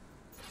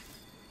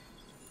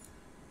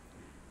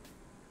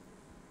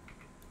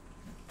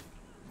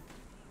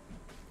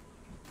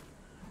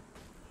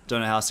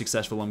 Don't know how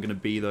successful I'm going to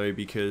be though,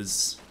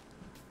 because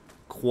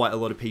quite a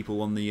lot of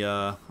people on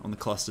the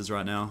clusters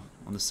right now,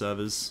 on the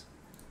servers.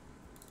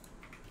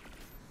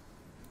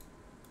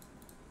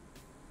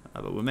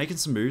 But we're making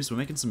some moves. We're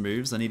making some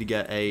moves. I need to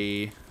get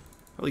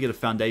probably get a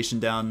foundation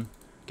down,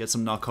 get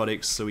some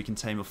narcotics so we can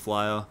tame a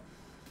flyer.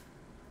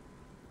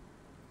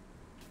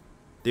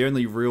 The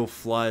only real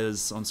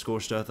flyers on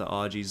Scorched Earth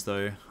are RGs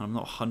though. I'm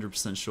not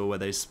 100% sure where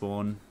they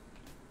spawn.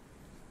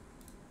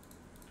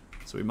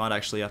 So we might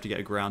actually have to get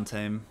a ground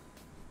tame.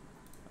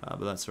 But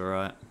that's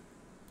alright.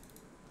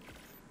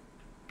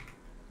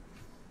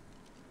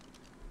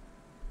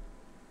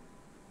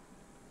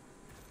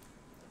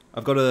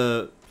 I've got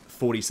a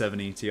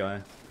 4070 Ti.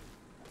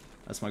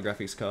 That's my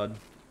graphics card.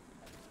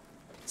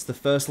 It's the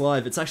first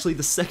live. It's actually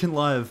the second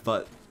live,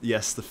 but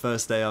yes, the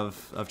first day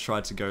I've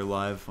tried to go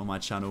live on my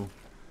channel.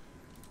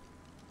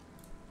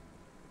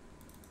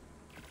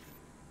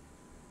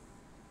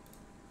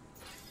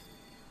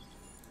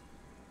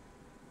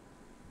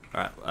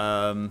 Alright,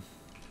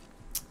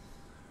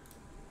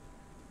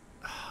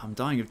 I'm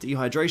dying of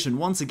dehydration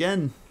once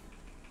again.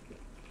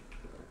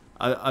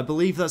 I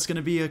believe that's going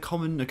to be a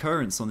common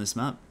occurrence on this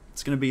map.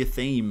 It's going to be a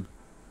theme.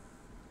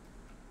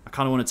 I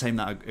kind of want to tame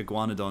that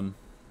iguanodon.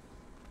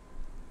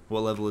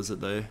 What level is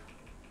it though?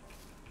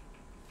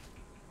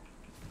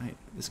 Mate,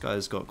 this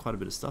guy's got quite a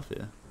bit of stuff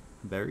here.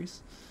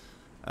 Berries.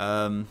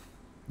 Level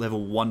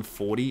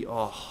 140.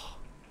 Oh,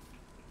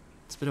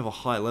 it's a bit of a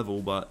high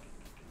level, but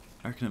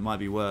I reckon it might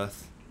be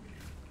worth.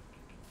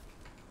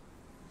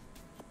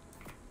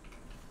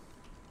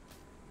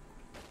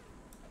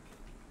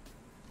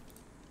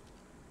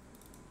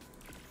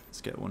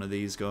 Let's get one of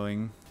these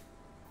going.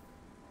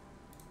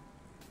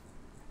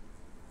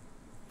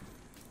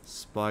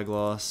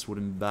 Spyglass,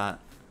 wooden bat.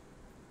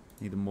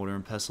 Need the mortar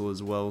and pestle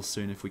as well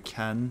soon if we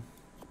can.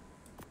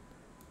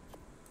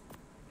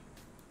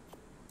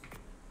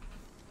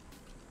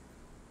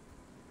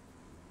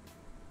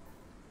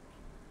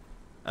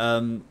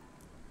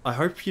 I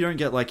hope you don't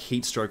get like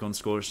heat stroke on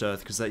Scorched Earth,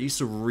 because that used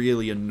to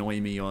really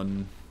annoy me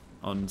on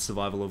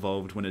Survival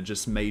Evolved when it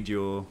just made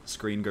your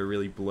screen go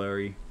really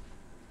blurry.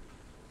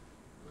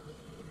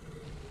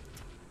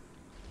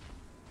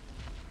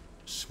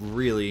 Just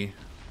really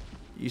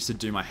used to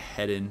do my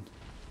head in.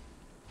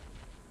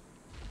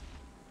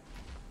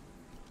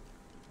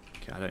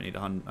 Okay, I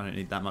don't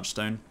need that much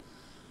stone.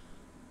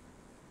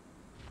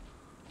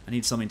 I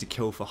need something to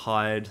kill for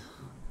hide.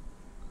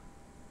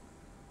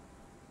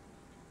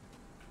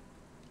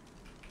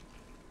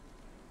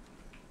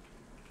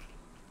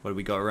 What do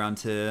we got around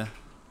here?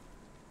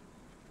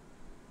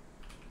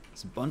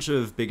 It's a bunch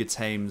of bigger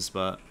tames,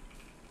 but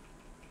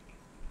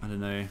I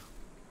don't know.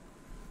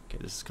 Okay,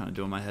 this is kind of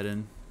doing my head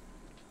in.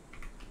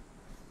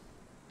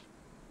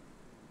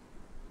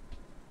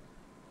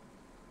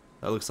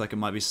 That looks like it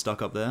might be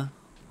stuck up there.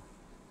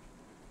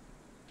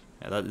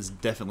 Yeah, that is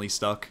definitely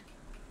stuck.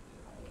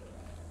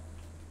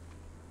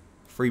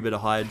 Free bit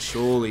of hide,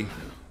 surely.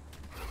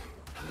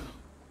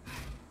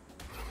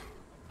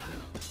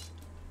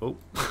 Oh.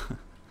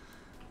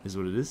 Is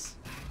what it is.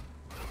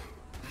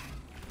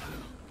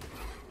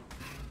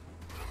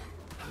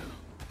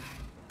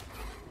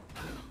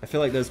 I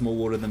feel like there's more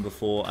water than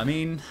before. I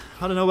mean,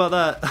 I don't know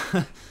about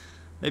that.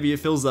 Maybe it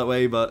feels that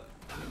way, but...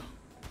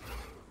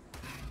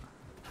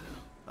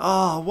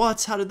 Oh,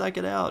 what? How did that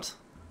get out?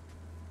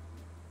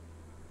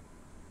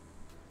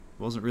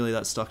 Wasn't really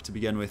that stuck to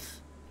begin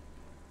with.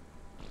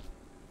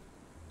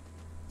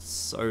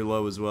 So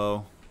low as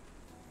well.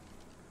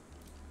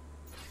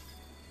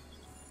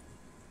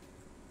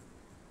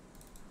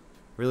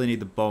 Really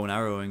need the bow and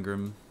arrow,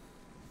 Ingram.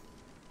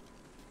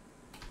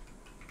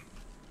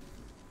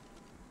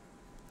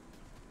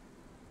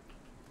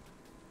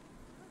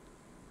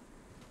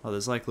 Oh,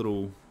 there's like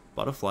little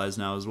butterflies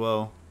now as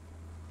well.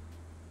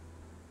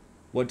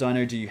 What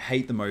dino do you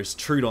hate the most?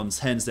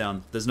 Troodons, hands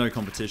down. There's no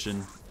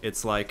competition.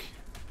 It's like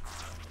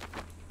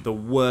the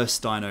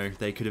worst dino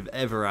they could have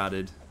ever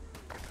added.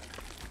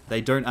 They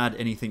don't add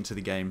anything to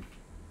the game.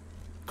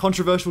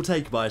 Controversial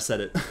take, but I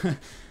said it.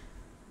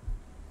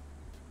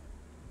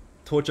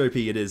 Torch OP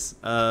it is.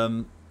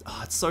 Oh,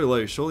 it's so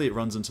low. Surely it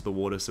runs into the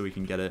water so we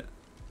can get it.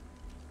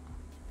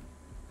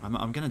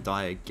 I'm gonna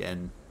die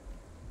again.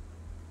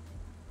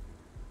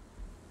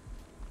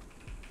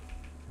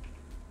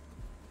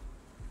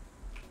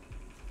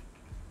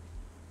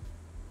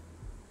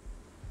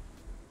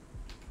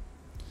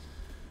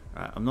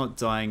 Alright, I'm not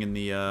dying in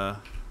the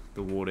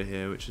water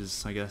here, which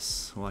is, I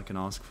guess, all I can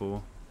ask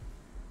for.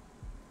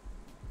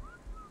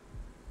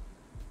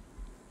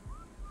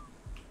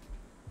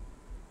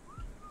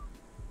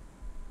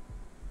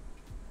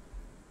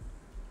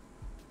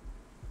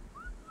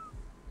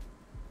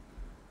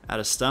 Out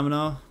of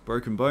stamina,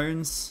 broken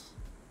bones.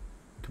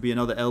 Could be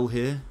another L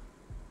here.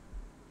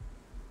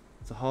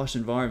 It's a harsh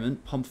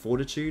environment. Pump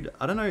fortitude.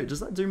 I don't know. Does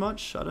that do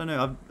much? I don't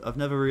know. I've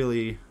never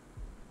really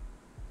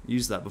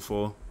used that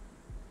before.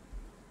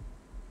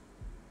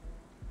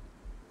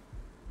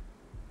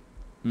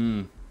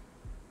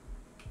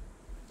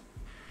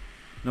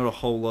 Not a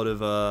whole lot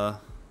of Oh,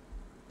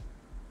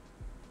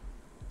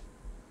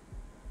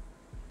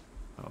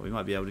 we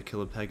might be able to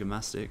kill a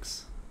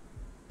Pegamastix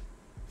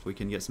if we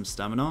can get some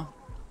stamina.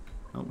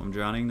 Oh, I'm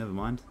drowning, never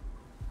mind.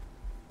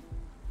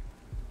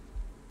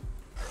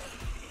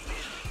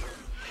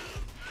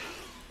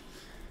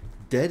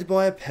 Dead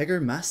by a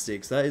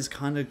Pegamastix. That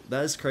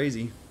is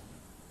crazy.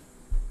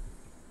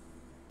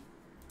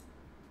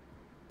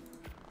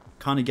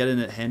 Kinda getting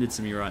it handed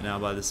to me right now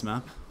by this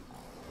map.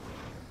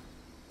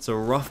 It's a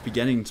rough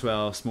beginning to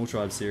our Small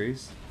Tribe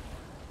series.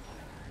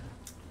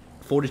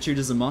 Fortitude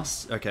is a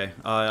must. Okay,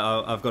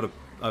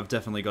 I've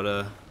definitely got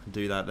to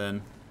do that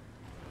then.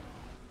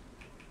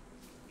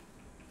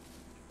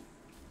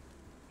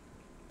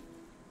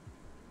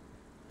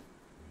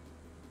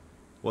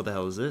 What the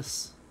hell is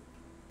this?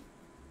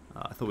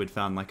 I thought we'd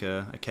found like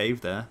a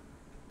cave there.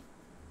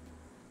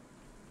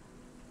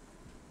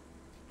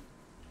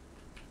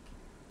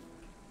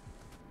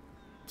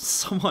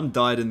 Someone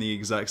died in the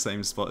exact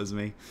same spot as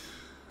me.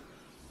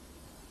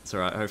 It's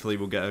alright, hopefully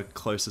we'll get a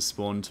closer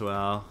spawn to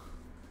our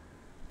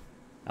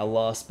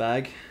last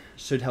bag.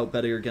 Should help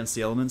better against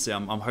the elements. Yeah,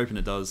 I'm hoping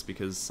it does,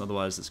 because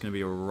otherwise it's going to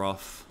be a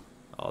rough...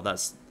 Oh,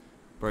 that's...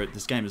 Bro,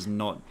 this game is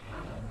not...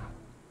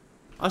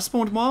 I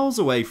spawned miles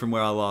away from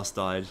where I last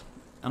died.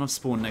 And I've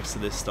spawned next to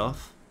this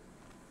stuff.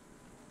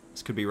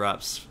 This could be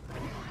wraps.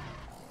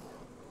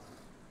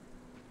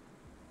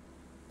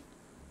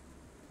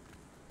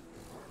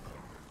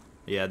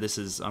 Yeah, this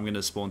is... I'm going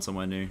to spawn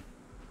somewhere new.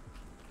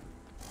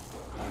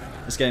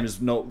 This game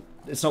is not...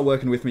 It's not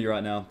working with me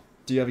right now.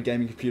 Do you have a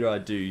gaming computer? I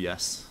do,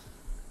 yes.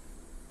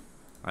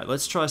 Alright,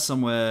 let's try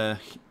somewhere...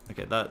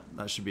 Okay, that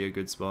should be a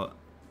good spot.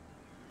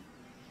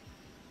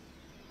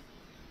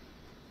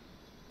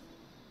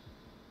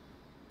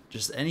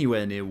 Just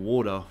anywhere near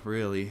water,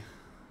 really.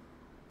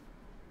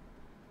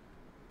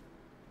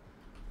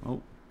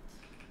 Oh.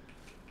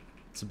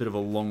 It's a bit of a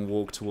long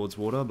walk towards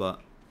water, but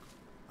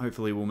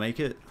hopefully we'll make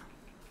it.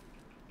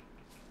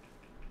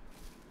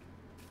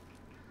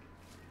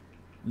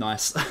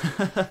 Nice.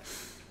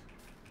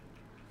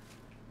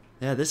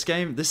 Yeah, this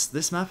game,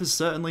 this map is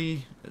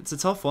certainly... It's a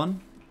tough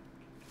one.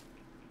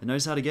 It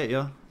knows how to get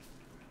you.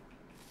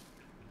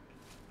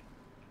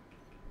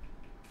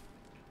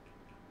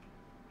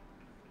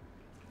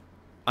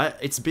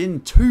 It's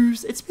been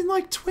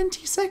like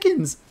 20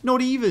 seconds!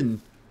 Not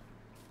even!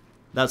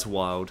 That's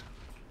wild.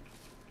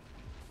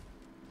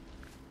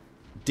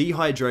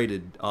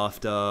 Dehydrated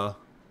after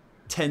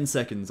 10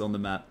 seconds on the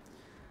map.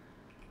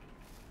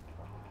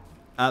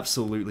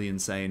 Absolutely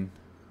insane.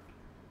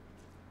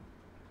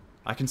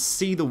 I can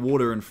see the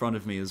water in front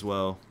of me as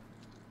well.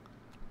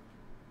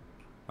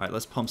 Alright,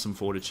 let's pump some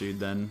fortitude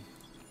then.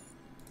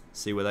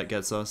 See where that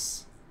gets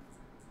us.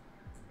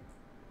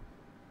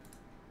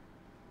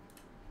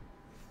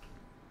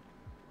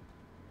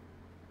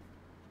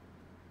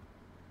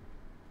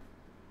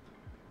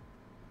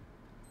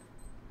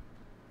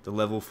 The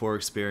level 4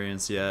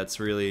 experience, yeah, it's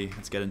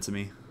getting to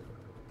me.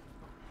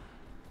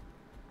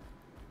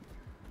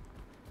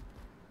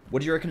 What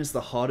do you reckon is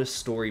the hardest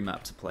story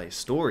map to play?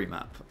 Story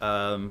map?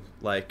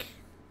 Like,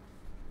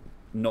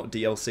 not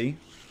DLC?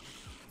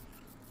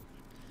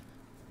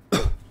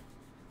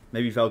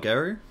 Maybe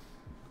Valguero?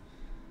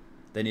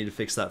 They need to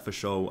fix that for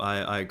sure.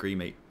 I agree,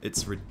 mate.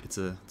 It's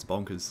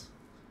bonkers.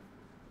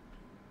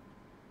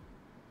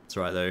 It's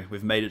alright though.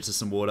 We've made it to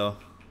some water.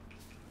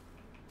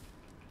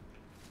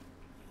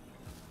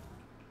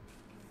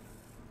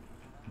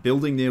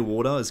 building near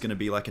water is going to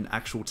be like an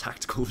actual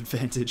tactical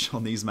advantage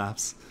on these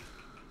maps.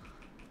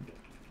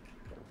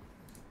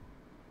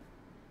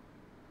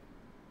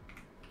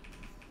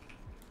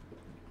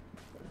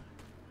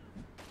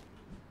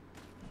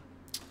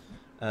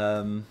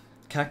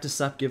 Cactus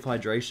sap give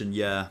hydration.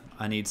 Yeah,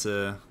 I need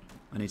to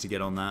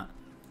get on that.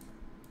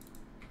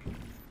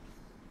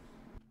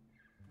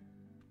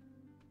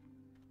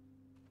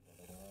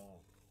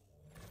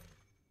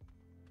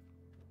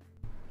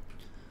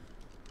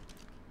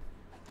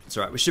 It's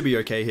alright, we should be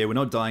okay here. We're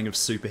not dying of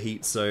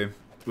superheat, so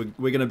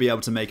we're gonna be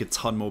able to make a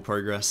ton more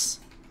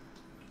progress.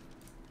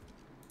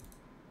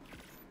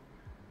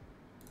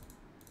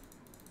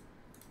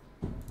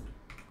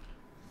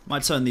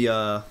 Might turn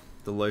the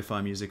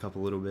lo-fi music up a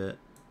little bit.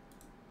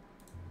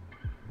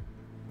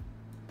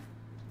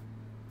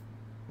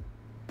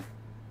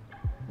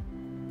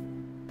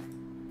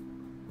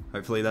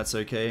 Hopefully that's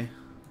okay.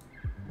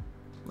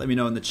 Let me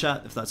know in the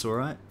chat if that's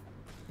alright.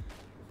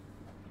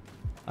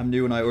 I'm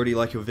new and I already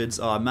like your vids.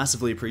 Oh, I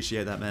massively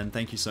appreciate that, man.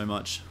 Thank you so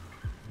much.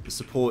 The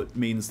support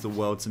means the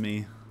world to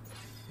me.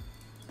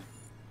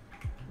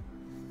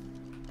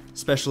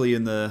 Especially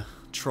in the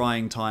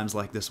trying times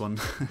like this one.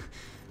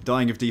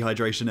 Dying of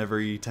dehydration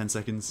every 10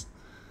 seconds.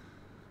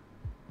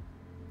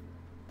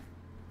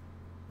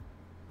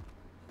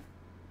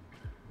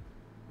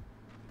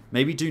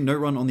 Maybe do no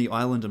run on the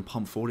island and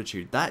pump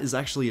fortitude. That is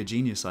actually a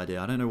genius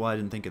idea. I don't know why I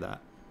didn't think of that.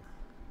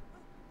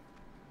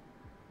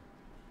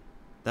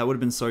 That would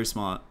have been so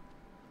smart.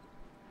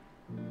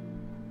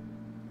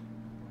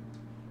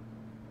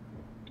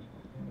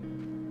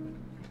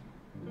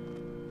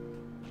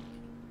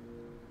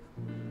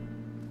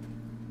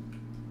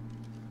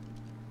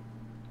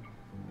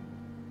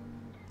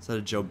 Is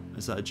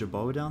that a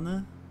Jaboa down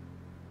there?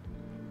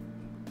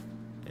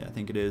 Yeah, I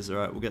think it is.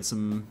 Alright, we'll get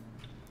some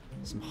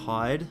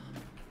hide.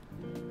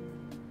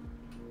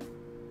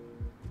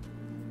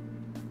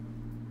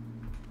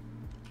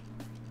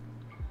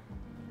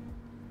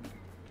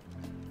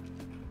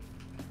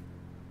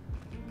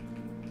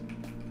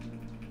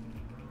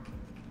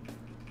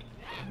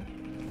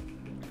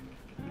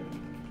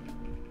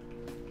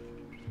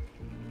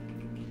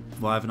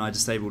 Why haven't I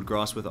disabled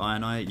grass with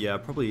Ironite? Yeah,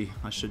 probably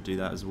I should do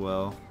that as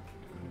well.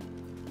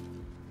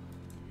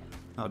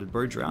 Oh, did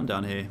bro drown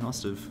down here?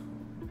 Must have.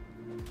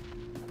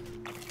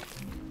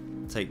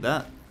 Take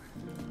that.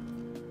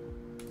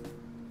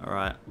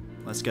 Alright,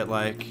 let's get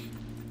like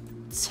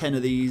 10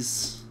 of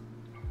these.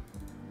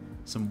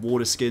 Some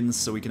water skins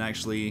so we can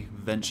actually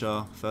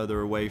venture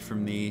further away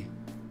from the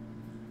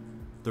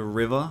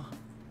river.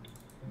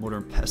 Mortar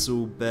and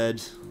pestle,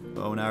 bed,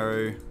 bow and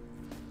arrow.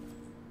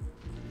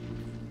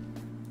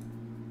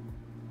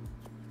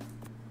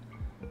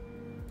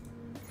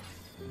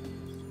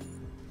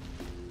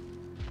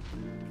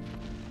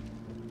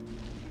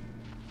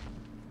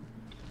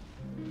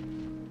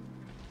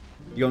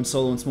 You going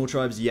solo on small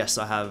tribes? Yes,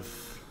 I have.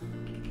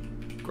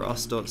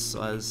 Grass dot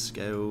size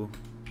scale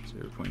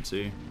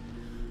 0.2.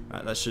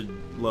 Alright, that should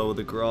lower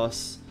the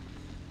grass.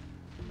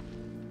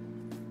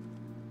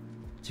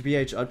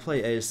 TBH, I'd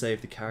play ASA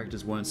if the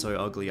characters weren't so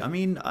ugly. I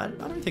mean, I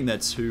don't think they're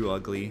too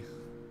ugly.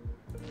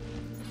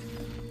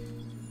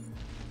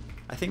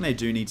 I think they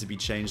do need to be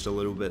changed a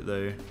little bit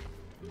though.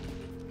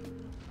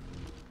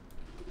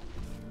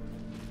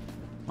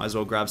 Might as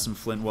well grab some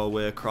flint while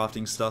we're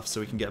crafting stuff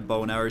so we can get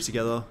bow and arrow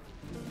together.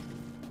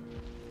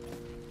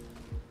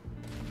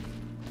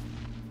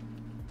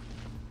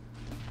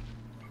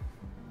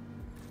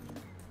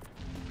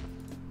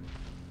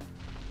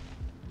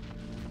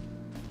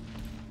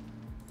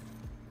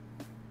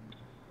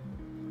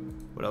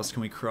 What else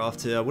can we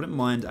craft here? I wouldn't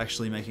mind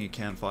actually making a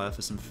campfire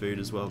for some food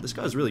as well. This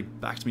guy's really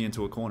backed me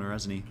into a corner,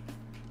 hasn't he?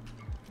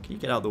 Can you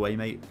get out of the way,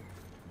 mate?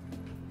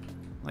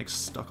 Like,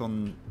 stuck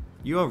on...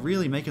 You are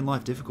really making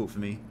life difficult for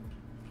me.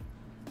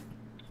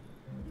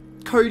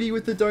 Cody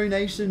with the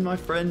donation, my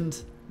friend.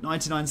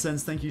 99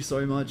 cents, thank you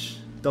so much.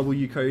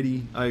 W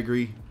Cody, I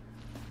agree.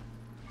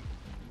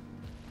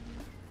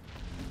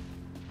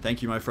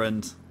 Thank you, my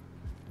friend.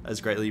 That's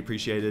greatly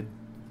appreciated.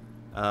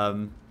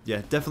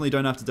 Yeah, definitely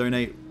don't have to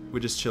donate. We're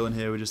just chilling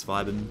here, we're just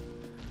vibing.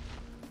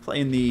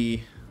 Playing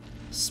the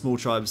small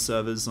tribe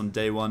servers on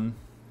day one.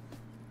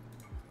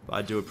 But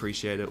I do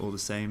appreciate it all the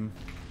same.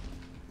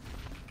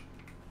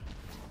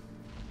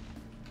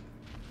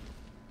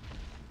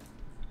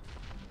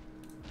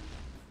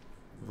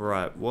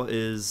 Right, what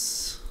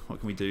can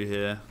we do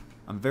here?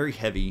 I'm very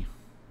heavy.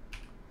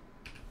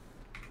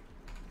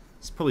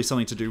 It's probably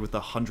something to do with the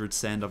 100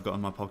 sand I've got in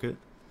my pocket.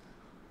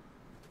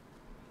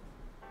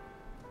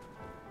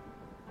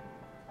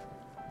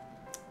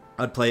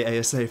 I'd play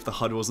ASA if the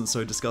HUD wasn't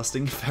so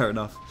disgusting. Fair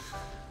enough.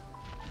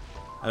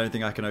 I don't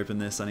think I can open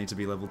this. I need to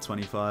be level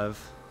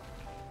 25.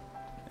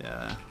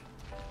 Yeah.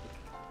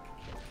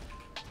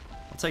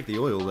 I'll take the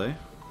oil though.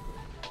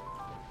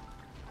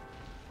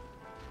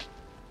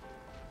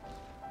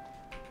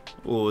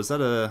 Oh, is that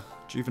a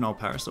juvenile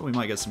parasol? We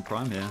might get some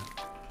prime here.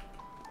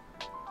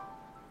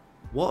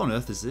 What on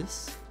earth is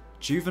this?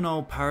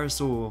 Juvenile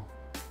parasol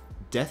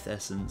death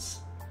essence.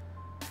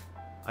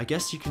 I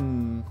guess you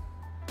can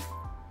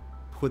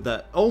put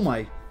that... Oh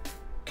my...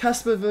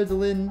 Casper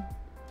Verdelin,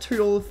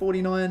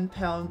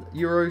 $2.49,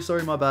 euro.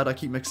 Sorry, my bad. I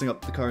keep mixing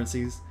up the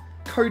currencies.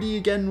 Cody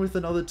again with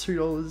another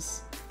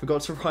 $2.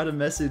 Forgot to write a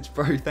message.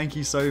 Bro, thank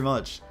you so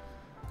much.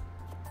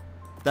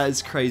 That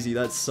is crazy.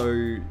 That's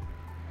so...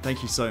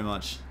 Thank you so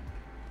much.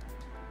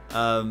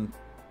 So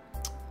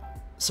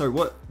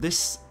what...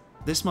 This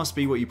must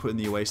be what you put in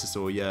the Oasis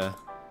ore, yeah.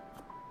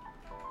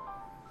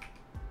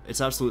 It's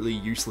absolutely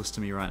useless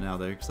to me right now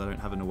though, because I don't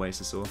have an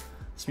Oasis ore.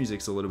 This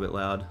music's a little bit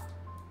loud.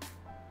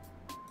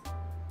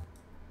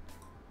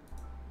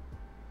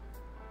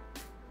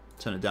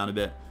 Turn it down a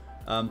bit.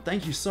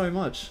 Thank you so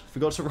much.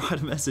 Forgot to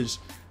write a message.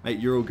 Mate,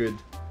 you're all good.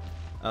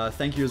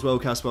 Thank you as well,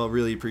 Casper.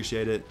 Really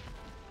appreciate it.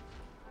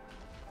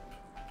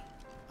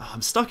 Oh,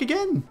 I'm stuck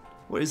again.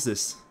 What is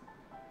this?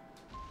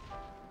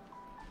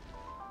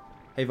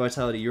 Hey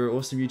Vitality, you're an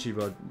awesome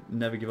YouTuber.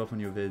 Never give up on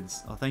your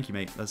vids. Oh, thank you,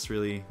 mate. That's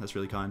really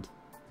kind.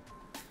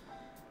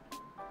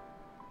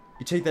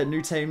 You take that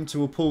new tame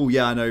to a pool.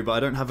 Yeah, I know, but I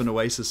don't have an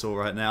Oasis ore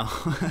right now.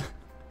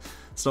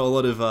 It's not a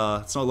lot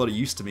of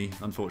use to me,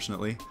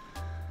 unfortunately.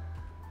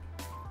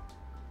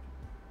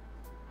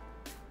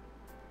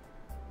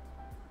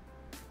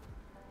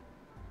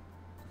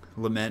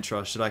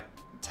 Lamentra, should I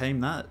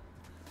tame that?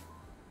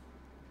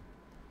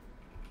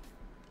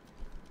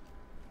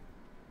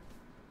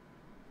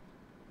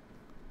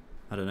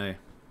 I don't know.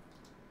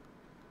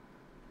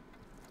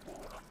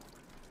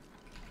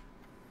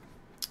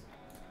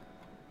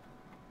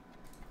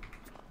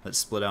 Let's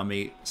split our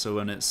meat so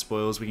when it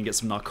spoils we can get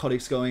some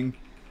narcotics going.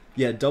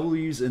 Yeah,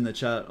 W's in the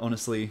chat,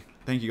 honestly.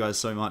 Thank you guys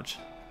so much.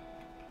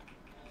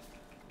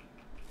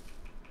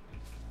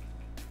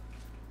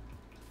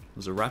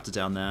 There's a raptor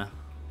down there.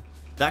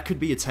 That could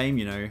be a tame,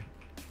 you know.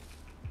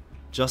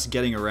 Just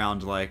getting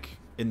around, like,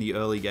 in the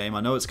early game.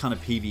 I know it's kind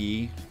of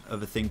PvE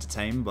of a thing to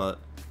tame, but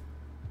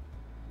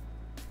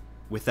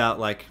without,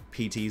 like,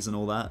 PTs and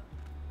all that,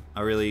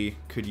 I really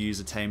could use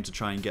a tame to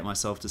try and get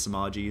myself to some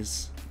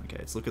RGs. Okay,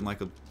 it's looking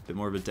like a bit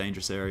more of a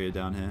dangerous area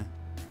down here.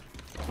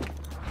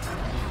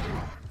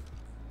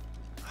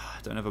 I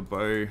don't have a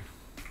bow.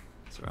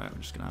 It's alright,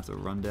 I'm just gonna have to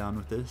run down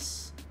with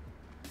this.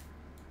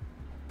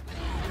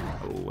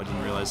 Oh, I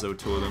didn't realize there were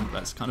two of them.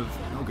 That's kind of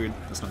not good.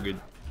 That's not good.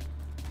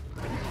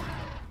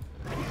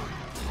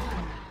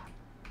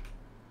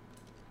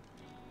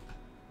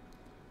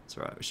 It's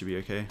alright, we should be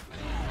okay.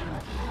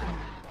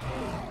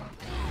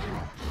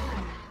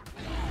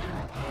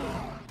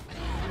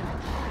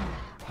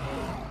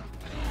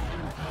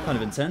 Kind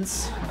of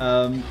intense.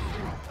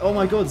 Oh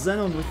my god,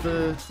 Xenon with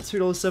the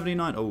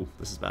 $2.79. Oh,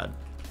 this is bad.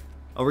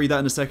 I'll read that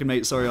in a second,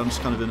 mate. Sorry, I'm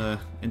just kind of in an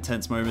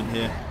intense moment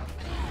here.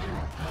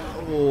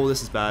 Oh,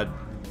 this is bad.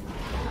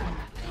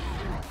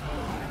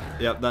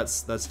 Yep,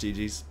 that's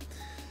GG's.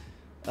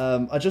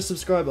 I just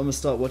subscribed. I'm gonna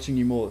start watching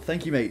you more.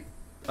 Thank you, mate.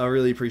 I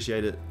really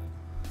appreciate it.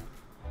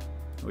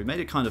 We made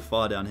it kind of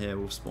far down here.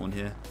 We'll spawn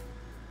here.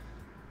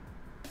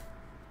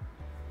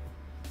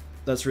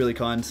 That's really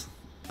kind.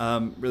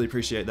 Really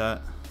appreciate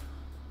that.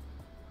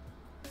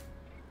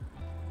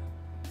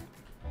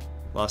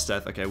 Last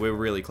death. Okay, we're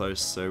really close,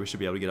 so we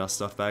should be able to get our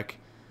stuff back.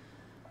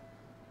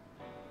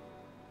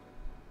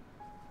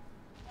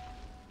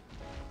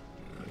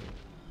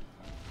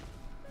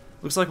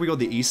 Looks like we got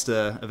the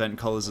Easter event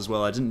colors as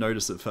well. I didn't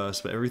notice at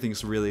first, but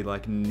everything's really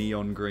like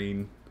neon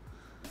green.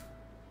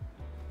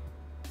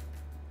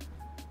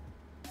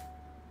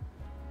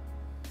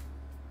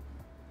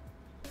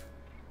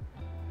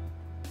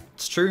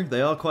 It's true,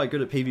 they are quite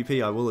good at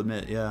PvP, I will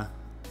admit, yeah.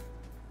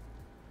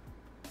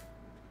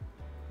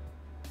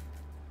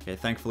 Okay,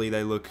 thankfully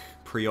they look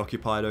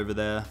preoccupied over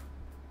there.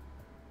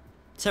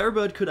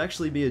 Terrorbird could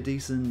actually be a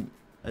decent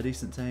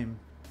tame.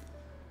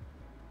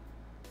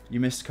 You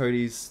missed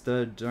Cody's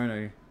third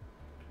dono.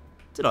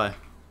 Did I?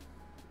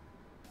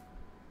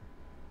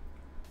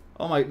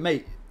 Oh my,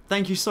 mate,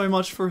 thank you so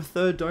much for a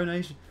third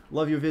donation.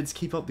 Love your vids,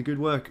 keep up the good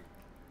work.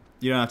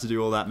 You don't have to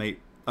do all that, mate.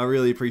 I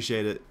really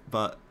appreciate it,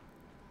 but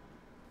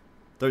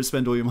don't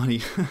spend all your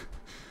money.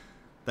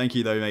 Thank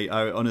you though, mate,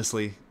 I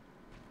honestly.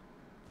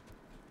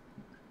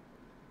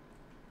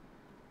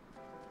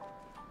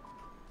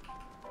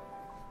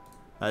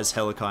 That is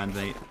hella kind,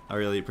 mate. I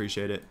really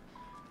appreciate it.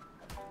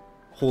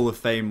 Hall of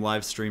Fame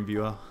live stream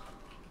viewer.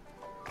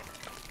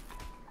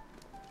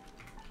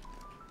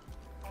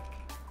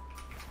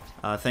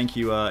 Thank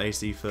you,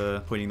 AC,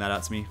 for pointing that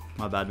out to me.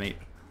 My bad, mate.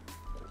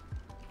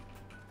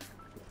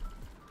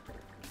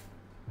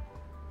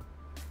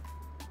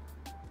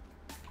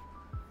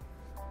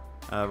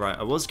 Right,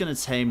 I was gonna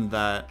tame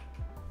that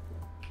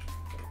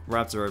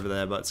raptor over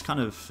there, but it's kind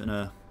of in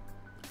a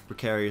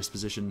precarious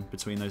position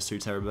between those two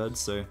terrorbirds,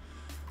 so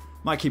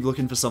might keep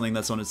looking for something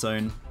that's on its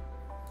own.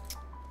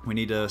 We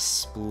need to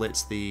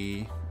split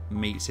the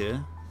meat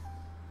here.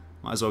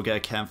 Might as well get a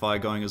campfire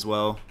going as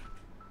well.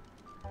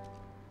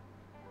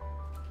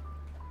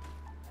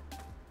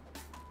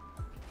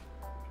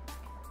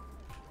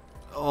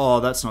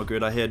 Oh, that's not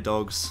good. I hear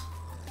dogs.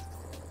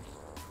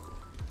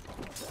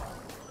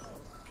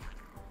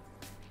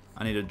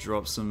 I need to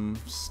drop some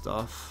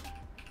stuff.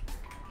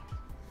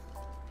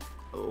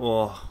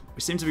 Oh,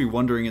 We seem to be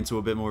wandering into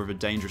a bit more of a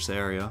dangerous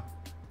area.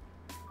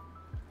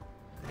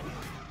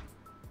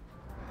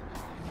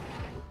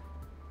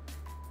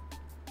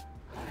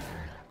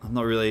 I'm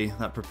not really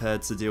that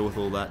prepared to deal with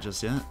all that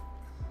just yet.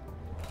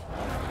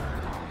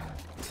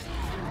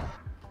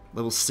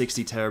 Level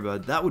 60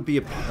 Terrorbird. That would be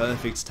a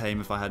perfect tame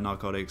if I had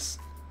narcotics.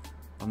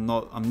 I'm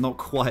not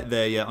quite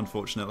there yet,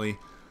 unfortunately.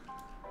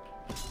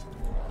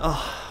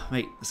 Oh,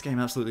 mate, this game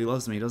absolutely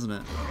loves me, doesn't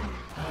it?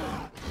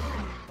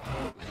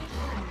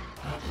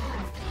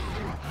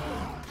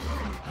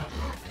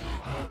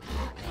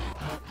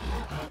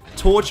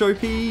 Torch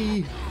OP!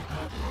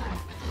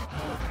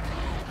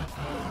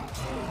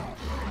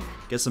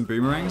 Get some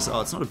boomerangs?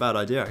 Oh, it's not a bad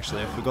idea,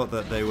 actually. I forgot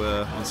that they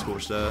were on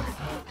Scorched Earth.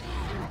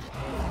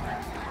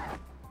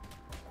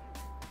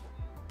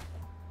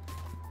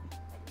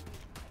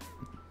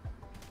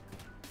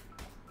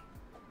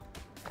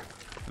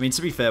 I mean,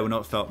 to be fair, we're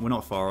not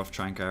far off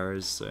trank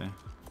arrows, so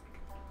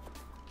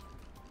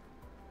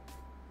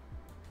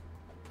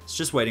it's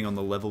just waiting on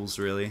the levels,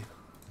 really.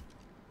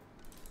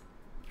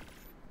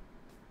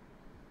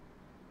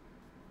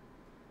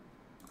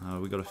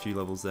 We got a few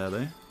levels there,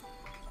 though.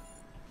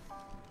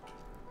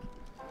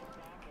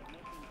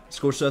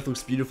 Scorched Earth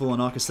looks beautiful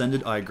on ARK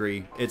Ascended. I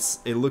agree.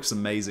 It looks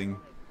amazing.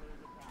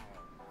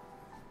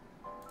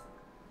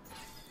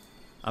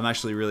 I'm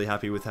actually really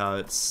happy with how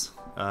it's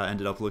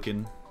ended up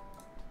looking.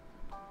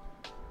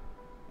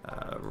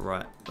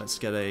 Right, let's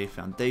get a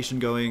foundation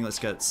going. Let's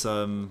get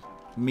some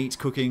meat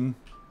cooking.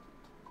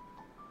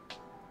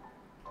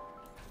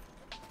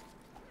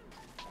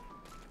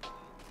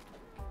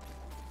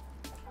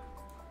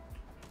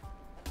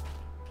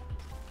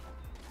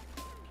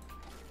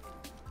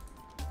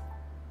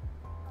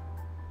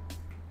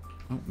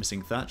 Oh,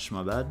 missing thatch,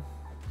 my bad.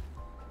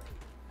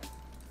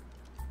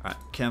 Alright,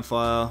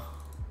 campfire,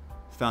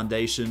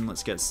 foundation,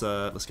 let's get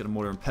a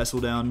mortar and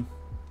pestle down.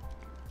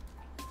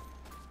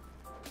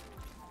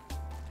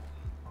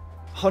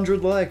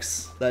 100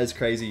 likes! That is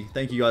crazy.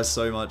 Thank you guys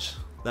so much.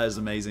 That is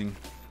amazing.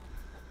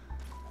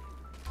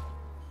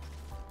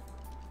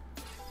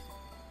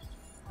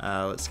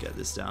 Let's get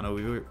this down. Oh,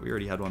 we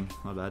already had one.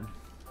 My bad.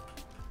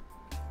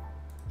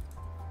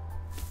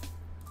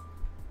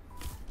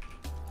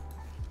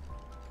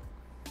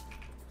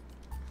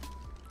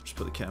 Just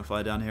put the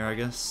campfire down here, I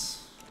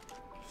guess.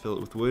 Fill it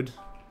with wood.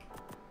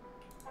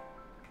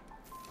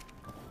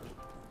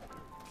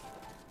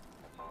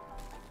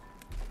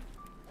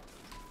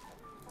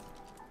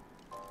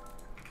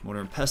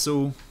 Mortar and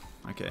pestle.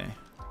 Okay.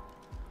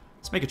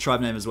 Let's make a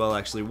tribe name as well,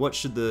 actually. What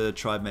should the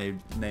tribe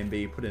name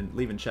be?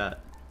 Leave in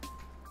chat.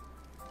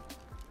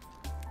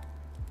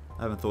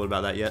 I haven't thought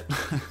about that yet.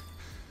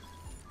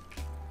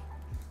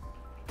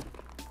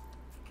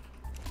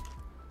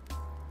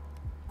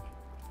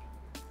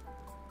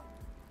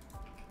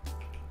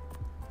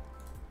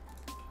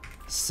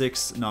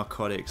 Six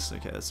narcotics.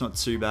 Okay, that's not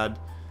too bad.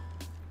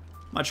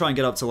 Might try and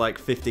get up to like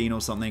 15 or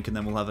something, and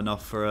then we'll have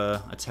enough for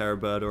a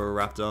Terrorbird or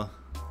a Raptor.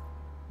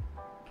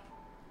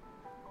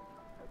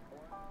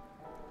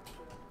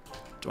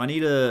 Do I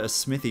need a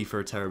smithy for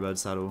a Terrorbird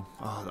saddle?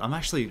 Oh, I'm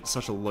actually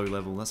such a low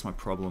level, that's my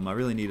problem. I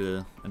really need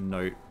a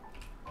note.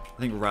 I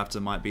think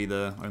Raptor might be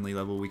the only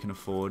level we can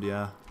afford,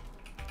 yeah.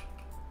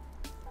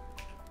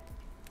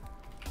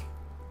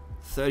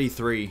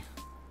 33.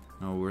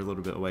 Oh, we're a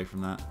little bit away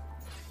from that.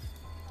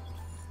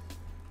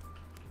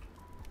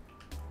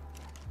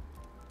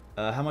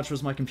 How much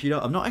was my computer?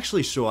 I'm not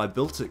actually sure, I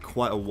built it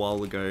quite a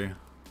while ago.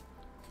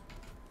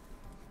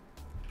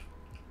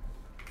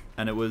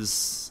 And it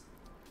was...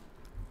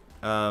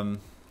 I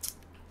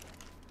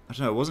don't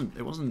know.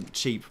 It wasn't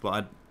cheap,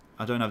 but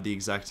I don't have the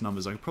exact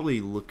numbers. I could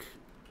probably look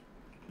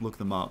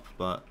them up,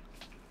 but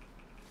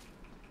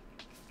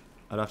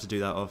I'd have to do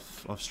that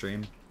off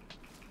stream.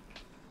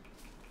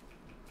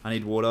 I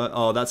need water.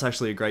 Oh, that's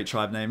actually a great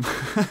tribe name.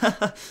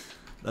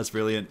 That's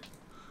brilliant.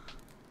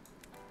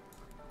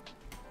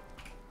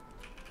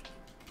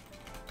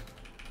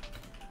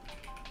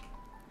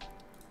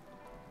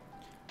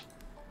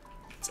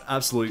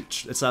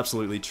 It's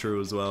absolutely true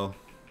as well.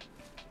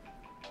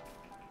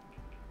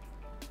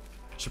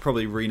 Should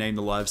probably rename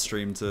the live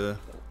stream to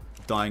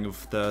Dying of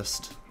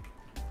Thirst.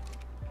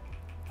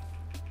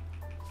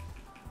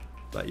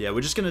 But yeah,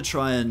 we're just gonna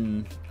try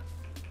and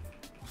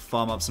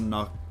farm up some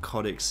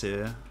narcotics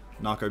here.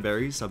 Narco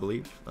berries, I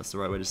believe. That's the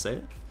right way to say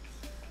it.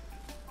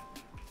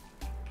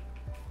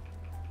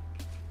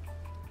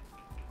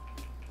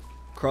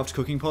 Craft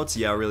cooking pots?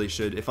 Yeah, I really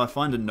should. If I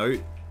find a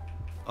note,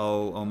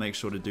 I'll make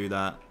sure to do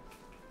that.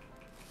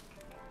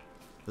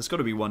 There's got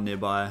to be one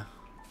nearby.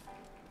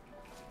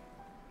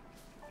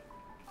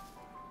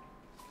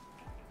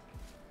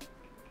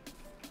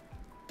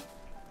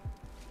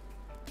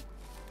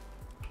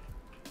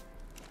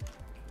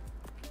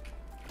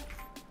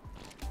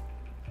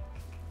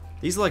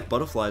 These like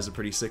butterflies are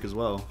pretty sick as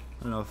well.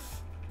 I don't know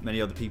if many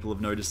other people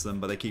have noticed them,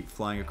 but they keep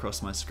flying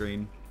across my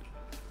screen.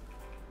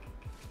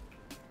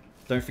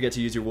 Don't forget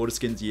to use your water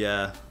skins.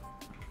 Yeah.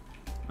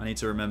 I need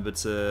to remember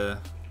to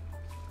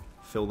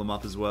fill them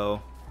up as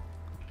well.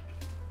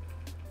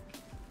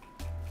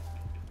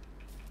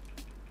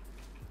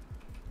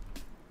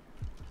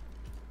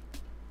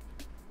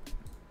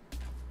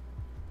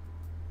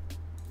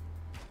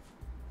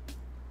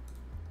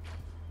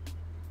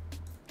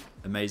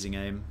 Amazing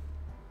aim.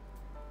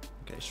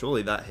 Okay,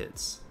 surely that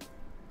hits.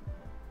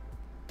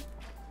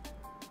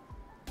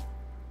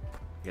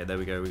 Yeah, there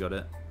we go, we got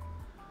it.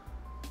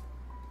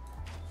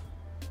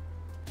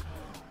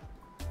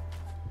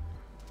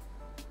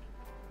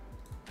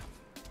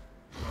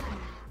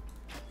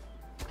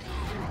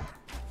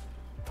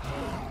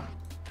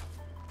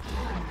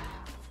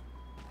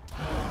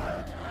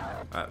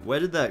 Alright, where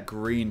did that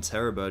green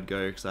terror bird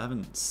go? Because I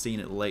haven't seen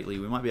it lately.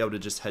 We might be able to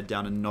just head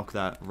down and knock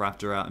that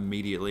raptor out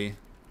immediately.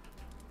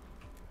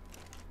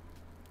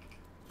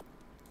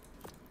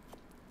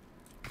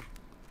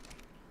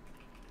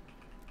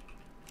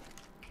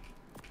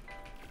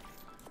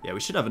 Yeah, we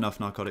should have enough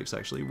narcotics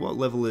actually. What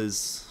level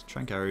is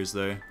trank arrows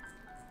though?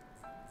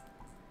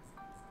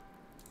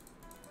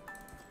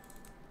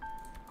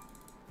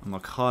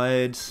 Unlock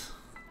hide.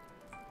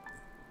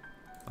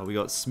 Oh, we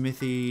got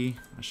Smithy.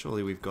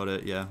 Surely we've got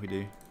it. Yeah, we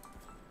do.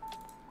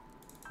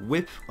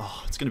 Whip.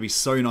 Oh, it's going to be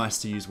so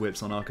nice to use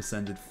whips on ARK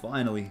Ascended.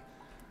 Finally.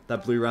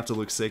 That blue raptor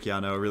looks sick. Yeah, I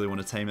know. I really want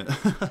to tame it.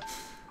 I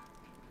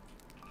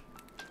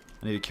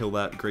need to kill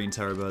that green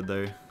terror bird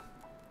though.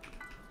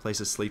 Place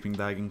a sleeping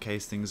bag in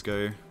case things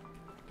go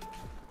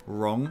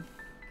wrong.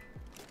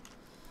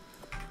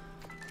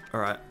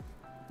 Alright.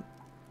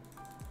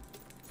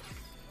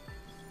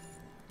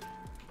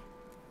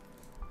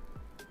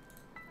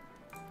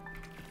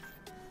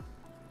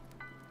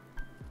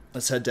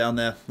 Let's head down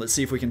there. Let's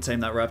see if we can tame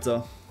that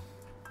raptor.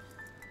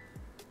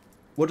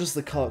 What does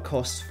the cart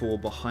cost for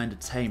behind a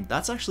tame?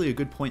 That's actually a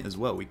good point as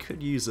well. We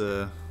could use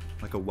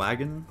like a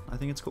wagon, I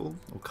think it's called,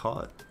 or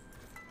cart.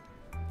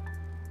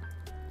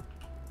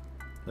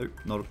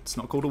 Nope, it's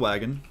not called a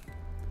wagon.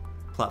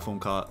 Platform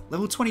cart.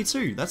 Level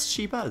 22, that's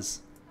cheap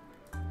as.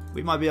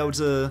 We might be able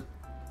to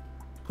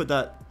put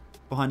that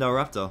behind our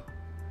raptor.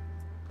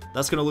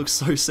 That's gonna look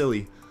so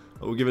silly,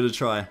 but we'll give it a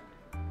try.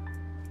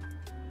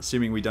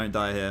 Assuming we don't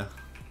die here.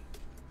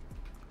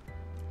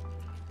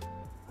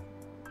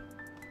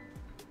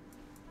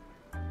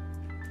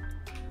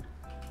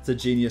 It's a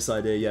genius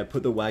idea, yeah,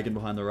 put the wagon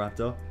behind the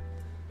raptor.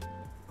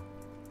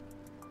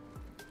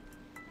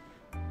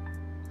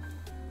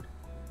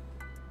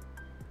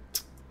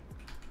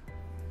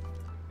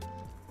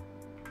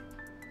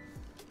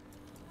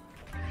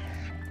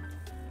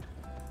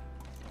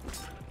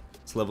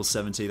 It's level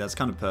 70, that's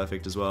kind of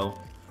perfect as well.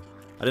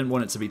 I didn't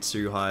want it to be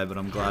too high, but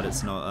I'm glad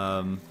it's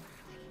not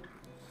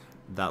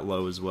that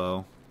low as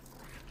well.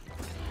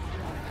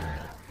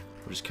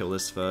 We'll just kill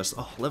this first.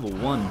 Oh, level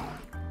 1.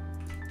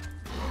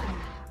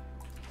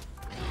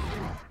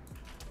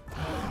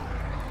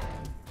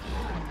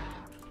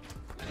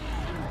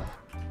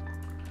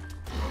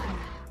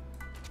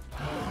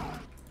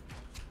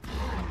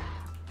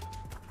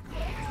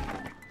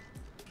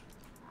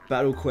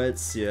 Battle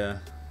quets, yeah.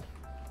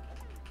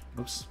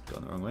 Oops,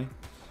 gone the wrong way.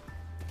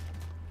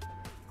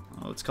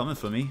 Oh, it's coming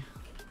for me.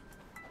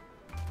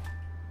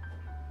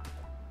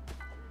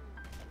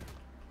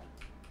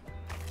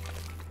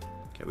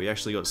 Okay, we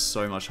actually got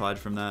so much hide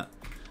from that.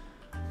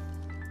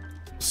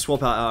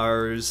 Swap out our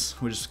arrows.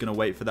 We're just gonna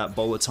wait for that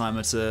bowler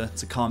timer to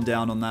calm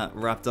down on that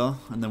raptor,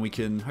 and then we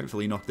can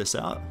hopefully knock this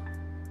out.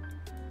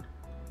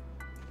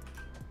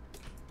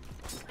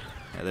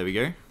 Yeah, there we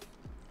go.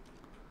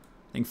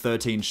 I think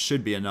 13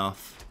 should be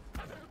enough.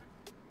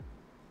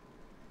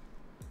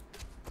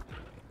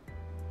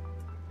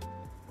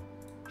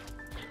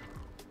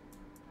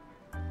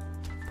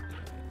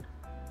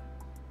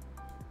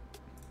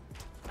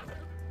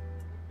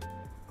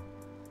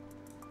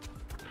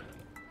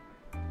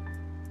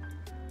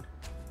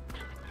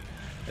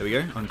 There we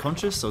go,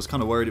 unconscious. I was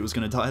kind of worried it was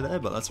going to die there,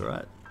 but that's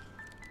alright.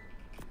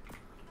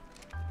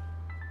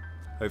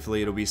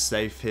 Hopefully it'll be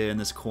safe here in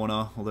this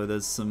corner, although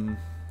there's some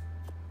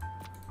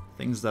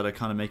things that are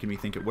kind of making me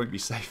think it won't be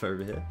safe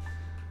over here.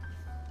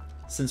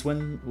 Since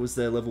when was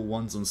there level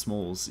 1s on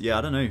smalls? Yeah,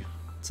 I don't know.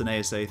 It's an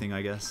ASA thing,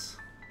 I guess.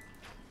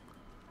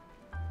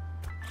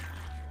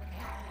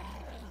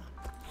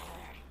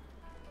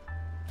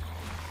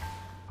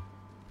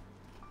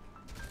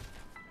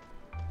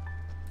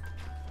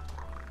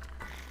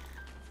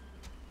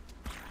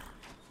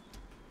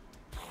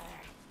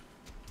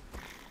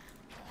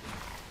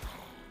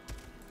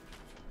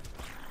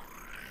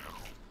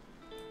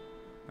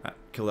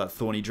 Kill that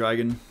thorny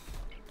dragon.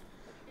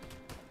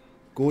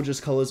 Gorgeous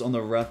colors on the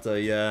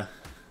raptor, yeah.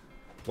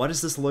 Why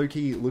does this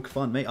low-key look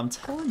fun? Mate, I'm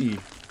telling you.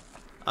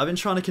 I've been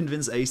trying to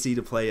convince AC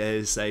to play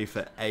ASA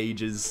for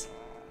ages.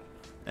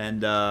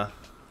 And, yeah,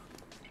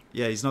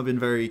 he's not been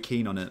very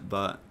keen on it,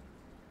 but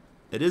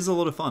it is a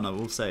lot of fun, I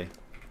will say.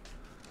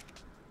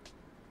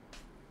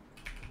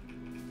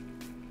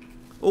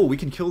 Oh, we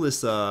can kill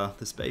this,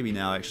 this baby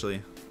now,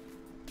 actually.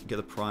 Get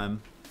the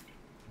prime.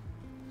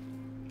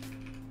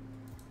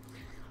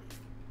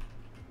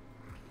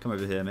 Come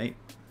over here, mate.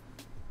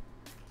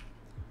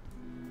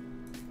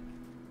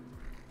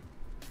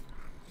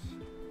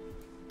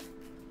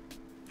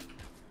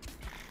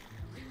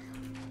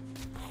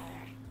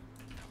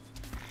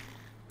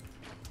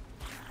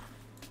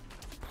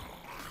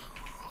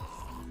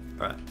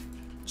 Alright.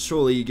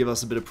 Surely you give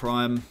us a bit of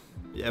prime.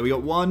 Yeah, we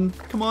got one.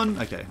 Come on.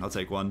 Okay, I'll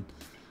take one.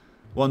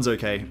 One's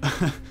okay.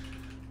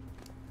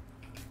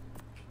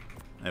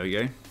 There we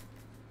go.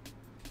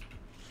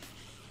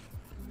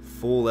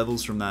 4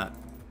 levels from that.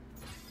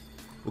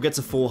 We'll get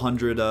to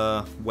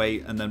 400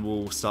 weight and then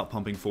we'll start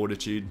pumping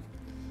fortitude.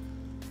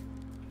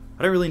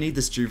 I don't really need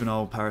this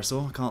juvenile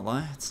parasaur, I can't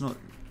lie. It's not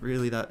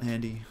really that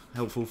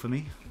helpful for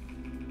me.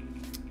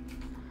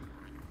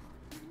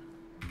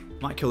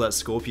 Might kill that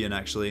scorpion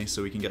actually,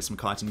 so we can get some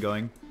chitin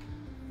going.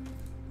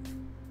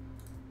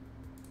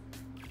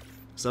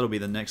 So that'll be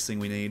the next thing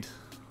we need.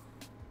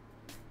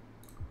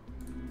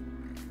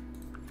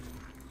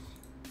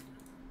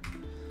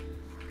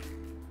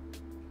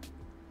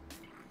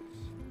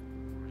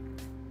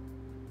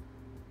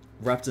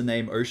 Raptor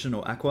name Ocean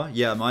or Aqua?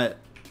 Yeah,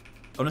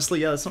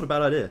 honestly, yeah, that's not a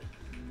bad idea.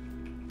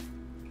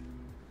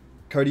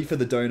 Cody for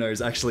the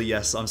donos. Actually,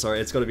 yes, I'm sorry,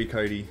 it's gotta be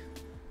Cody.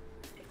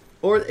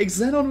 Or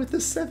Xenon with the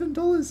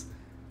 $7.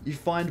 You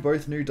find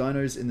both new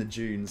dinos in the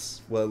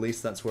dunes. Well, at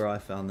least that's where I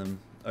found them.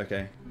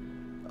 Okay.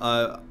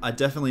 I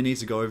definitely need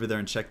to go over there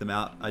and check them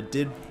out. I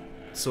did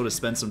sort of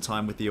spend some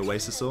time with the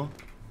Oasisaur.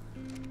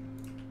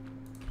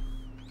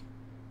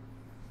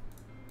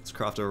 Let's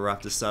craft a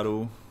raptor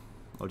saddle.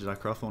 Oh, did I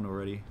craft one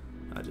already?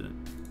 I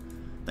didn't.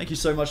 Thank you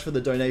so much for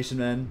the donation,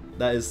 man.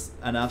 That is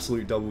an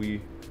absolute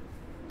W.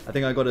 I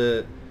think I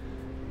gotta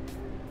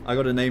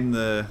name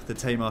the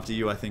team after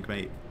you, I think,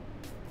 mate.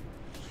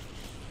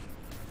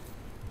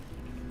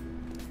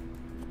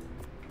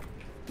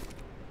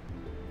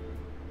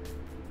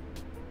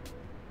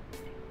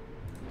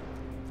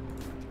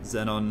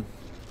 Xenon.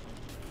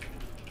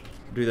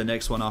 Do the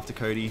next one after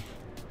Cody.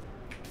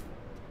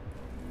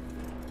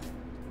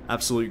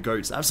 Absolute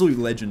goats, absolute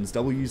legends.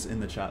 W's in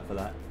the chat for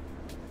that.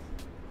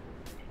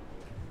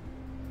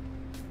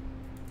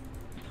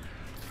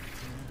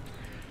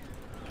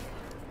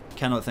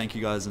 Cannot thank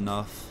you guys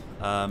enough.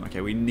 Okay,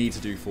 we need to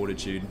do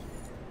fortitude.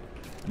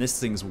 And this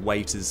thing's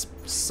weight is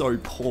so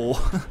poor.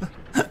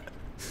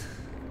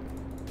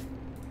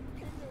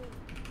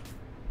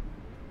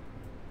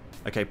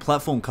 Okay,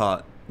 platform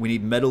cart. We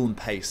need metal and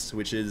paste,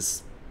 which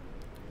is...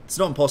 It's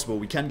not impossible,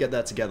 we can get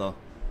that together.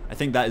 I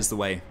think that is the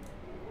way.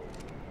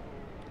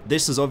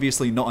 This is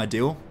obviously not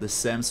ideal. The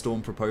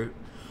Sandstorm proposal.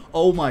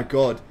 Oh my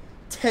god.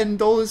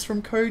 $10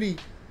 from Cody.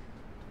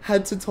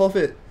 Had to top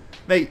it.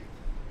 Mate,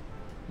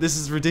 this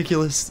is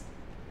ridiculous.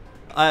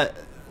 I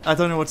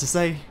don't know what to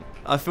say.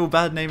 I feel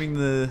bad naming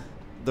the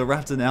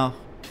raptor now.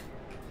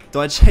 Do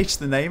I change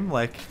the name?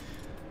 Like,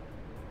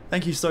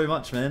 thank you so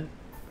much, man.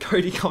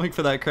 Cody coming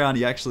for that crown,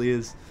 he actually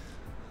is.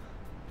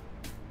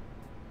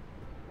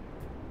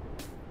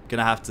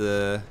 Gonna have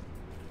to...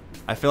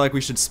 I feel like we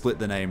should split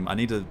the name. I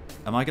need to...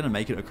 Am I gonna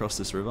make it across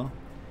this river?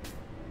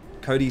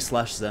 Cody /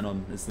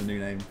 Xenon is the new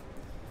name.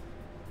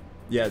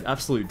 Yeah,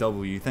 absolute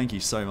W. Thank you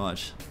so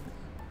much.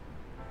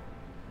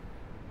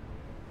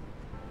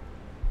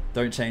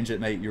 Don't change it,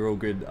 mate. You're all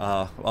good.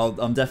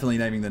 I'm definitely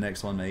naming the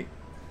next one, mate.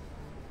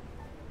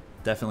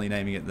 Definitely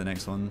naming it the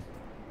next one.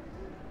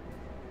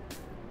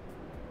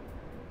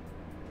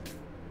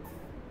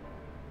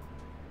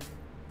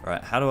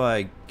 Right, how do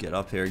I get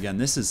up here again?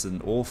 This is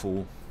an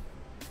awful...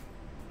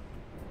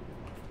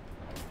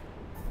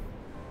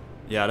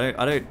 Yeah,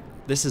 I don't...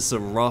 This is a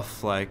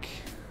rough, like...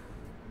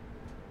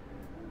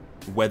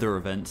 weather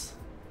event.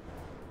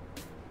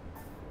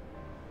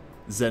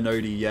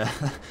 Zenodi, yeah.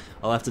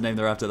 I'll have to name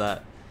the raptor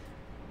that.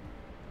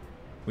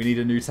 We need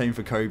a new team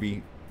for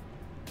Cody,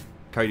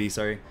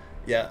 sorry.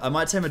 Yeah, I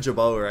might tame a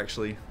Jaboa,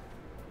 actually.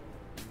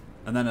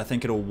 And then I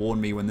think it'll warn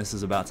me when this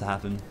is about to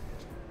happen.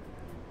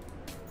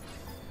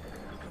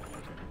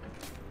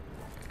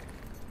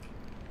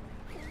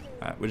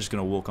 Alright, we're just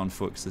gonna walk on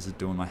foot because this is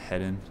doing my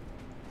head in.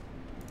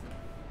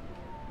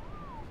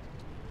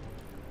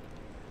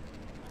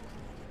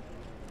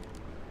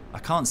 I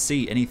can't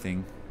see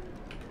anything.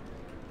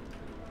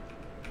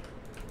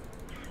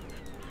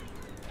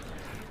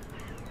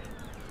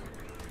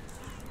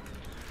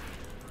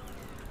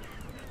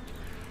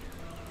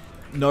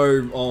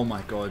 No, oh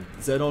my god.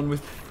 Xenon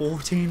with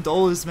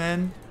 $14,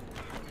 man.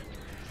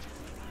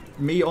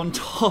 Me on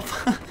top.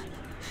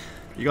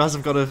 You guys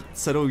have got to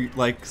settle,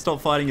 like,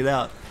 stop fighting it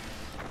out.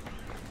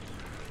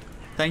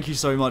 Thank you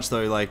so much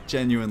though, like,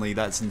 genuinely,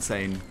 that's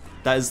insane.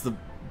 That is the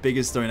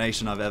biggest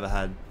donation I've ever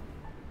had.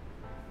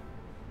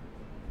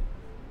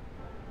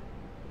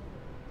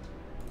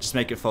 Just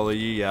make it follow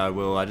you? Yeah, I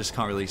will. I just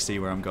can't really see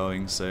where I'm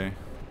going, so...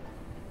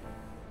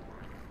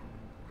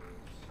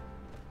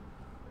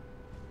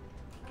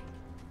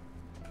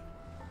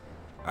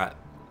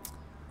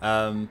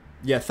 Alright.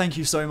 Yeah, thank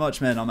you so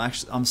much, man.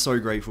 I'm so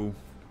grateful.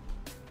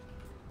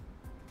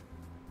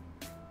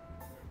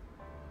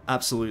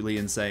 Absolutely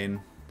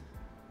insane.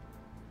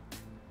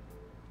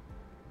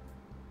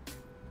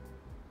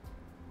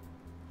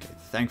 Okay,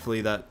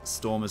 thankfully that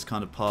storm has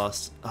kind of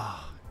passed.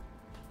 Ah,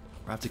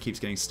 Raptor keeps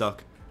getting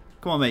stuck.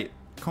 Come on, mate.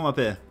 Come up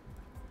here.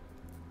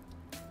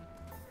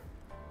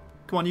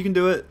 Come on, you can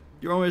do it.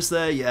 You're almost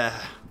there. Yeah,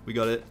 we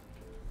got it.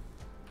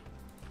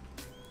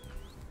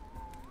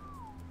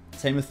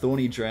 Tame a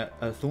thorny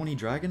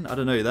dragon? I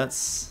don't know,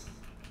 that's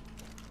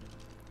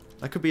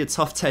That could be a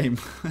tough tame.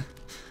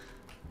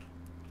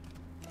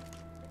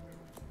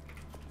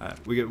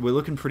 Alright, we're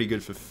looking pretty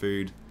good for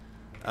food.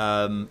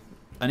 I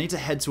need to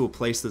head to a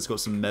place that's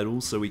got some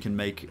metal so we can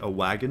make a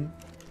wagon.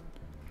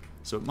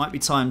 So it might be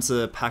time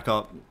to pack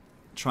up,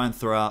 try and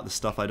throw out the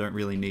stuff I don't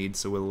really need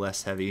so we're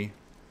less heavy.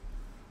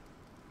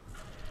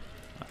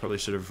 I probably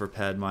should have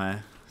repaired my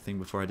thing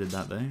before I did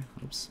that though.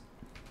 Oops.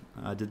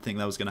 I did think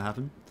that was going to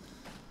happen.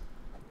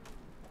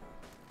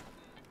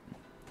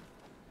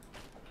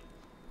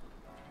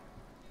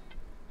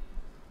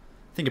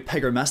 I think a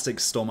Pegomastic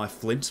stole my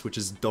flint, which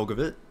is dog of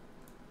it.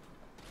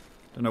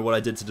 Don't know what I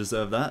did to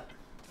deserve that.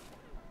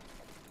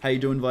 How you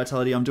doing,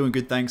 Vitality? I'm doing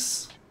good,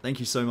 thanks. Thank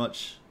you so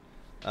much.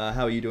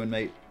 How are you doing,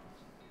 mate?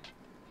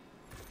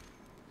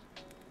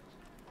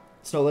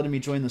 It's not letting me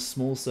join the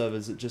small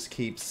servers, it just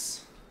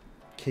keeps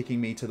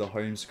kicking me to the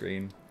home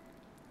screen.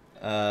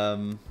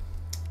 I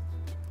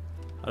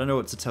don't know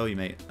what to tell you,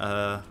 mate.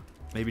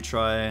 Maybe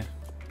try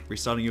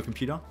restarting your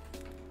computer?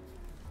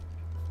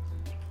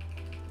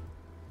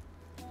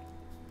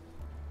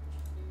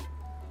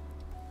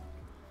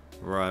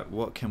 Right,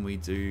 what can we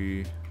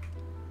do?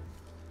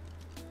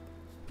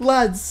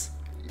 Lads!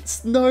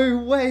 It's no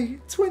way!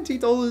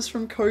 $20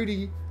 from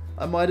Cody!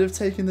 I might have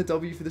taken the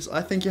W for this.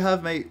 I think you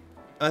have, mate.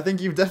 I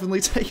think you've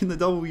definitely taken the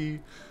W.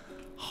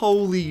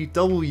 Holy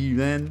W,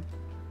 man.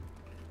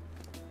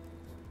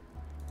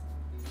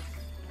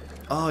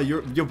 Oh,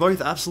 you're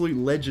both absolute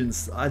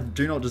legends. I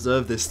do not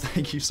deserve this.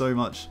 Thank you so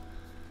much.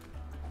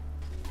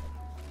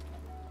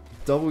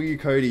 W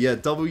Cody. Yeah,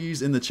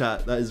 W's in the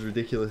chat. That is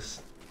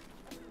ridiculous.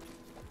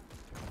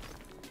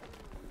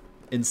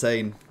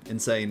 Insane.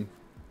 Insane.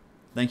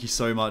 Thank you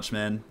so much,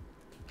 man.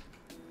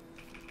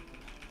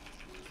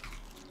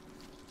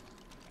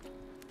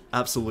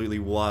 Absolutely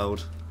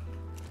wild.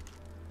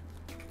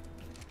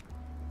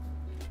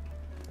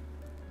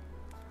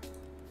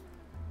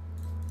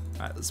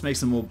 Alright, let's make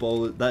some more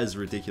bowl. That is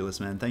ridiculous,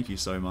 man. Thank you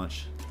so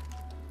much.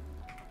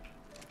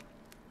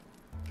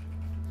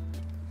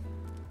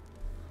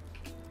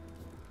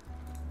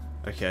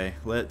 Okay,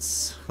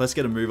 let's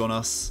get a move on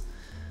us.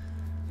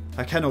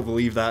 I cannot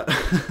believe that.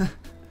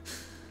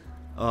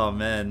 Oh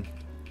man.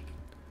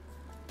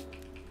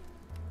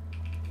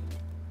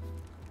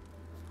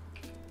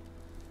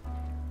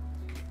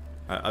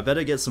 Alright, I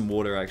better get some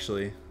water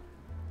actually.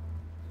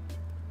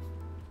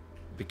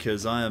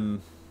 Because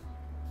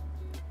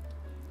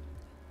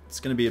it's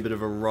going to be a bit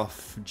of a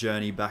rough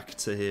journey back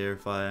to here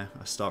if I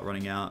start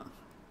running out.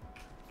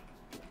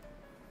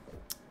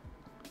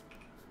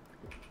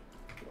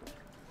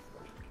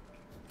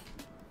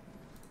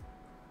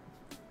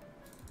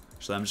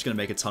 Actually, I'm just going to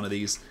make a ton of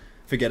these.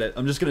 Forget it.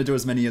 I'm just going to do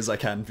as many as I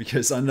can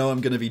because I know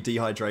I'm going to be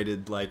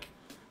dehydrated like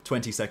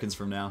 20 seconds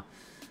from now.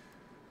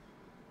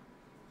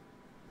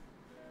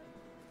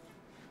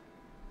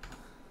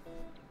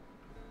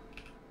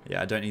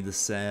 Yeah, I don't need the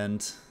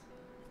sand.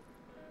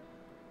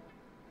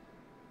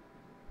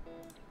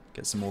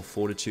 Get some more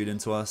fortitude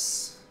into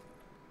us.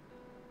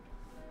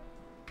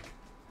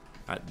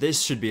 Alright,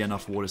 this should be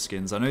enough water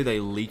skins. I know they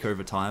leak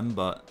over time,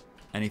 but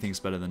anything's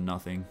better than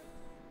nothing.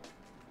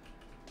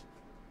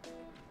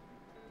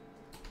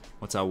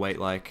 What's our weight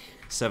like?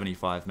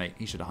 75, mate.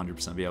 He should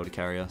 100% be able to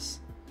carry us.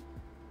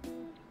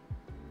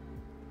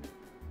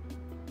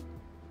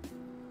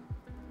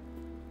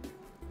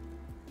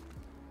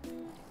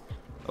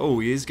 Oh,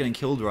 he is getting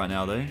killed right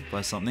now, though,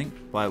 by something.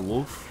 By a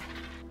wolf.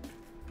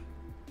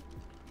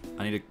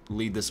 I need to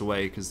lead this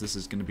away, because this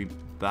is going to be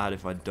bad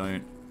if I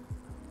don't.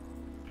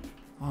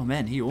 Oh,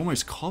 man, he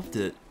almost copped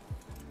it.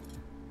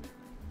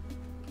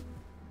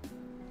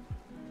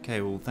 Okay,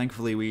 well,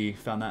 thankfully we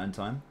found that in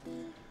time.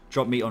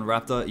 Drop meat on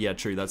Raptor. Yeah,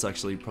 true. That's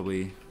actually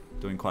probably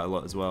doing quite a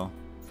lot as well.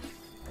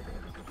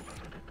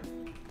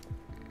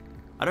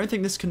 I don't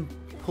think this can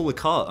pull a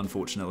cart,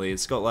 unfortunately.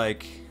 It's got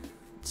like...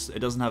 it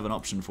doesn't have an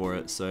option for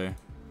it, so...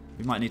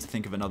 we might need to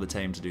think of another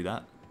tame to do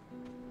that.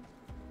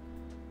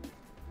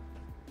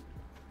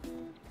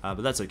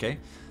 But that's okay.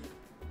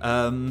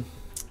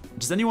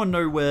 Does anyone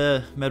know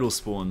where metal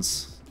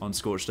spawns on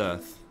Scorched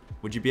Earth?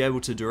 Would you be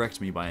able to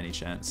direct me by any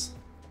chance?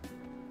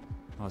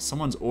 Oh,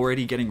 someone's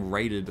already getting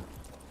raided.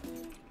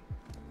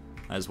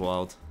 That is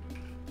wild.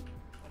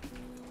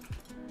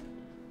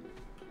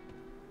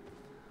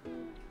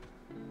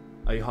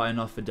 Are you high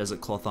enough for desert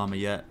cloth armor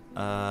yet?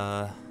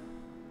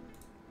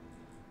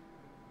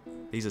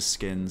 These are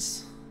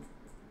skins.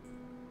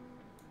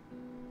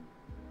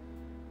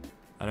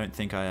 I don't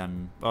think I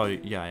am. Oh,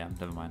 yeah, I am.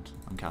 Never mind.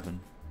 I'm capping.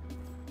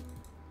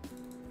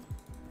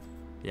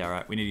 Yeah,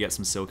 right. We need to get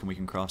some silk and we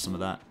can craft some of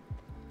that.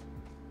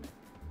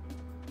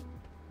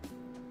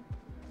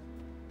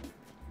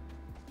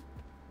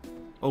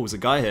 Oh, there's a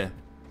guy here.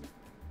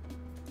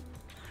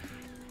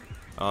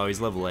 Oh, he's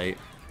level 8.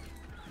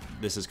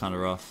 This is kind of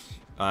rough.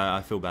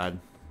 I feel bad.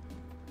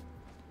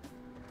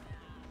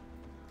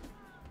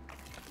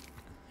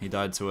 He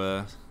died to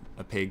a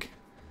pig.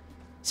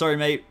 Sorry,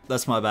 mate.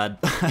 That's my bad.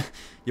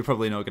 You're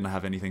probably not going to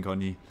have anything on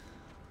you.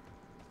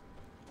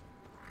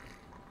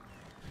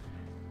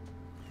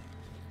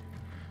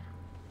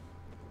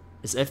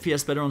 Is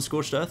FPS better on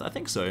Scorched Earth? I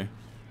think so.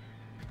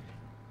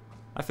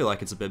 I feel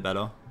like it's a bit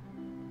better.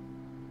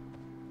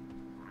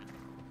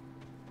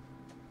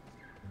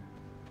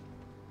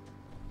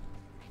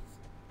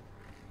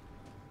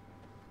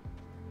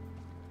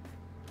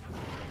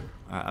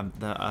 Alright,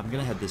 I'm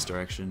gonna head this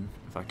direction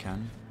if I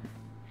can.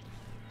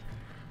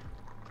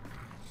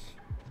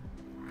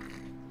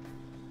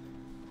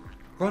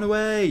 Run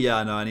away! Yeah,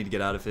 I know, I need to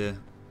get out of here.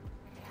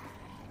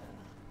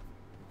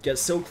 Get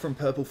silk from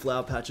purple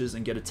flower patches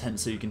and get a tent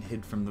so you can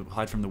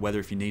hide from the weather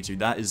if you need to.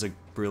 That is a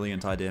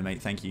brilliant idea,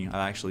 mate. Thank you.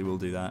 I actually will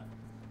do that.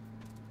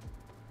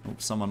 Oh,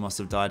 someone must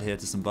have died here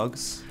to some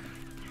bugs.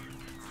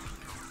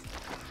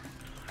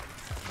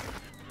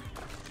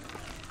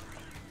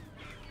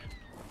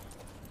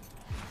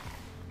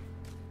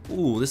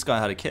 Ooh, this guy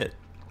had a kit.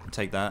 I'll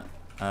take that.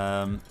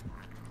 I'll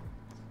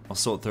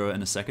sort through it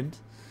in a second.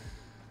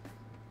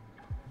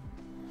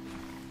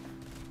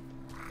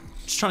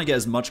 Just trying to get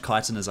as much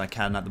chitin as I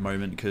can at the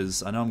moment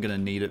because I know I'm going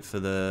to need it for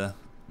the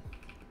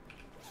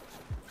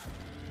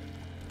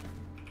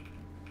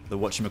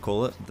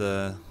whatchamacallit,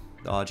 the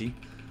RG.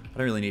 I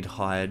don't really need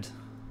hide.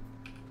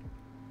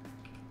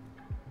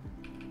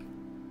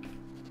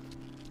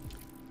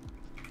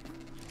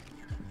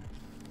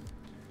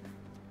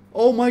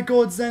 Oh my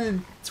god,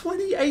 Zenon!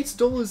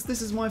 $28!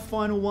 This is my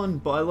final one,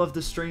 but I love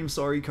the stream,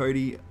 sorry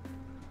Cody.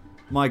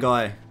 My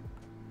guy.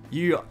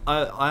 You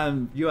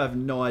have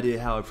no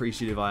idea how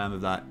appreciative I am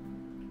of that.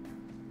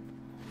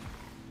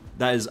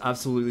 That is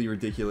absolutely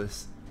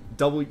ridiculous.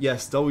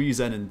 Yes, W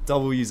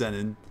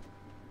Zenon.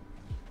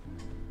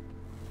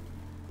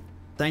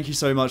 Thank you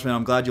so much, man.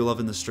 I'm glad you're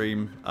loving the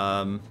stream.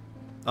 I'm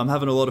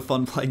having a lot of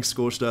fun playing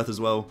Scorched Earth as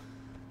well.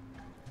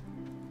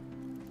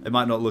 It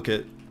might not look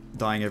at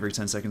dying every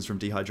 10 seconds from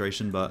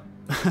dehydration, but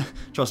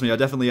trust me, I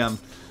definitely am.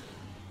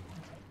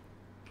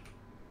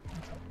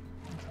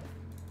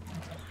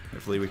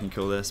 Hopefully we can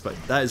kill this, but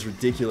that is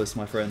ridiculous,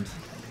 my friend.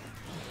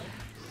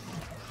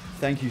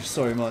 Thank you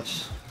so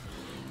much.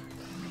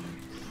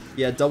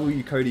 Yeah,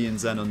 W, Cody, and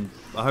Zenon.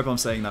 I hope I'm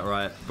saying that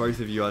right. Both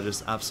of you are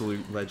just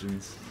absolute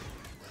legends.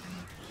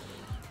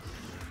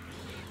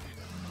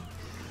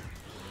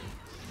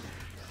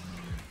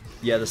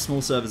 Yeah, the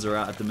small servers are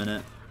out at the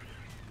minute.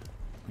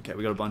 Okay,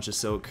 we got a bunch of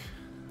silk.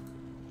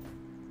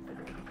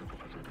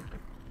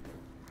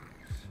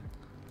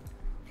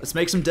 Let's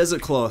make some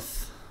desert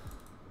cloth.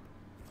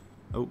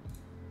 Oh.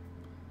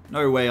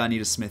 No way I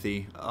need a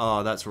smithy.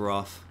 Oh, that's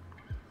rough.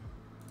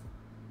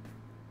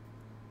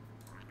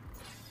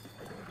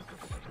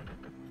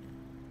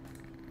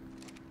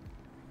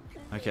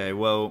 Okay,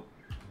 well.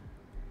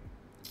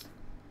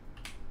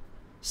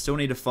 Still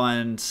need to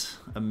find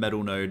a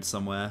metal node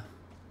somewhere.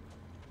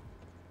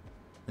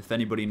 If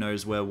anybody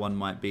knows where one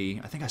might be.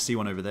 I think I see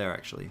one over there,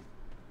 actually.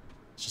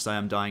 It's just I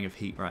am dying of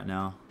heat right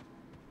now.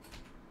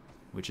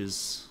 Which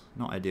is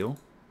not ideal.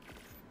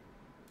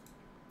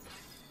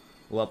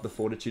 We'll up the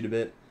fortitude a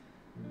bit.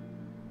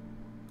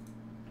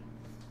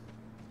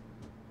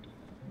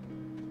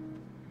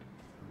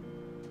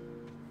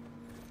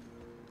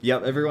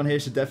 Yep, everyone here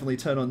should definitely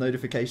turn on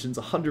notifications.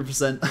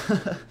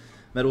 100%.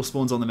 Metal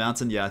spawns on the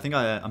mountain. Yeah, I think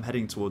I'm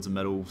heading towards a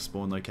metal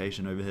spawn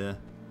location over here.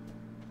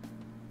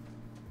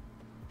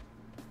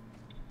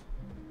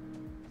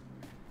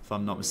 If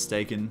I'm not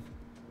mistaken.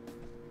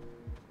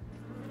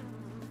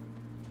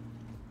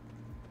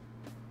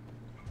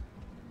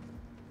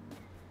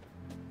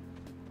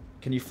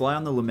 Can you fly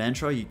on the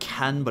Lamantra? You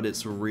can, but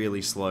it's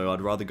really slow.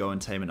 I'd rather go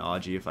and tame an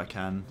RG if I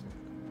can.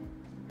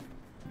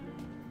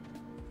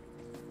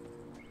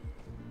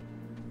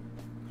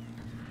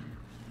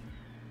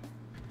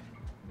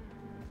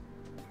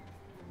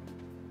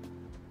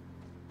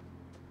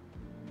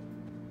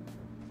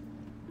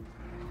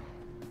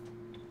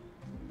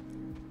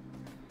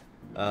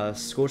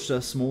 Scorched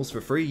Earth Smalls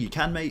for free. You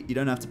can, mate. You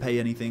don't have to pay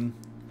anything.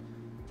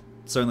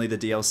 It's only the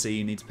DLC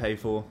you need to pay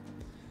for.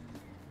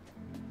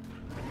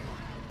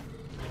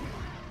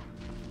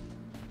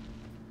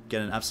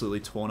 Getting absolutely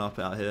torn up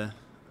out here.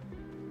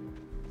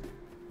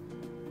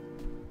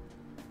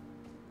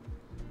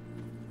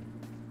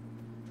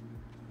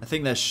 I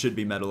think there should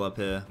be metal up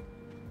here.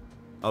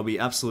 I'll be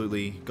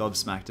absolutely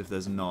gobsmacked if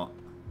there's not.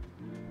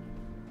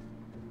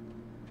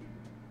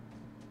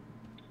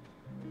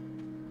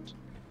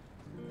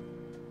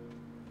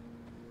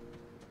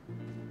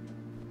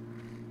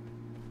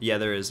 Yeah,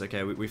 there is.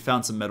 Okay, we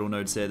found some metal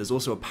nodes here. There's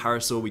also a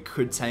parasaur we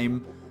could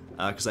tame,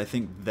 because I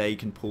think they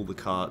can pull the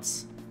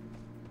carts.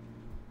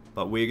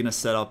 But we're going to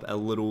set up a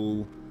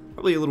little,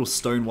 probably a little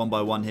stone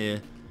 1x1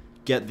 here,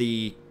 get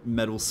the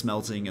metal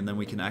smelting, and then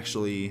we can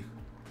actually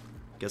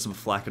get some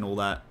flak and all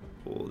that.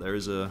 Oh, there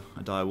is a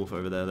direwolf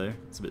over there though.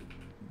 It's a bit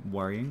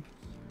worrying.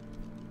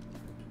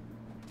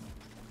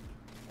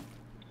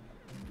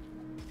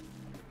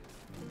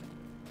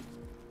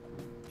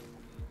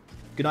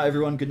 Good night,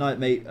 everyone. Good night,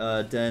 mate.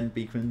 Dan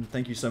Beekman,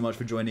 thank you so much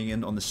for joining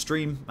in on the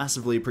stream.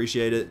 Massively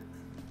appreciate it.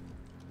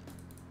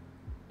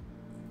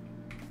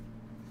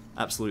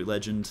 Absolute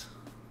legend.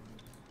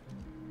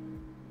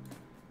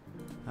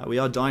 We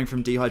are dying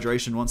from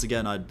dehydration once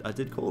again. I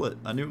did call it.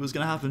 I knew it was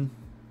going to happen.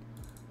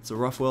 It's a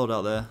rough world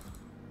out there.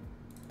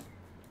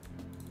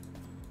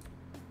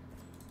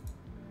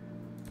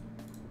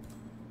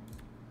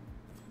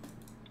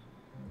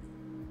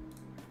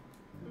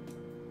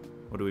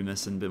 What are we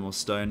missing? A bit more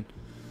stone.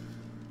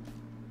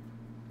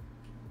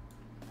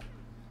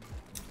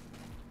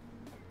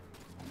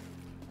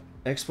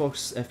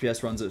 Xbox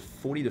FPS runs at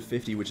 40 to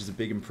 50, which is a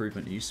big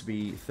improvement. It used to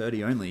be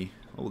 30 only.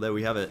 Oh, there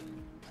we have it.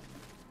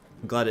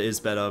 I'm glad it is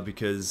better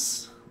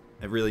because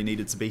it really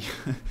needed to be.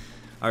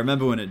 I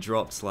remember when it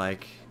dropped,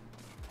 like,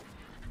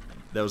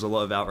 there was a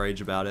lot of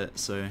outrage about it,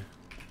 so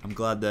I'm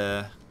glad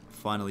they're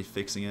finally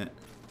fixing it.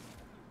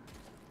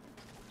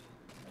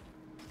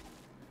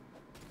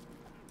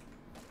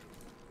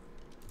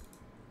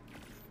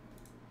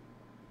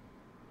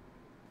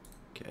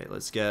 Okay,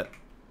 let's get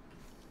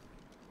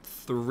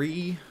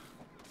 3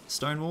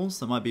 stone walls.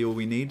 That might be all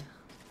we need.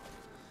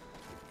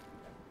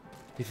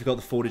 If you've got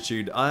the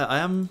fortitude.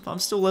 I'm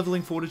still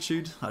leveling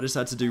fortitude. I just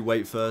had to do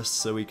weight first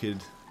so we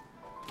could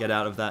get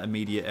out of that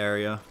immediate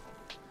area.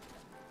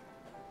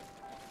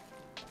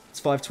 It's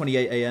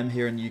 5:28 AM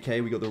here in the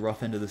UK. We got the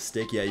rough end of the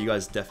stick. Yeah, you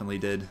guys definitely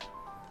did.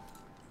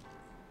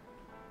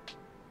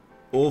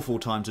 Awful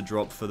time to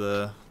drop for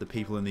the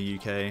people in the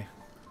UK.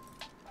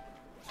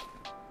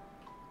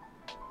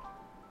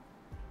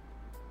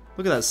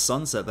 Look at that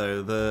sunset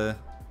though, the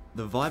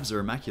vibes are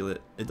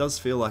immaculate. It does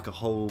feel like a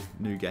whole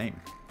new game,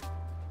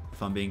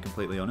 if I'm being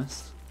completely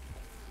honest.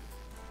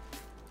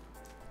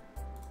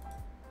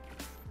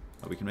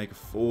 Oh, we can make a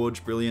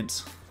forge,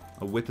 brilliant.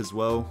 A whip as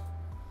well.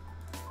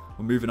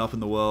 We're moving up in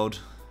the world.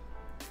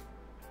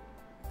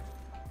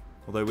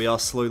 Although we are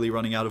slowly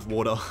running out of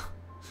water.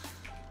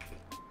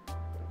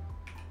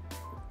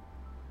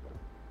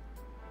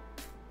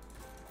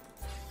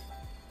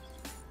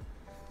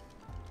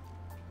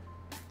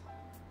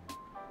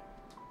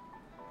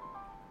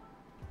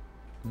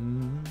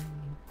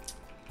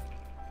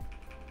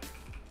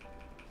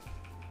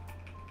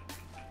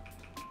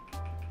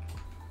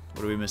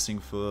 What are we missing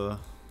for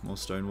more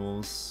stone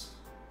walls?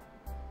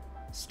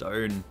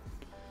 Stone.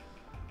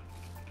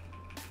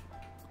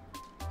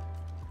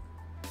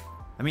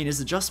 I mean, is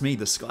it just me?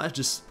 The sky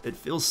just, it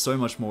feels so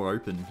much more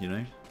open, you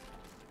know?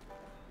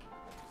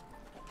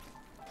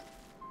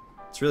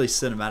 It's really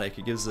cinematic.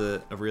 It gives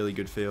a really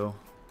good feel.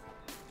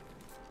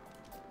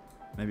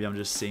 Maybe I'm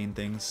just seeing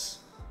things.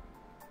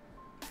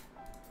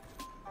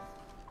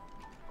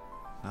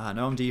 Ah,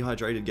 no, I'm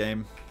dehydrated,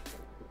 game.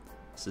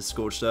 This is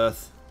Scorched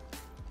Earth.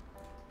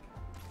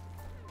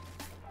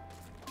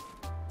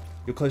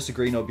 You're close to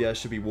Green Orb, yeah,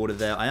 should be water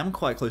there. I am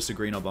quite close to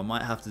Green Orb. I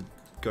might have to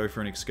go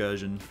for an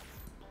excursion.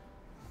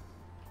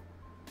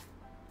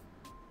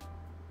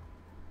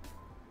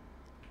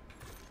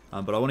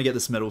 But I want to get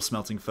this metal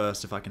smelting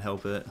first if I can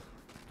help it.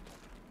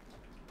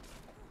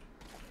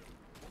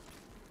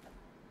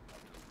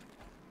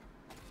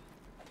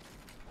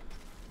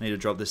 I need to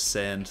drop this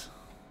sand.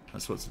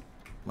 That's what's,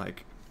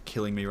 like,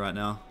 killing me right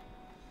now.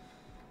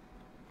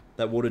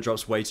 That water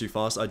drops way too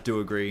fast. I do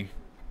agree.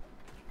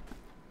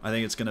 I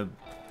think it's going to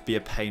be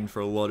a pain for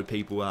a lot of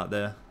people out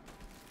there.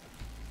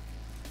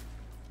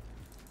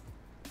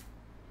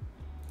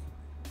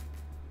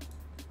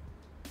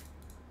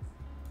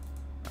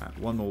 Alright,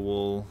 one more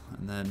wall,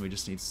 and then we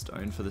just need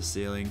stone for the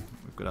ceiling.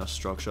 We've got our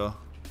structure.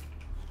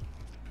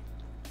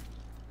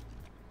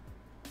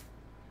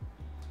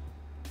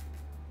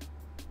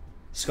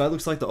 Sky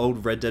looks like the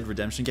old Red Dead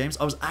Redemption games.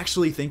 I was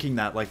actually thinking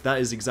that, like, that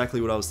is exactly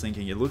what I was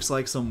thinking. It looks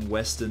like some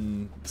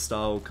Western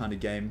style kind of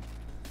game.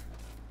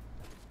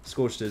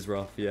 Scorched is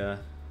rough, yeah.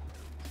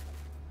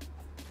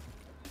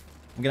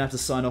 I'm gonna have to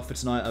sign off for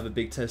tonight. I have a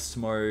big test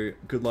tomorrow.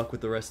 Good luck with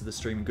the rest of the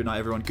stream. Good night,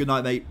 everyone. Good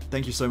night, mate.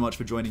 Thank you so much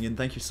for joining in.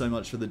 Thank you so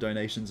much for the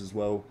donations as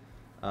well.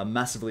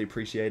 Massively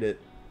appreciate it.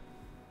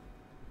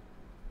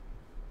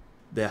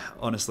 They're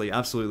honestly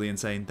absolutely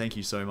insane. Thank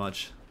you so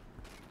much.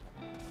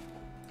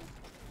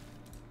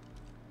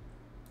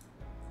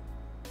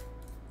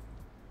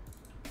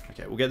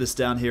 Okay, we'll get this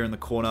down here in the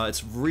corner.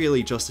 It's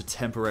really just a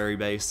temporary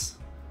base.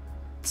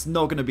 It's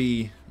not going to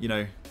be, you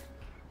know,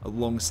 a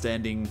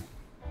long-standing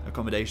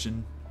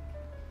accommodation.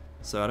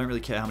 So I don't really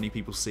care how many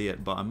people see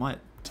it, but I might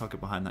tuck it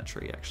behind that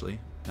tree,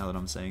 actually, now that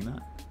I'm saying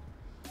that.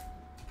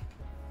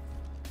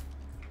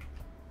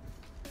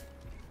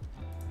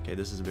 Okay,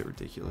 this is a bit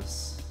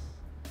ridiculous.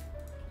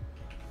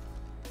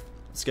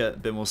 Let's get a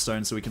bit more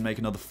stone so we can make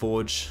another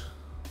forge.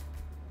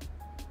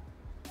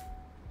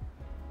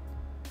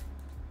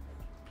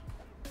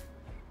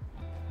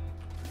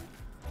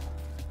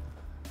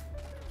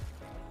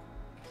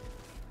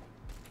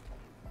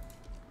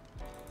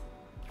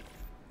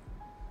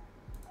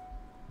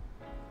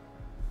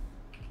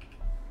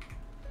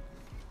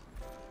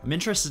 I'm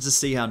interested to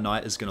see how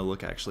night is going to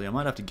look, actually. I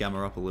might have to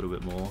gamma up a little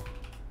bit more.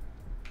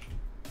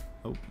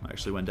 Oh, I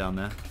actually went down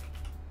there.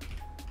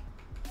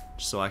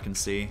 Just so I can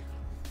see.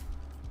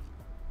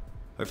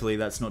 Hopefully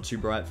that's not too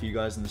bright for you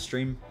guys in the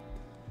stream.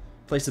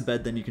 Place a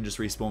bed, then you can just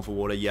respawn for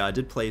water. Yeah, I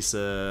did place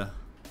a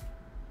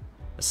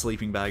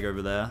sleeping bag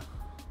over there.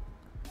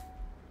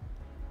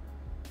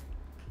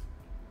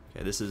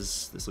 Okay,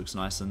 this looks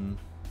nice and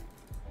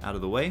out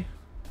of the way.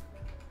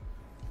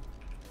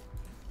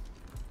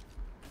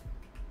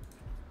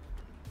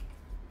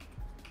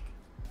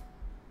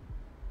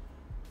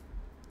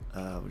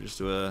 We'll just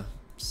do a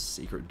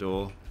secret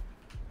door.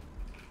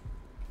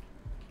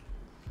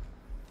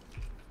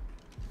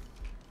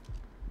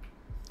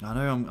 I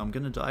know I'm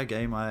gonna die,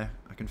 game. I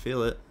can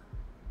feel it.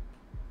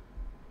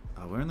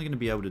 We're only gonna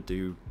be able to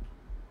do.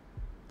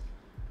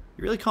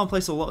 You really can't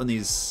place a lot in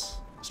these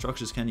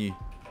structures, can you?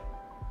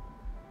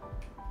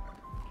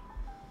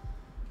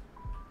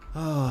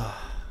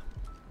 Ah.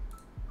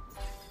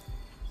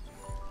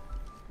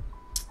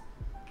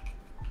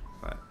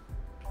 Right.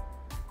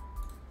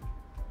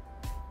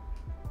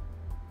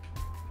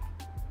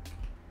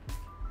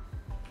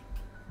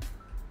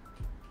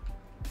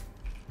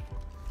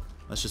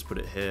 Let's just put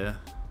it here.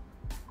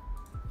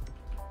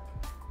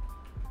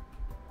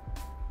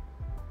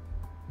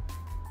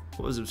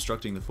 What was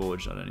obstructing the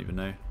forge? I don't even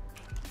know.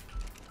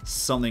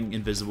 Something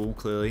invisible,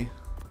 clearly.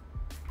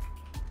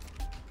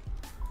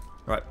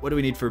 Right, what do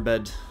we need for a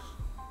bed?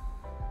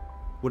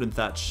 Wooden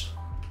thatch.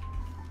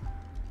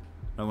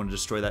 I don't want to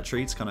destroy that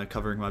tree, it's kind of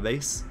covering my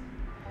base.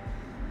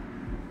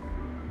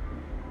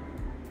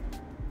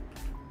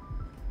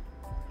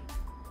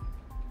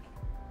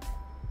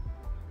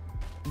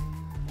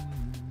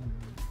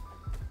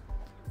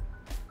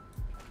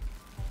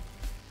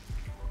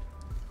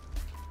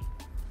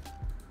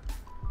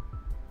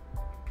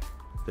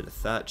 Bit of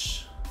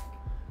thatch.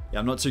 Yeah,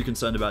 I'm not too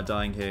concerned about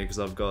dying here because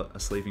I've got a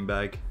sleeping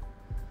bag.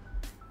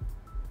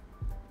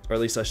 Or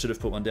at least I should have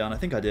put one down. I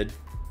think I did,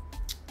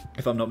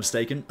 if I'm not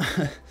mistaken.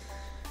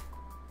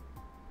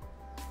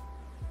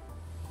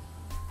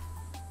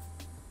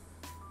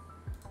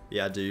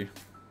 Yeah, I do.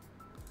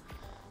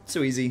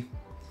 So easy.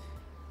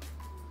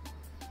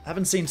 I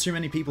haven't seen too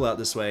many people out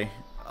this way.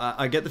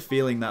 I get the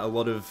feeling that a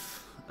lot of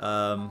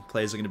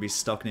players are going to be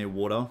stuck near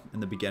water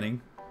in the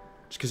beginning,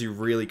 just because you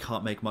really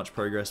can't make much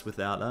progress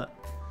without that.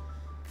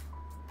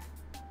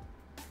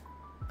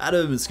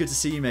 Adam, it's good to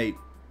see you, mate.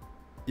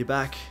 You're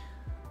back.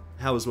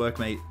 How was work,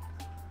 mate?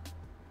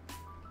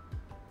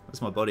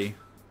 Where's my body?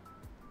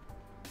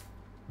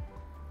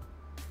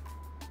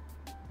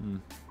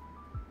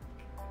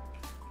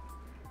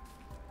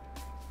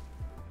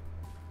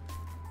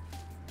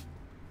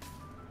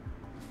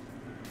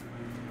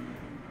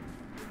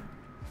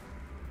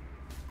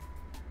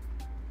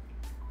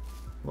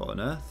 What on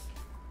earth?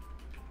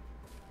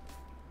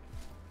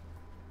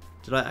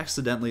 Did I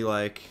accidentally,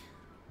 like...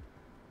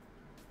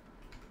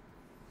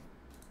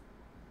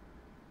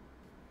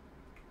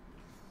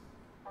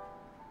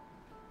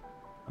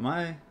 Am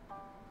I...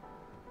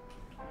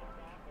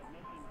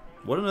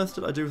 What on earth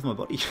did I do with my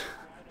body?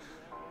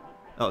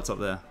 Oh, it's up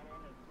there.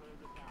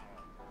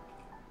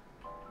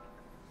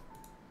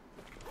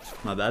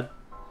 My bad.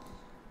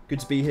 Good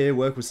to be here,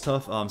 work was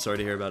tough. Oh, I'm sorry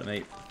to hear about it,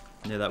 mate.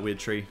 Near that weird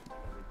tree.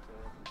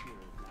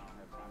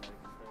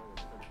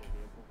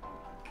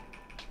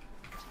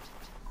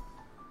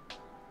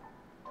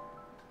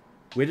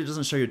 Weird it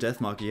doesn't show your death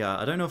marker. Yeah,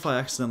 I don't know if I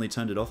accidentally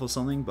turned it off or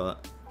something,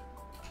 but...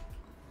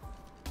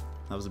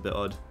 That was a bit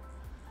odd.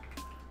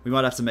 We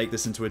might have to make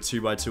this into a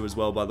 2x2 as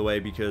well, by the way,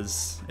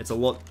 because it's a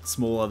lot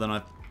smaller than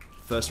I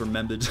first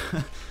remembered.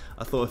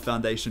 I thought a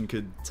foundation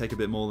could take a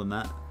bit more than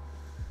that.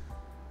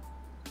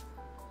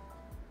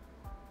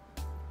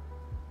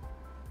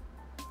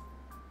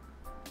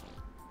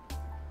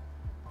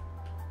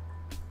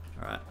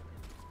 Alright.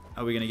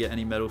 Are we going to get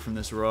any metal from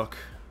this rock?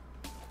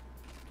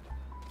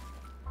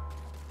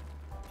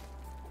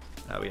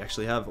 We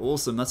actually have.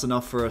 Awesome, that's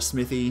enough for a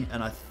smithy,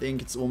 and I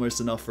think it's almost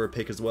enough for a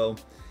pick as well.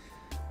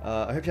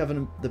 I hope you're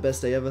having the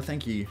best day ever.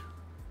 Thank you.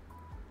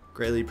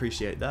 Greatly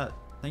appreciate that.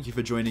 Thank you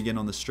for joining in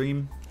on the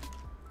stream.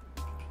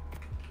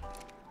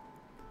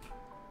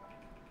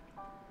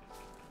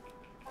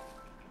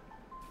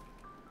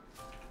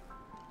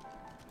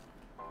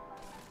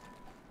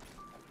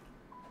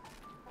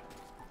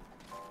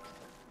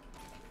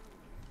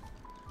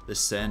 This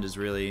sand is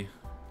really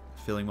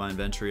filling my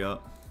inventory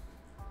up.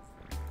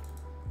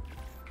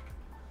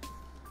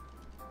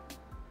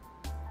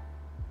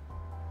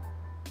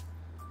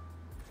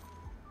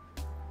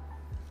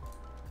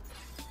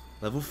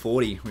 Level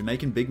 40, we're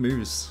making big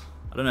moves.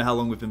 I don't know how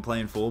long we've been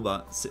playing for,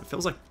 but it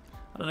feels like,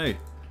 I don't know, it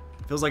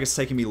feels like it's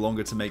taking me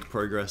longer to make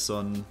progress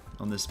on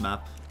this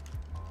map.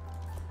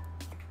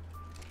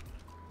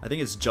 I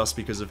think it's just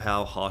because of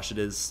how harsh it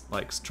is,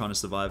 like, trying to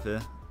survive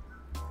here.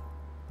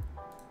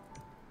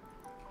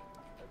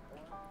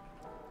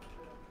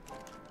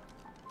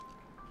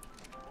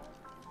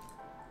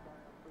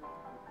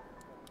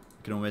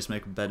 You can almost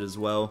make a bed as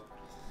well.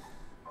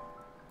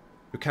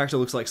 Your character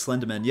looks like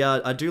Slenderman.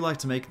 Yeah, I do like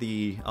to make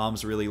the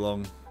arms really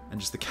long and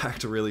just the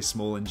character really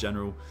small in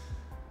general.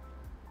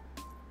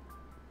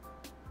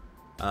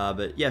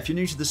 But yeah, if you're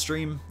new to the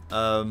stream,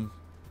 we're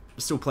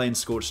still playing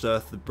Scorched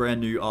Earth, the brand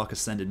new ARK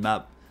Ascended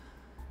map.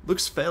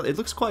 It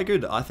looks quite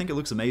good. I think it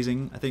looks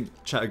amazing. I think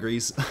chat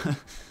agrees.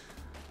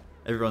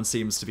 Everyone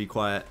seems to be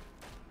quite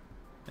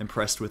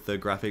impressed with the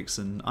graphics,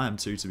 and I am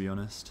too, to be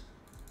honest.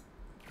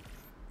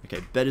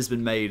 Okay, bed has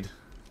been made.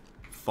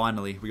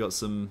 Finally, we got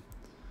some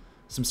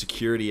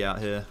security out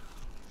here.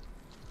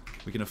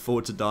 We can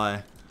afford to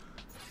die.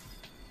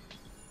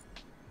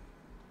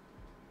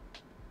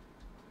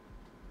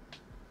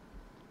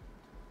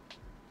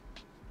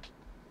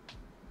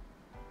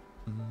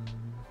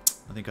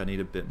 think I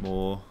need a bit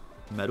more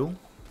metal.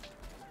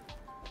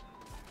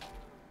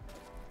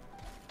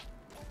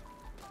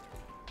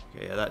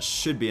 Okay, yeah, that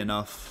should be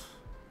enough.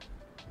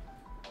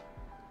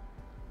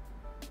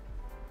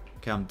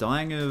 Okay, I'm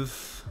dying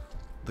of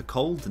the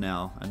cold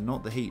now and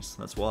not the heat.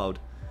 That's wild.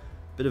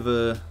 Bit of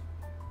a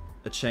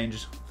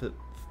change.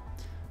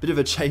 Bit of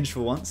a change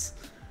for once.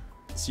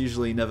 It's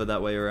usually never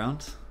that way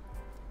around.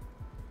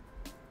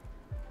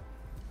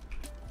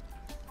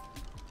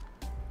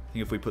 I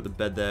think if we put the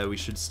bed there, we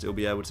should still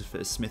be able to fit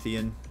a smithy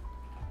in.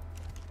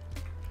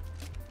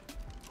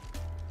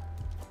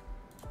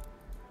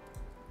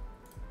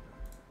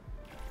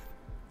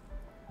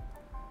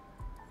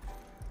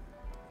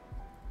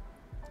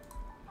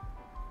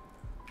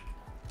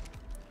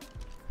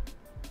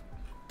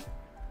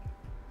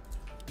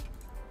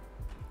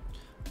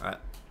 Alright,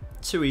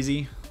 too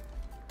easy.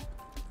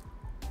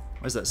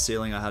 Where's that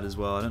ceiling I had as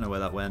well? I don't know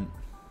where that went.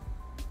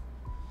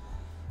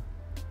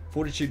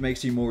 Fortitude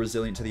makes you more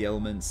resilient to the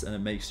elements, and it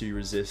makes you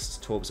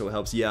resist torp, so it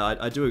helps. Yeah,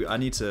 I do. I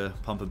need to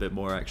pump a bit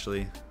more,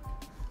 actually.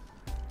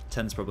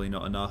 10's probably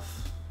not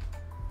enough.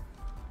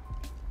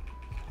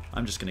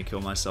 I'm just gonna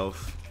kill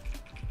myself.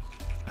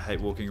 I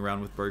hate walking around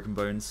with broken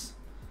bones.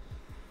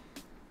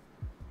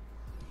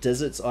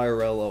 Deserts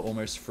IRL are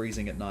almost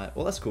freezing at night.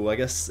 Well, that's cool. I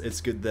guess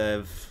it's good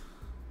they've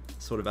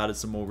sort of added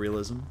some more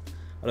realism.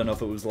 I don't know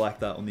if it was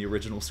like that on the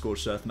original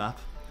Scorched Earth map.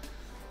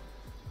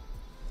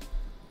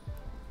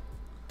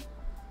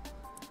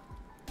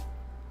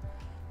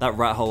 That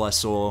rat hole I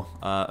saw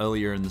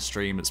earlier in the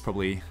stream, it's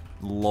probably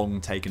long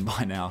taken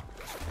by now.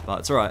 But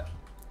it's alright.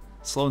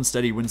 Slow and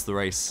steady wins the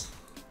race.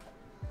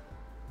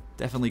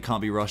 Definitely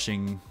can't be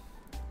rushing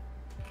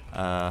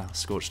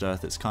Scorched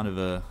Earth. It's kind of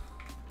a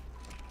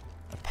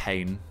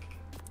pain.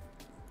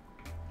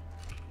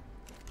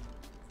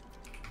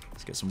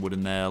 Let's get some wood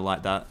in there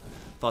like that.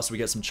 Faster we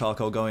get some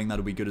charcoal going,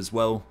 that'll be good as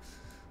well.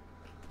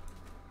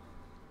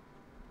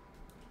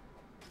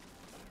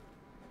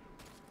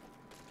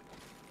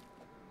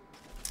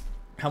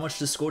 How much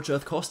does Scorched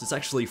Earth cost? It's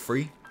actually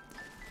free.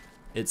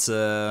 It's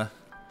a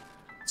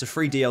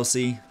free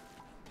DLC.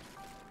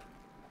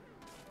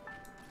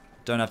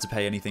 Don't have to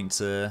pay anything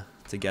to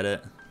get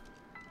it.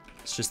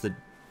 It's just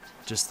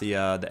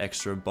the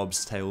extra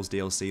Bob's Tales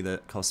DLC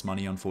that costs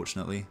money,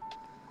 unfortunately.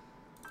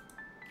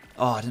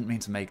 Oh, I didn't mean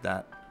to make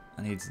that.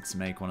 I needed to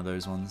make one of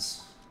those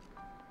ones.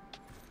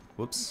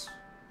 Whoops.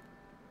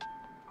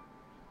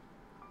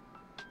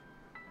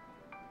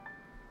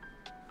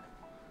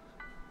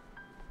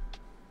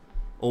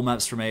 All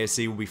maps from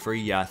ASC will be free?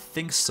 Yeah, I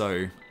think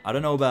so. I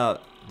don't know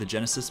about the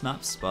Genesis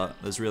maps, but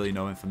there's really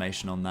no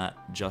information on that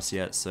just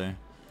yet, so...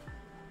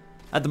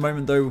 At the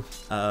moment, though,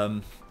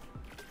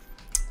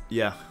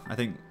 yeah, I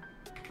think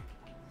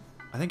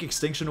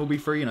Extinction will be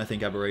free, and I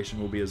think Aberration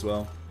will be as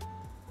well.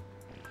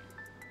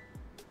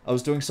 I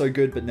was doing so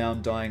good, but now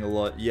I'm dying a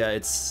lot. Yeah,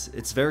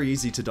 it's very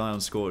easy to die on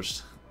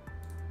Scorched.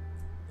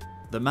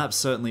 The map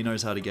certainly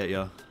knows how to get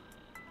you.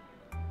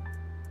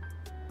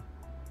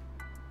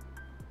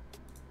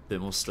 Bit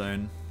more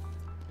stone.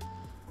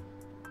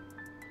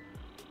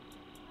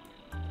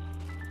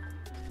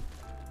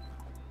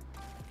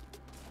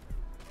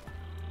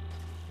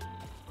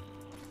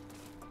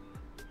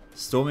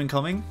 Storm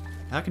incoming?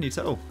 How can you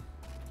tell?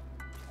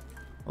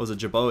 Oh, there's a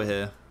Jerboa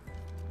here.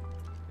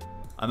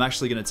 I'm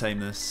actually gonna tame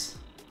this.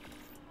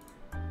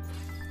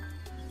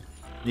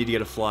 Need to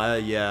get a flyer?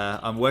 Yeah,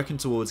 I'm working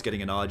towards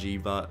getting an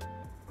RG, but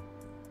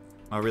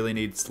I really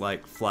need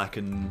like flak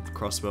and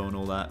crossbow and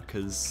all that,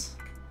 because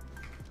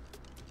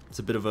it's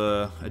a bit of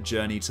a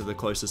journey to the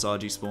closest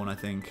RG spawn, I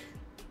think.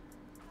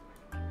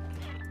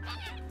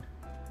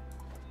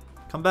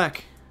 Come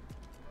back!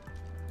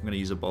 I'm gonna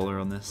use a bowler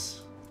on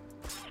this.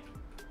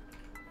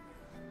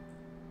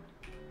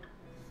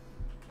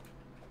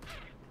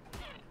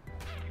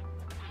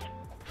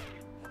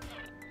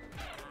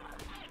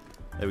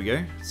 There we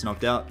go, it's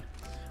knocked out.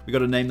 We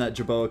gotta name that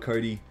Jerboa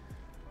Cody,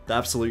 the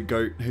absolute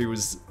goat who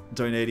was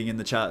donating in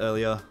the chat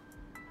earlier.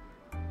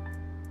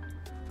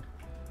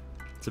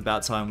 It's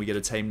about time we get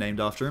a team named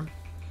after him.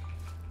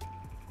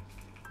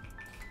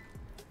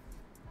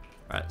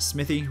 Alright,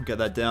 Smithy, we'll get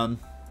that down.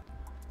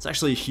 It's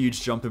actually a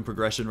huge jump in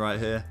progression right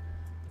here.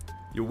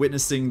 You're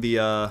witnessing the,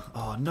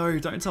 oh no,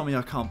 don't tell me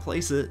I can't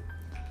place it.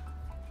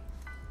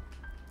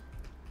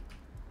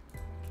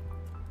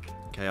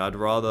 Okay, I'd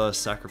rather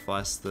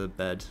sacrifice the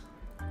bed.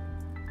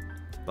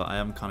 But I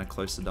am kind of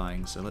close to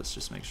dying, so let's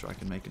just make sure I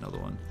can make another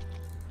one.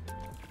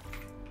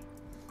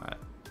 Alright.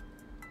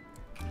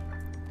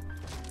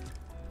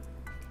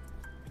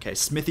 Okay,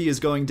 Smithy is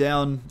going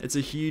down. It's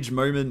a huge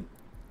moment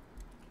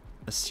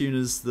as soon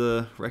as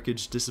the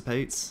wreckage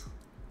dissipates.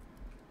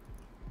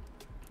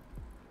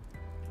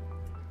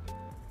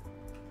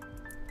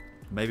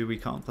 Maybe we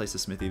can't place a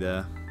Smithy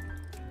there.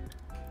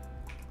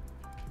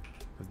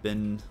 I've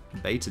been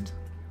baited.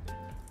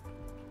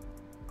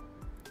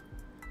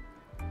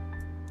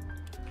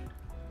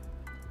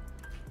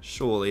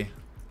 Surely.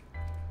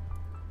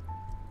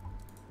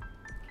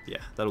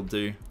 Yeah, that'll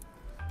do.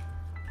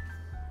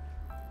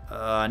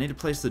 I need to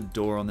place the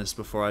door on this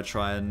before I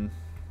try and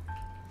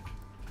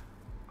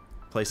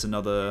place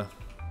another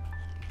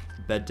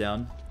bed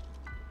down.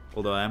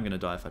 Although I am going to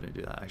die if I don't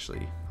do that,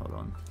 actually. Hold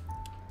on.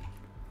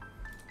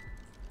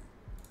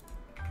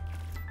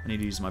 I need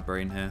to use my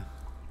brain here.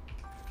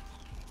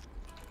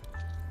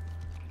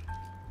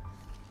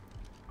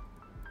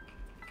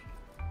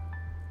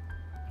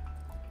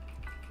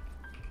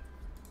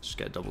 Just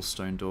get a double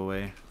stone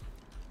doorway.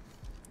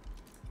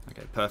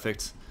 Okay,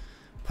 perfect.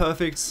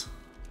 Perfect.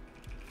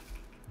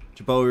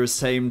 Jaboa is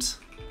tamed.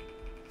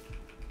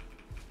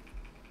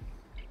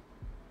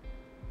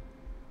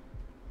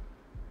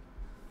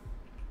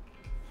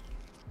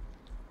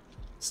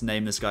 Let's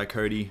name this guy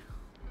Cody.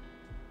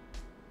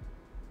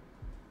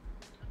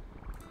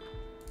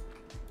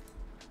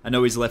 I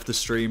know he's left the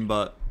stream,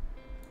 but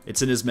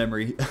it's in his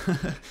memory.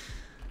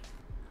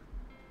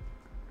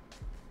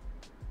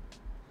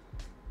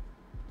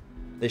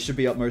 They should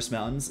be up most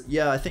mountains.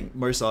 Yeah, I think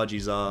most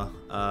RGs are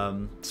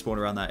spawn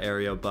around that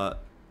area,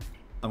 but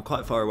I'm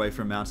quite far away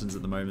from mountains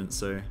at the moment,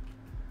 so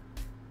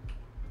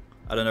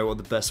I don't know what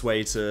the best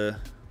way to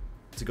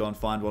go and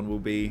find one will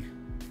be.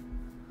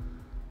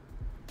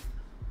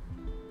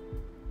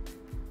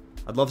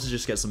 I'd love to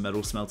just get some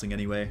metal smelting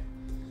anyway.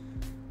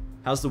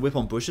 How's the whip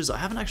on bushes? I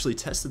haven't actually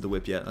tested the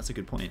whip yet. That's a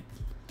good point.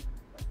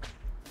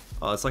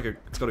 Oh, it's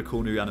got a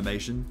cool new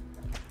animation.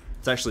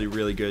 It's actually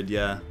really good,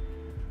 yeah.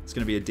 It's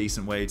gonna be a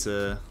decent way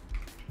to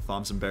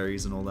farm some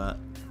berries and all that.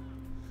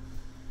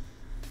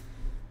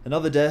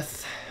 Another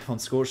death on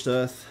Scorched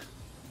Earth.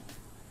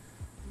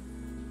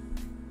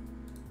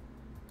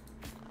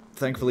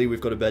 Thankfully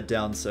we've got a bed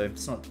down, so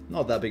it's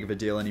not that big of a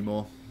deal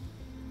anymore.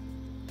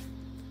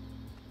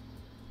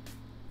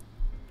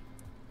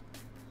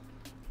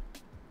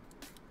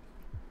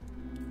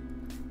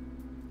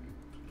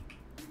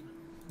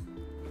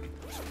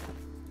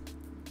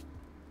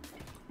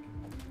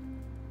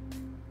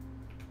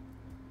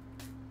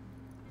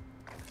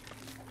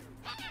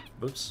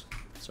 Oops,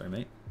 sorry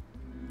mate.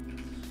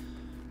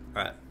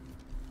 Alright.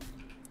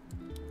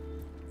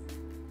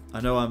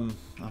 I know I'm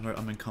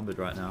encumbered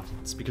right now.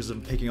 It's because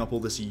I'm picking up all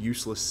this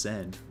useless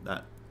sand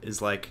that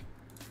is like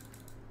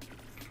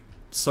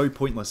so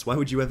pointless. Why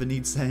would you ever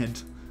need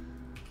sand?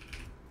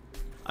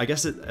 I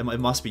guess it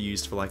must be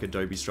used for like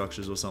adobe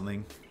structures or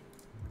something.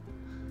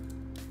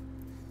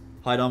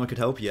 Hide armor could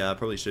help? Yeah, I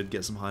probably should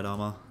get some hide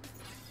armor.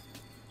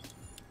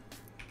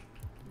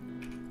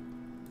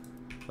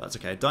 But that's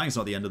okay. Dying's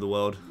not the end of the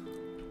world.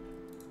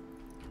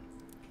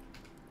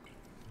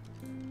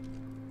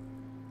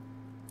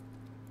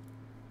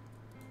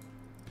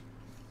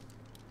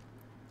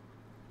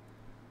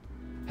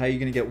 How are you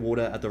going to get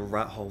water at the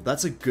rat hole?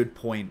 That's a good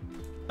point.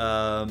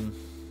 I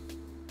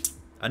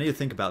need to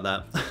think about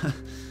that.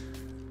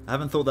 I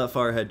haven't thought that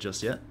far ahead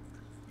just yet.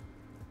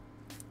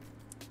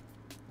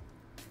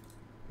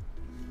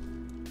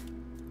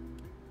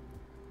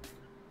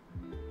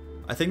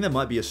 I think there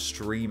might be a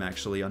stream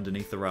actually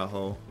underneath the rat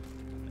hole,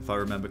 if I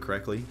remember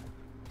correctly.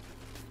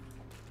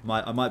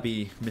 I might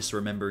be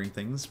misremembering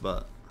things,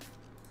 but...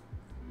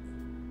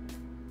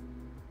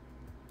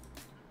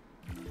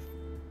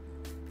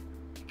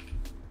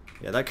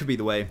 yeah, that could be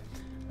the way.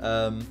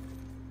 The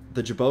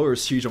Jaboa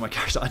is huge on my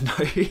character. I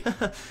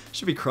know.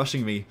 Should be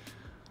crushing me.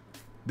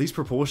 These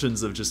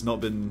proportions have just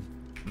not been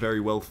very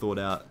well thought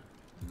out.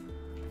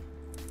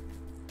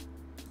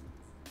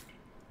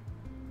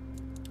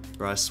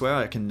 Right, I swear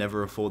I can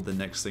never afford the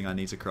next thing I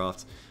need to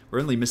craft.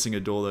 We're only missing a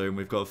door though, and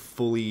we've got a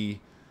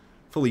fully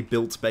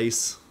built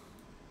base,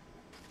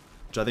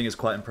 which I think is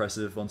quite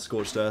impressive on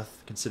Scorched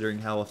Earth, considering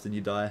how often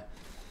you die.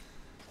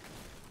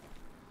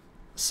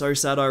 So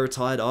sad I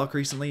retired ARK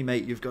recently,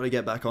 mate. You've got to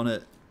get back on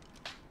it.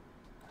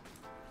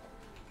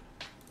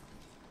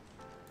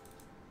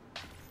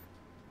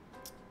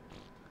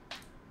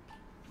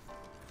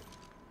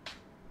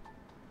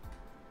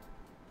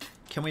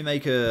 Can we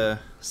make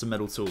some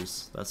metal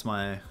tools? That's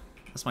my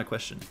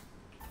question.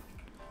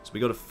 So we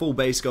got a full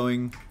base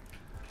going.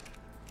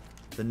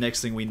 The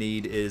next thing we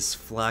need is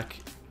flak.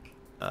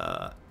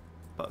 But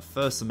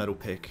first the metal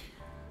pick.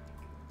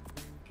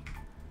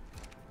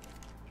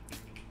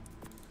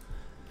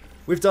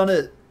 We've done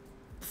it.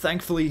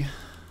 Thankfully,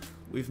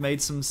 we've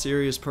made some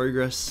serious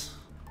progress.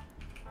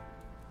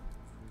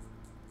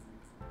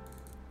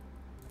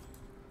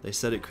 They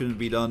said it couldn't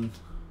be done.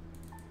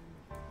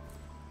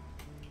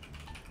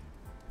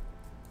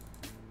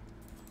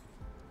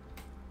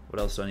 What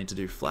else do I need to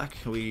do? Flak?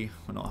 We're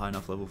not high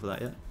enough level for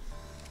that yet.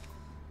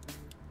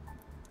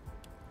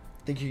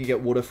 Think you can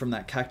get water from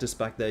that cactus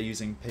back there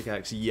using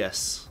pickaxe?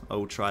 Yes, I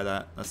will try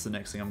that. That's the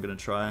next thing I'm going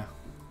to try.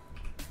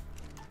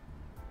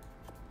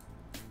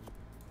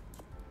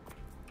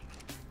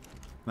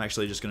 I'm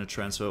actually just going to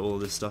transfer all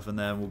of this stuff in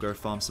there and we'll go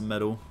farm some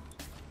metal.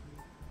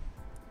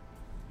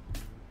 I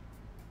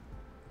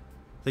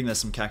think there's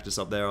some cactus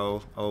up there.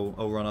 I'll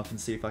run up and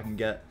see if I can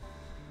get.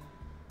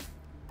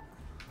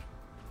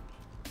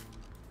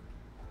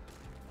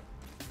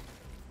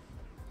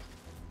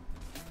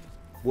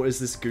 What is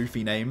this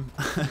goofy name?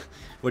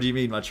 What do you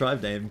mean, my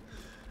tribe name?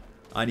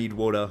 I need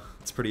water.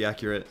 It's pretty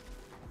accurate.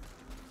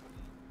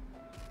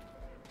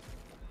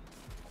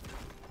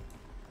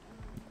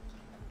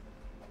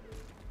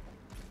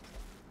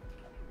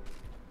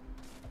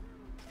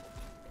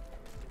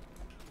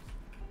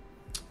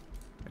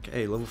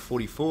 Okay, level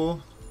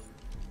 44.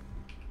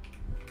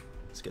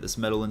 Let's get this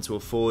metal into a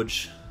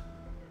forge.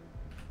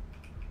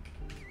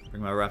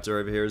 Bring my raptor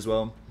over here as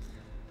well.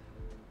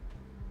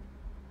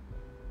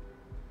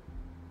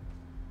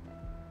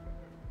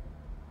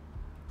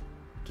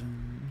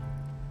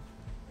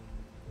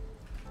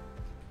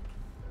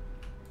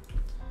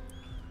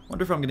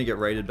 Wonder if I'm gonna get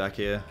raided back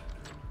here.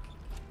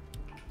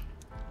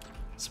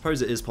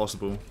 Suppose it is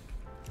possible.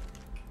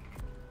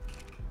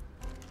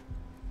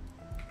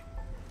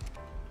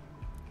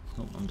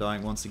 Oh, I'm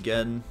dying once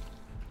again.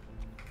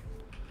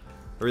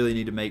 I really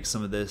need to make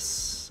some of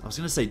this. I was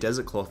gonna say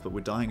desert cloth, but we're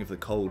dying of the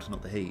cold,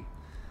 not the heat.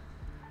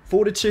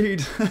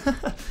 Fortitude!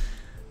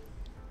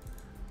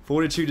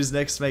 Fortitude is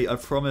next, mate. I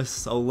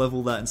promise I'll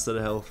level that instead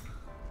of health.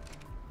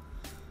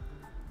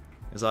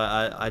 Because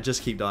I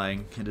just keep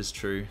dying, it is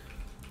true.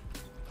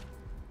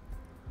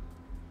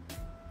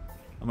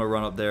 I'm gonna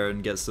run up there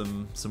and get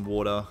some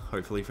water,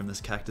 hopefully from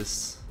this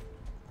cactus.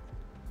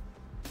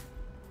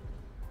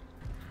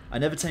 I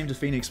never tamed a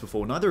phoenix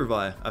before, neither have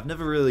I. I've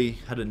never really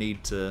had a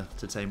need to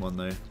tame one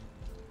though.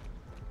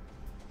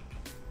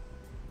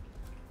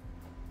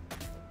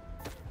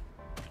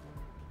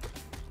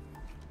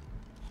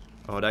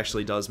 Oh, it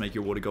actually does make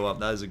your water go up.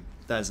 That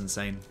is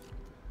insane.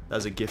 That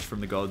is a gift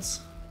from the gods.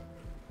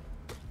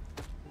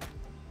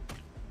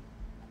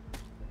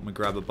 I'm gonna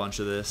grab a bunch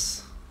of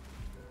this.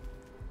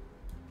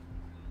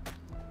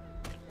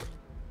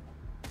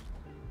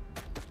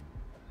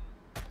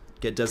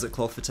 Get desert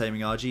cloth for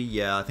taming RG?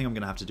 Yeah, I think I'm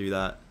gonna have to do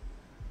that.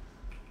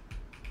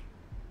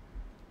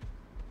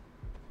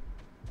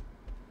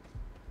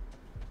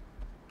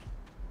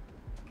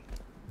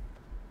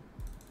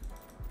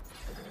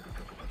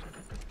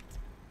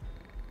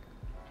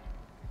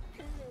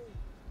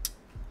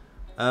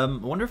 I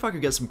wonder if I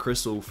could get some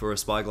crystal for a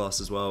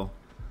spyglass as well.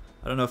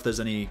 I don't know if there's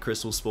any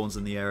crystal spawns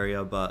in the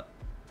area, but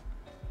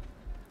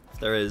if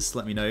there is,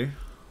 let me know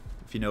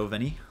if you know of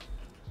any.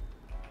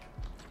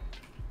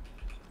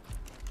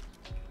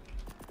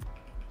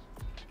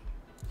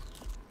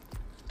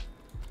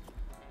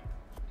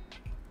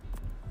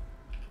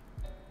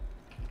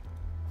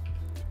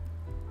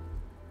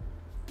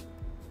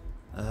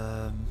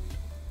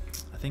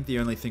 I think the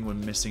only thing we're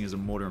missing is a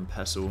mortar and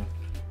pestle.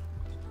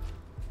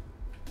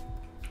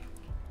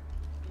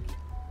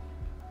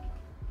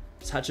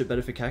 Is hatchet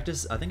better for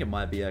cactus? I think it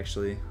might be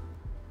actually.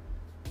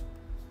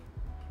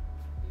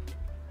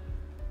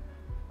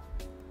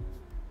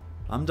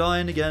 I'm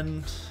dying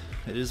again.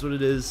 It is what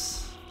it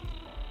is.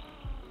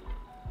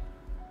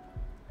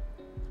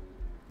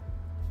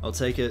 I'll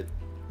take it.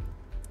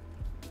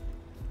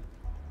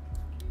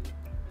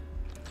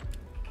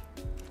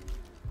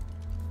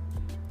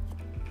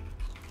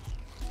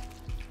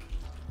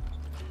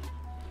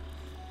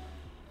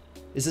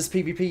 Is this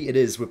PvP? It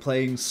is. We're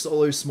playing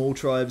solo small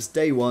tribes,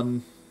 day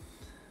 1.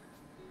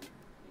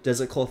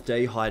 Desert cloth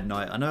day, hide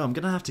night. I know I'm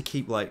gonna have to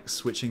keep like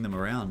switching them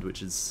around,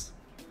 which is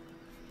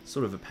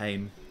sort of a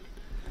pain.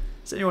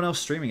 Is anyone else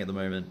streaming at the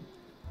moment?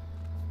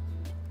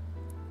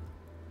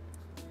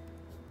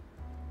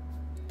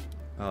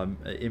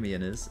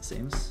 Imian is, it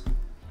seems.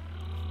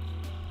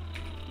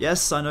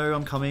 Yes, I know,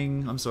 I'm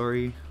coming. I'm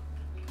sorry.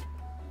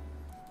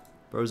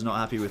 Bro's not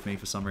happy with me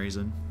for some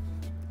reason.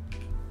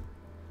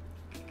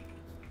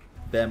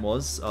 Ben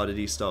was. Oh, did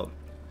he stop?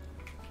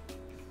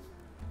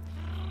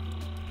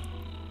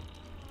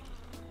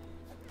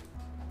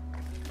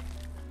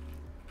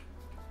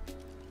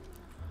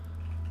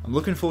 I'm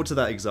looking forward to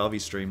that Xavi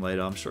stream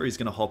later. I'm sure he's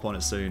going to hop on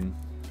it soon.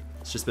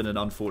 It's just been an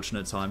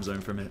unfortunate time zone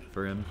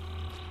for him.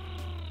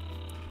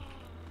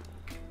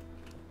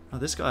 Oh,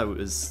 this guy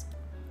is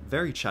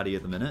very chatty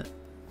at the minute.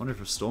 Wonder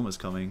if a storm is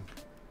coming.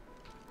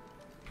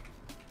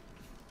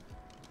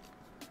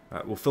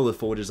 Alright, we'll fill the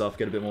forges up,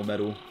 get a bit more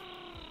metal.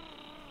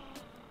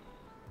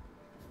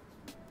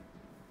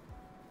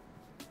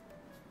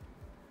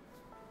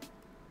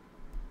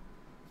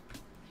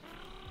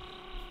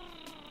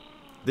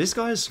 This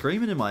guy is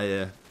screaming in my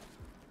ear.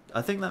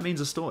 I think that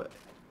means a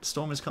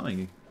storm is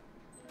coming.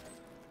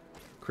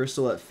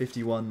 Crystal at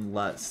 51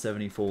 lat,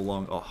 74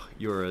 long. Oh,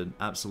 you're an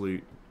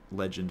absolute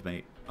legend,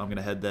 mate. I'm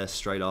gonna head there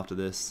straight after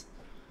this.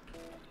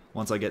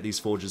 Once I get these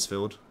forges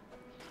filled.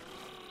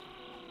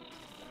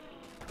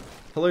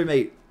 Hello,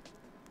 mate.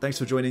 Thanks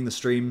for joining the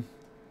stream.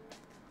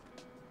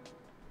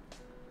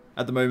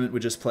 At the moment, we're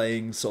just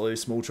playing solo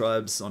small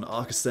tribes on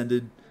ARK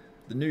Ascended,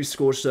 the new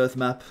Scorched Earth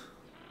map.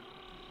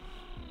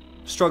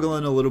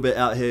 Struggling a little bit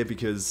out here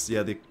because,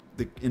 yeah, the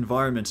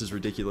environment is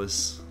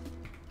ridiculous.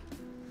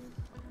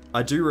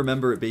 I do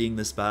remember it being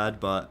this bad,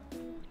 but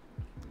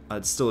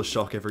it's still a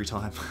shock every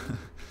time.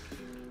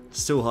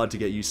 Still hard to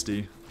get used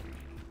to.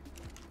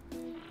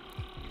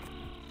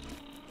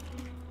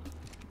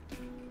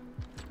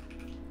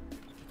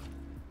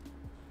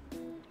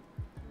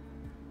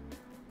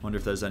 Wonder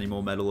if there's any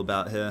more metal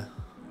about here.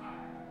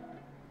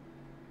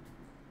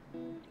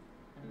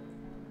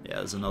 Yeah,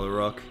 there's another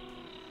rock.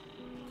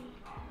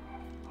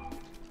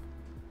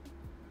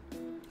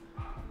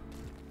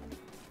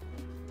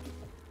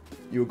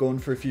 You were gone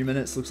for a few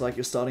minutes. Looks like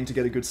you're starting to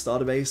get a good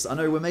starter base. I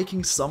know we're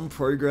making some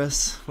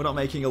progress. We're not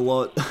making a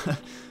lot,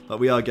 but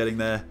we are getting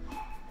there.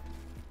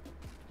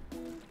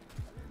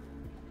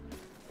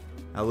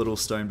 Our little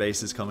stone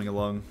base is coming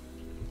along.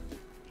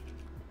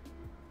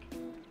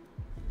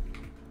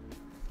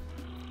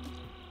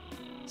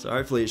 So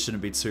hopefully it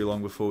shouldn't be too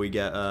long before we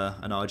get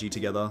an RG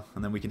together,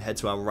 and then we can head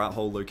to our rat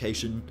hole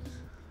location.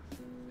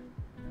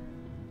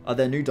 Are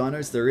there new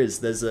dinos? There is.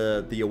 There's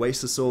the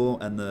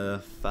Oasisaur and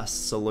the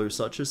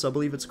Fasciolosuchus, I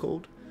believe it's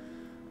called.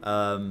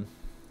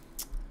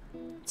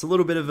 It's a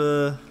little bit of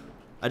a...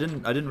 I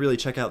didn't really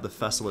check out the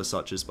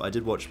Fasciolosuchus, but I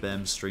did watch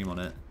Bam's stream on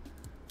it,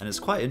 and it's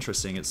quite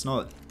interesting. It's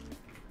not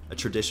a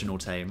traditional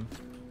tame.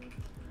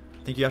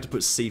 I think you have to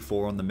put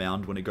C4 on the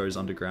mound when it goes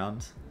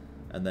underground,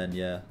 and then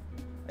yeah.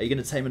 Are you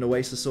going to tame an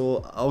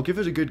Oasisaur? I'll give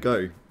it a good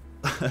go.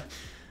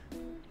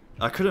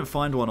 I couldn't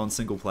find one on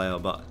single player,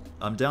 but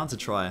I'm down to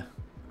try.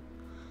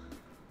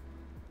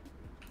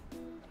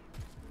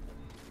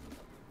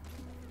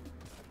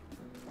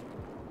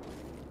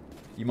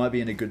 You might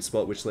be in a good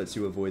spot which lets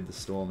you avoid the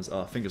storms.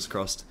 Oh, fingers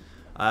crossed.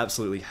 I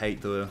absolutely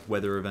hate the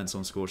weather events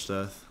on Scorched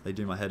Earth. They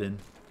do my head in.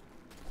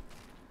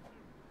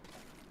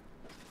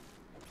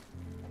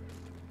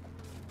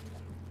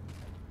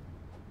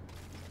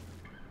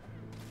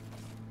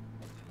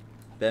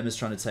 Bam is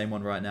trying to tame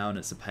one right now and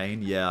it's a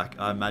pain. Yeah,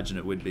 I imagine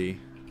it would be.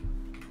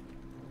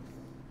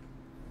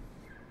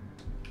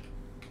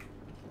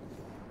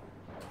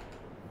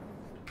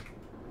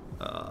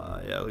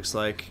 Yeah, it looks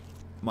like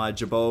my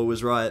Jabal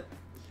was right.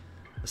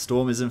 A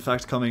storm is in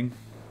fact coming.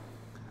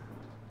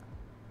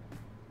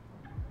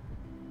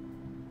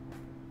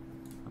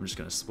 I'm just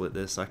going to split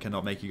this. I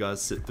cannot make you guys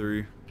sit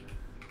through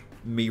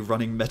me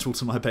running metal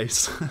to my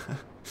base.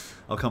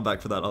 I'll come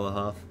back for that other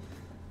half.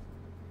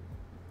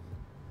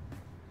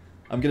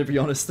 I'm gonna be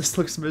honest, this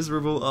looks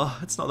miserable. Oh,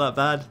 it's not that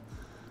bad.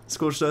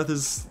 Scorched Earth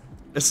is...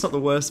 it's not the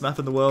worst map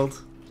in the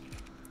world.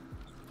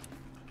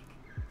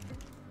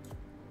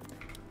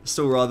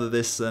 Still rather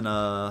this than,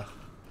 I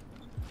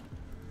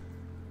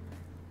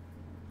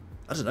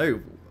don't know.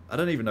 I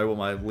don't even know what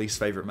my least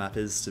favourite map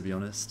is, to be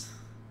honest.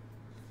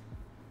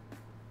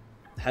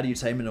 How do you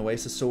tame an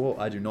Oasisaur?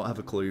 I do not have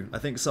a clue. I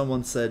think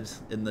someone said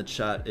in the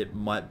chat it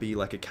might be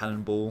like a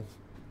cannonball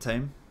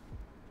tame.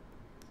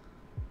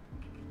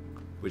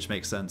 Which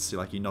makes sense,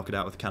 like you knock it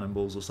out with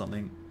cannonballs or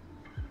something.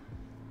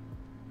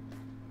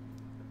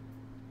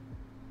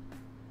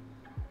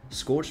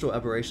 Scorched or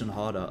Aberration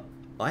harder?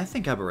 I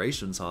think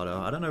Aberration's harder.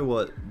 I don't know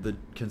what the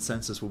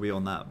consensus will be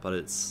on that, but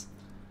it's...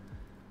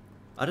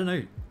 I don't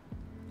know.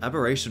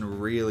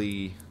 Aberration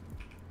really...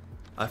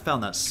 I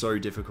found that so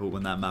difficult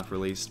when that map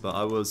released, but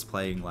I was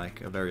playing like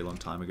a very long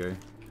time ago.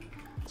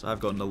 So I've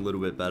gotten a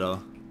little bit better.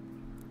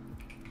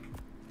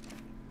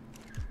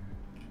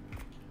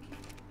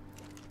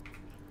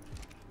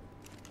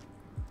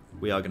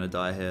 We are going to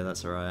die here,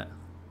 that's alright.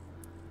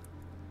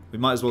 We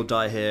might as well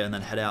die here and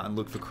then head out and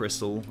look for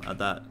Crystal at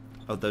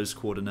those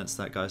coordinates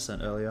that guy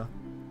sent earlier.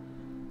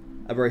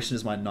 Aberration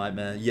is my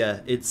nightmare. Yeah,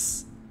 it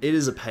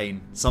is a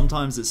pain.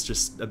 Sometimes it's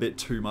just a bit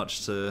too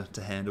much to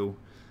handle.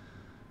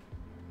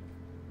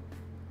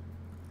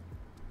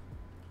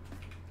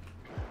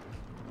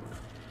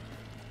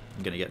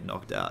 I'm going to get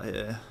knocked out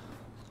here.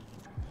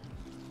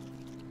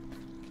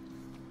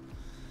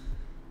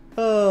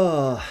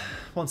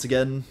 Once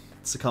again,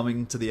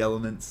 succumbing to the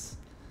elements.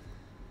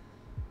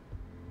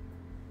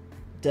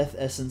 Death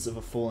essence of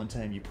a fallen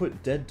tame. You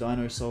put dead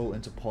dino soul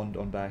into pond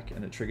on back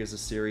and it triggers a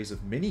series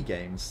of mini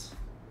games.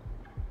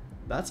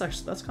 That's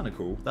kind of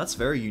cool. That's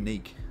very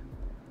unique.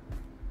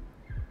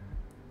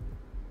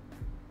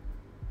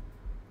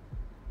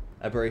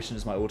 Aberration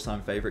is my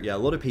all-time favorite. Yeah, a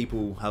lot of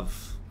people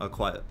are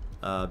quite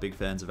big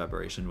fans of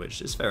Aberration,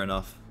 which is fair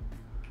enough.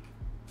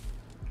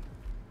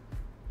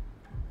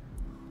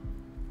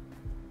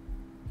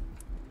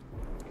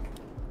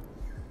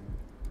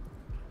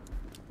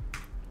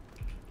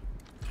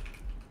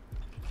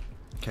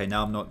 Okay,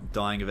 now I'm not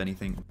dying of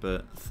anything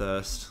but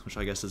thirst, which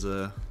I guess is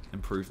a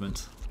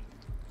improvement.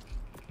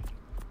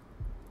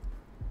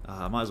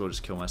 I might as well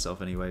just kill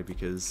myself anyway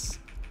because...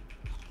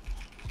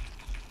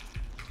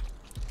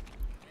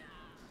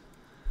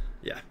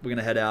 yeah, we're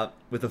gonna head out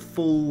with a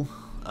full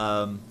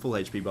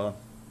HP bar.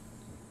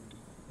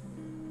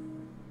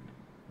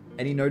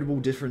 Any notable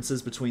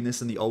differences between this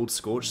and the old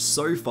Scorch?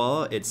 So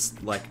far, it's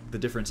like the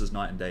difference is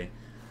night and day.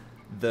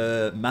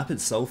 The map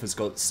itself has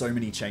got so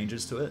many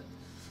changes to it.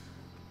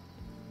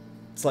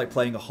 It's like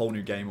playing a whole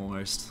new game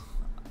almost.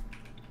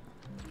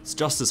 It's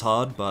just as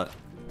hard, but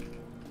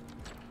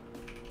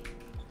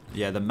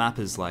yeah, the map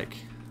is like,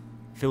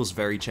 feels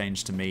very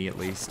changed to me at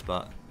least,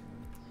 but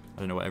I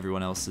don't know what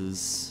everyone else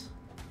is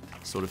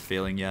sort of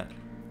feeling yet.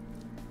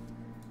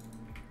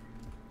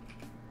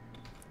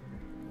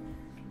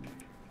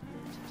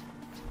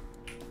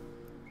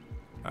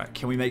 Alright,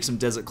 can we make some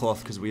desert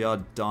cloth because we are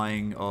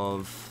dying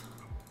of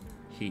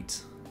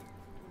heat.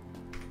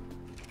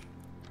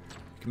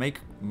 We can make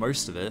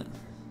most of it.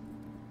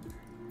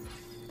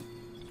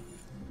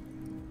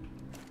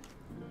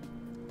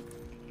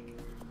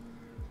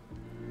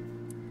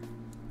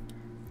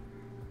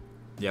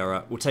 Yeah,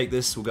 right. We'll take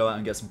this. We'll go out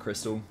and get some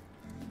crystal.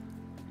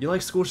 You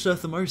like Scorched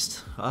Earth the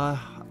most?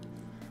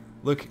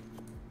 Look,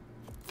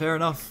 fair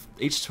enough.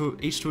 Each to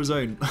his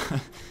own. I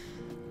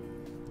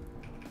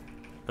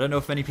don't know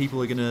if many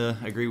people are gonna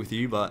agree with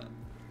you, but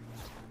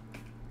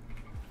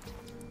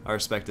I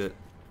respect it.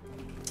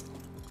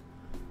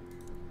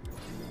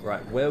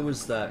 Right, where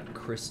was that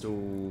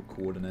crystal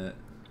coordinate?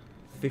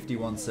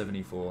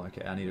 5174.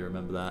 Okay, I need to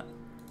remember that.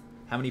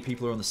 How many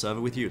people are on the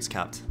server with you? It's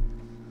capped.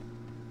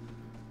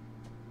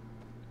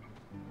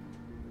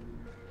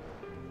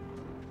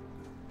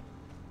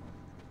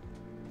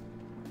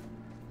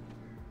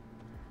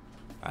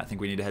 I think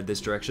we need to head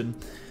this direction.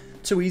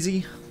 Too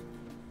easy.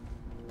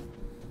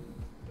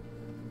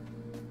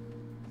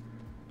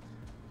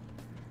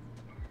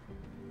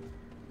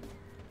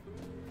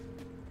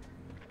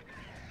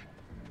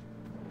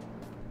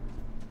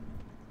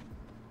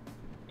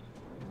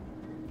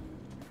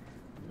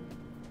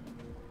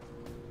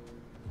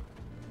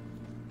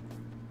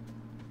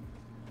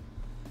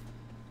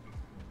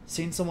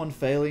 Seen someone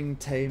failing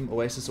tame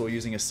Oasis or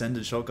using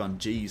Ascended shotgun.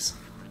 Jeez.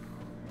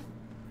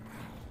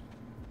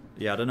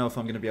 Yeah, I don't know if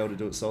I'm going to be able to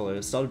do it solo.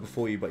 It started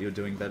before you, but you're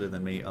doing better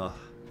than me.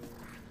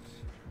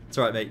 It's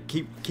alright, mate.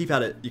 Keep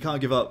at it. You can't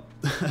give up.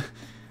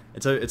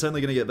 It's only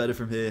going to get better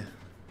from here.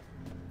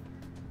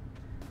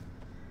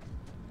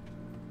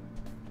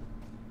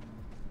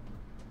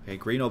 Okay,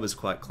 Green Orb is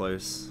quite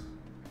close.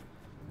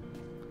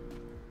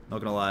 Not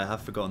going to lie, I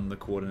have forgotten the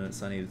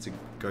coordinates I needed to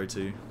go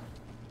to.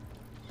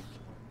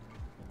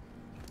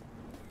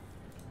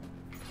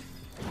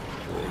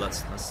 Oh,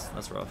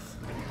 that's rough.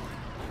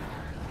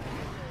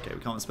 Okay,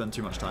 we can't spend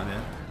too much time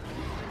here.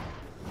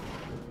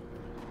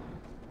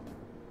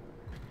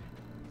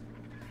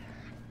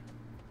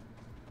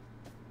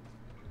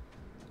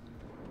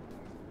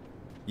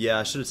 Yeah,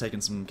 I should have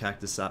taken some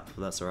cactus sap,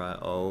 but that's alright.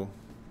 I'll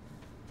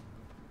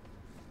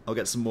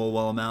get some more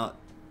while I'm out.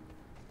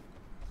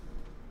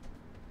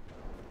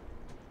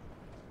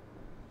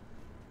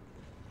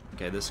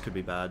 Okay, this could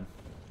be bad.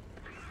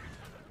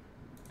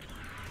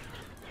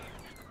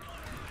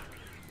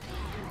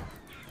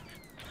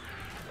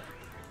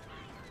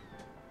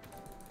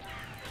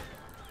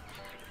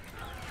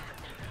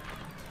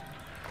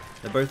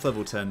 They're both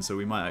level 10, so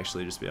we might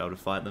actually just be able to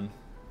fight them.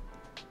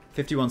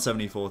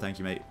 5174, thank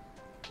you, mate.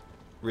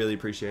 Really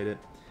appreciate it.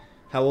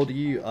 How old are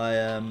you? I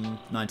am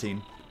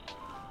 19.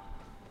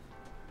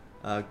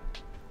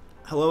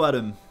 Hello,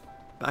 Adam.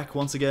 Back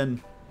once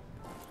again.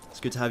 It's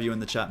good to have you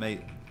in the chat,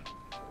 mate.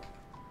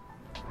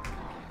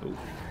 Oh,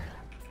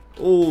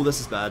 oh, this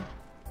is bad.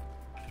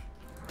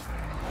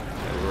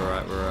 Okay, we're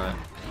alright, we're alright.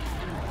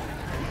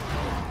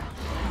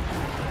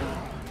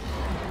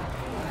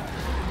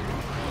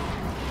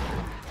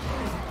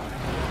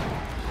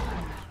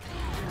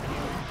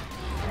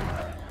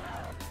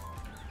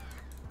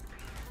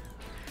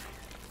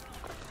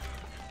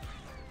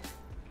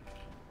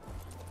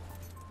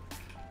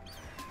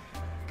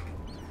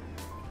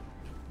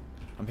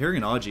 I'm hearing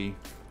an RG.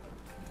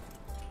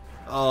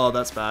 Oh,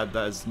 that's bad.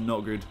 That is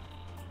not good.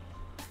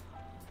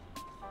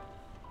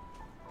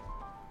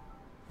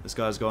 This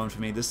guy's going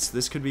for me.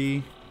 This could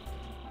be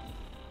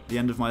the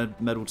end of my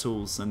metal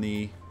tools and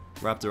the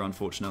raptor,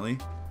 unfortunately.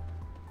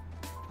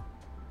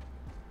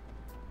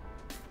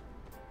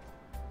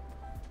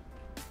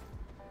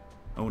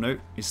 Oh no,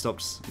 he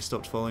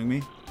stopped following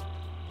me.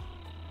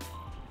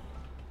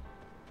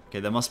 Okay,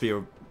 there must be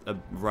a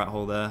rat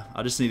hole there.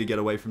 I just need to get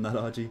away from that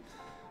RG.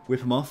 Whip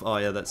him off? Oh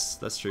yeah,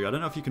 that's true. I don't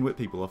know if you can whip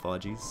people off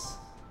RGs.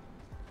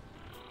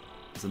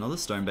 There's another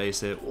stone base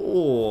here.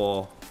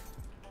 Oh,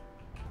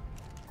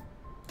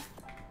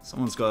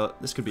 someone's got...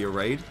 This could be a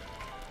raid.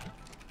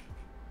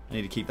 I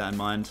need to keep that in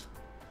mind.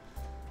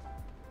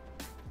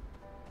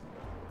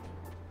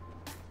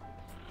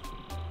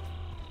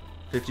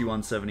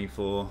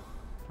 $51.74.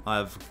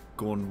 I've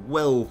gone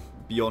well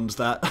beyond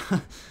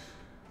that.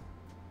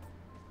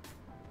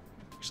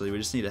 Actually, we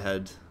just need to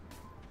head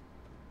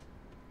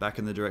back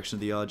in the direction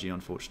of the RG,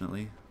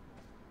 unfortunately.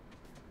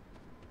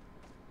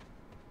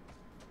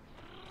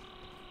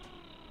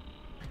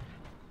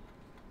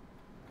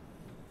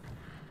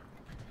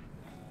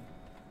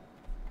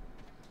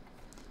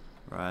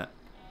 Right.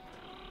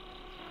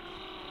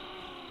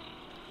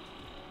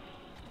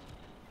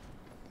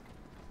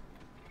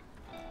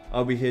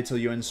 I'll be here till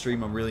you end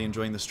stream. I'm really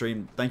enjoying the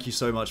stream. Thank you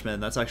so much,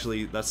 man. That's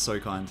so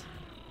kind.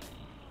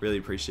 Really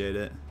appreciate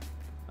it.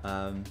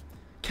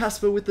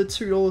 Casper with the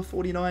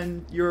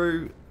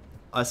 €2.49.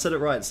 I said it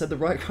right. Said the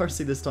right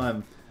currency this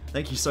time.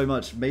 Thank you so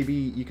much. Maybe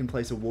you can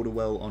place a water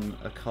well on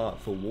a cart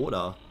for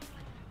water.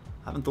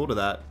 Haven't thought of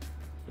that.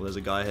 Well, there's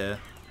a guy here.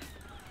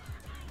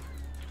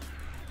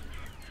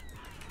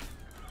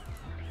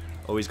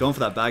 Oh, he's gone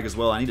for that bag as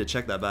well. I need to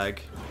check that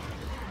bag.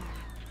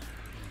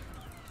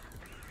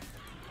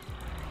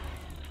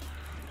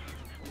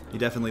 He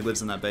definitely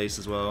lives in that base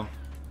as well.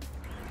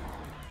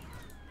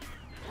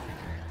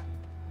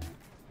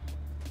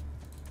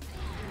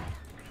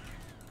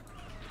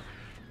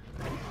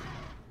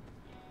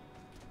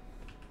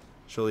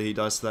 Surely he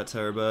dies to that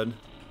terror bird.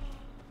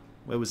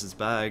 Where was his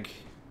bag?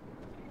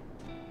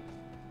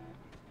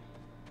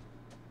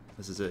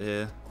 This is it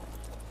here.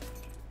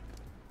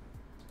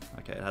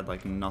 Okay, it had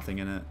like nothing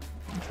in it.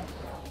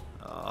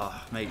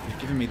 Mate, you're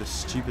giving me the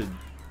stupid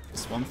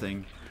swamp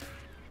thing.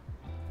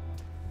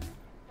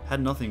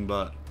 Had nothing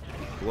but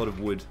a lot of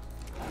wood.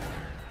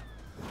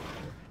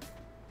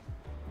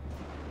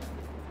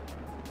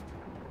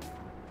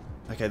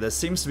 Okay, there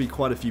seems to be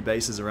quite a few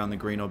bases around the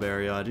green orb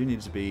area. I do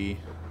need to be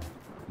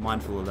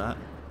mindful of that.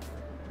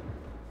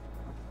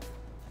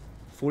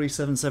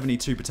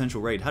 4772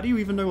 potential raid. How do you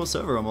even know what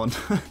server I'm on?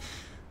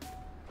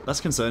 That's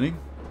concerning.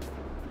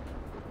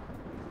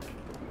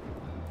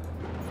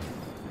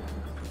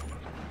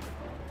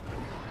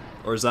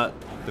 Or is that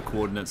the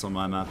coordinates on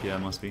my map? Yeah, it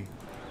must be.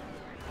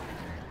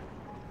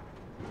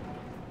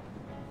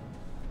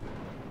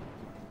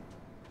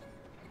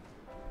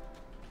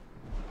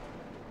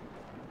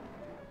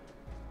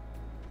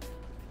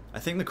 I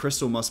think the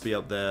crystal must be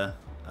up there,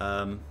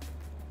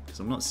 because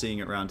I'm not seeing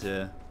it around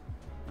here.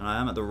 And I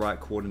am at the right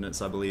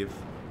coordinates, I believe.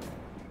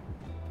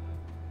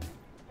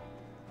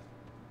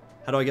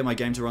 How do I get my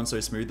game to run so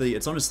smoothly?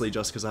 It's honestly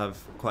just because I have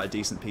quite a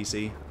decent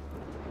PC.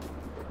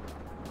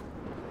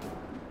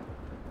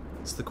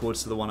 It's the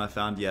chords to the one I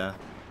found, yeah.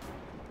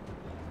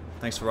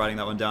 Thanks for writing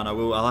that one down.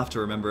 I'll have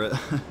to remember it.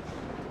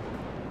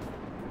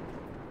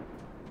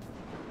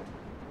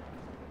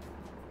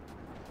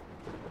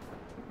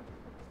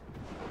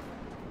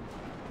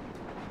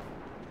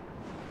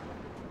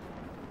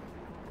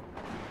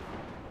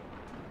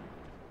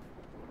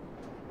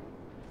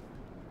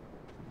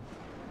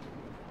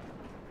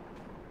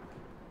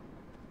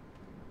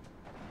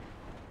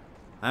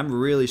 I'm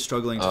really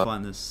struggling to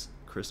find this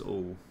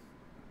crystal.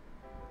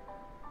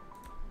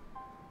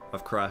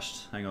 I've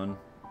crashed. Hang on.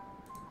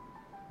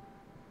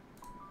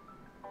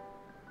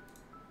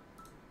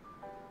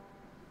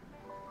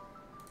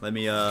 Let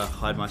me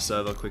hide my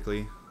server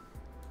quickly.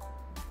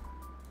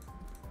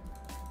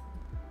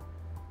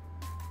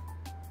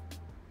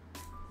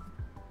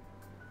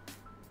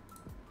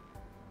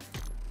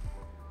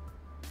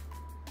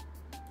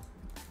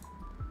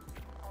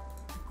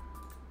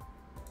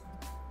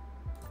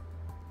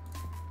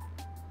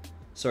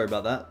 Sorry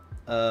about that.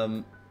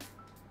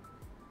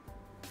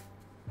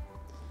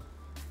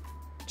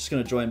 Just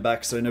gonna join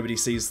back so nobody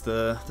sees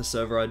the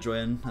server I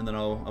join, and then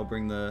I'll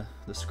bring the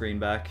screen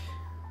back.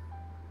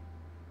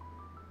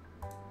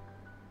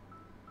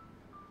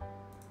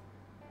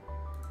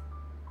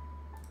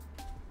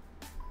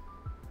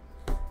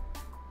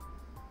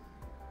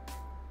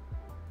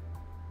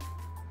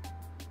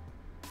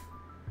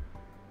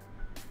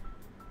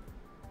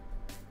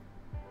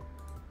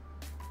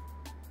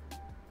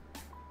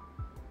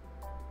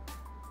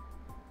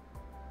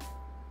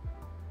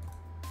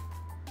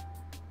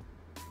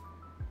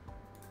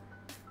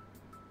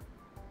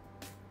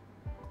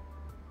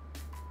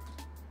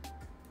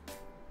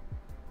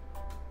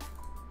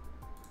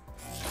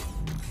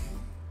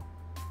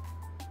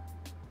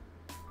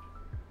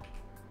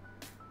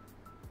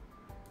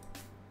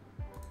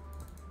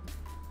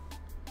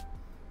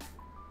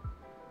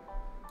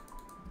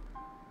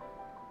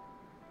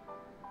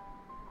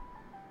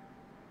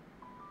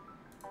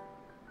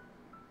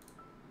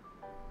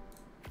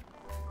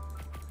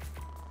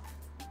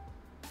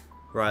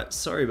 Right,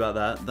 sorry about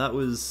that. That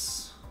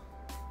was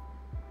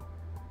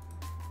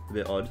a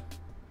bit odd.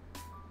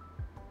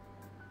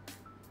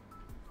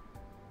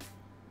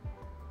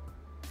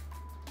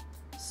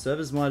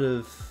 Servers might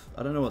have...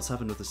 I don't know what's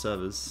happened with the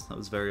servers. That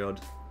was very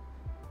odd.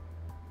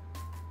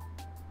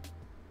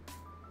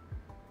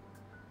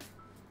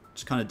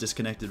 Just kind of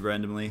disconnected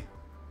randomly.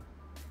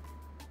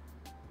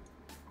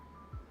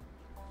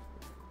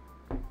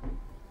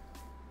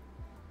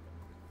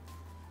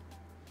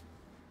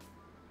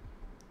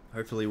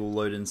 Hopefully we'll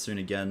load in soon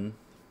again.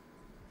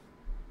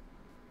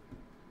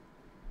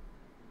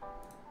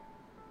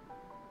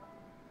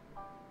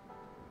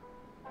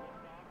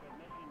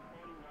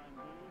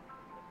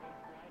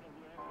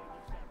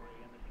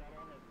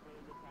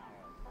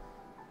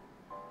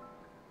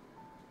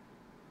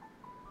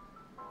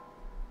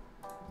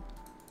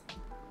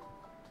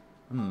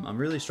 I'm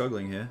really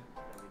struggling here.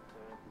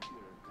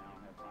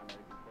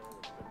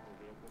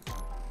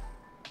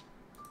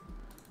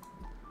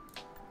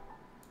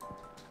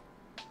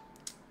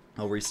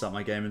 I'll restart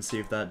my game and see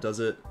if that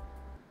does it.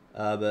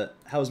 But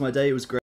how was my day? It was great.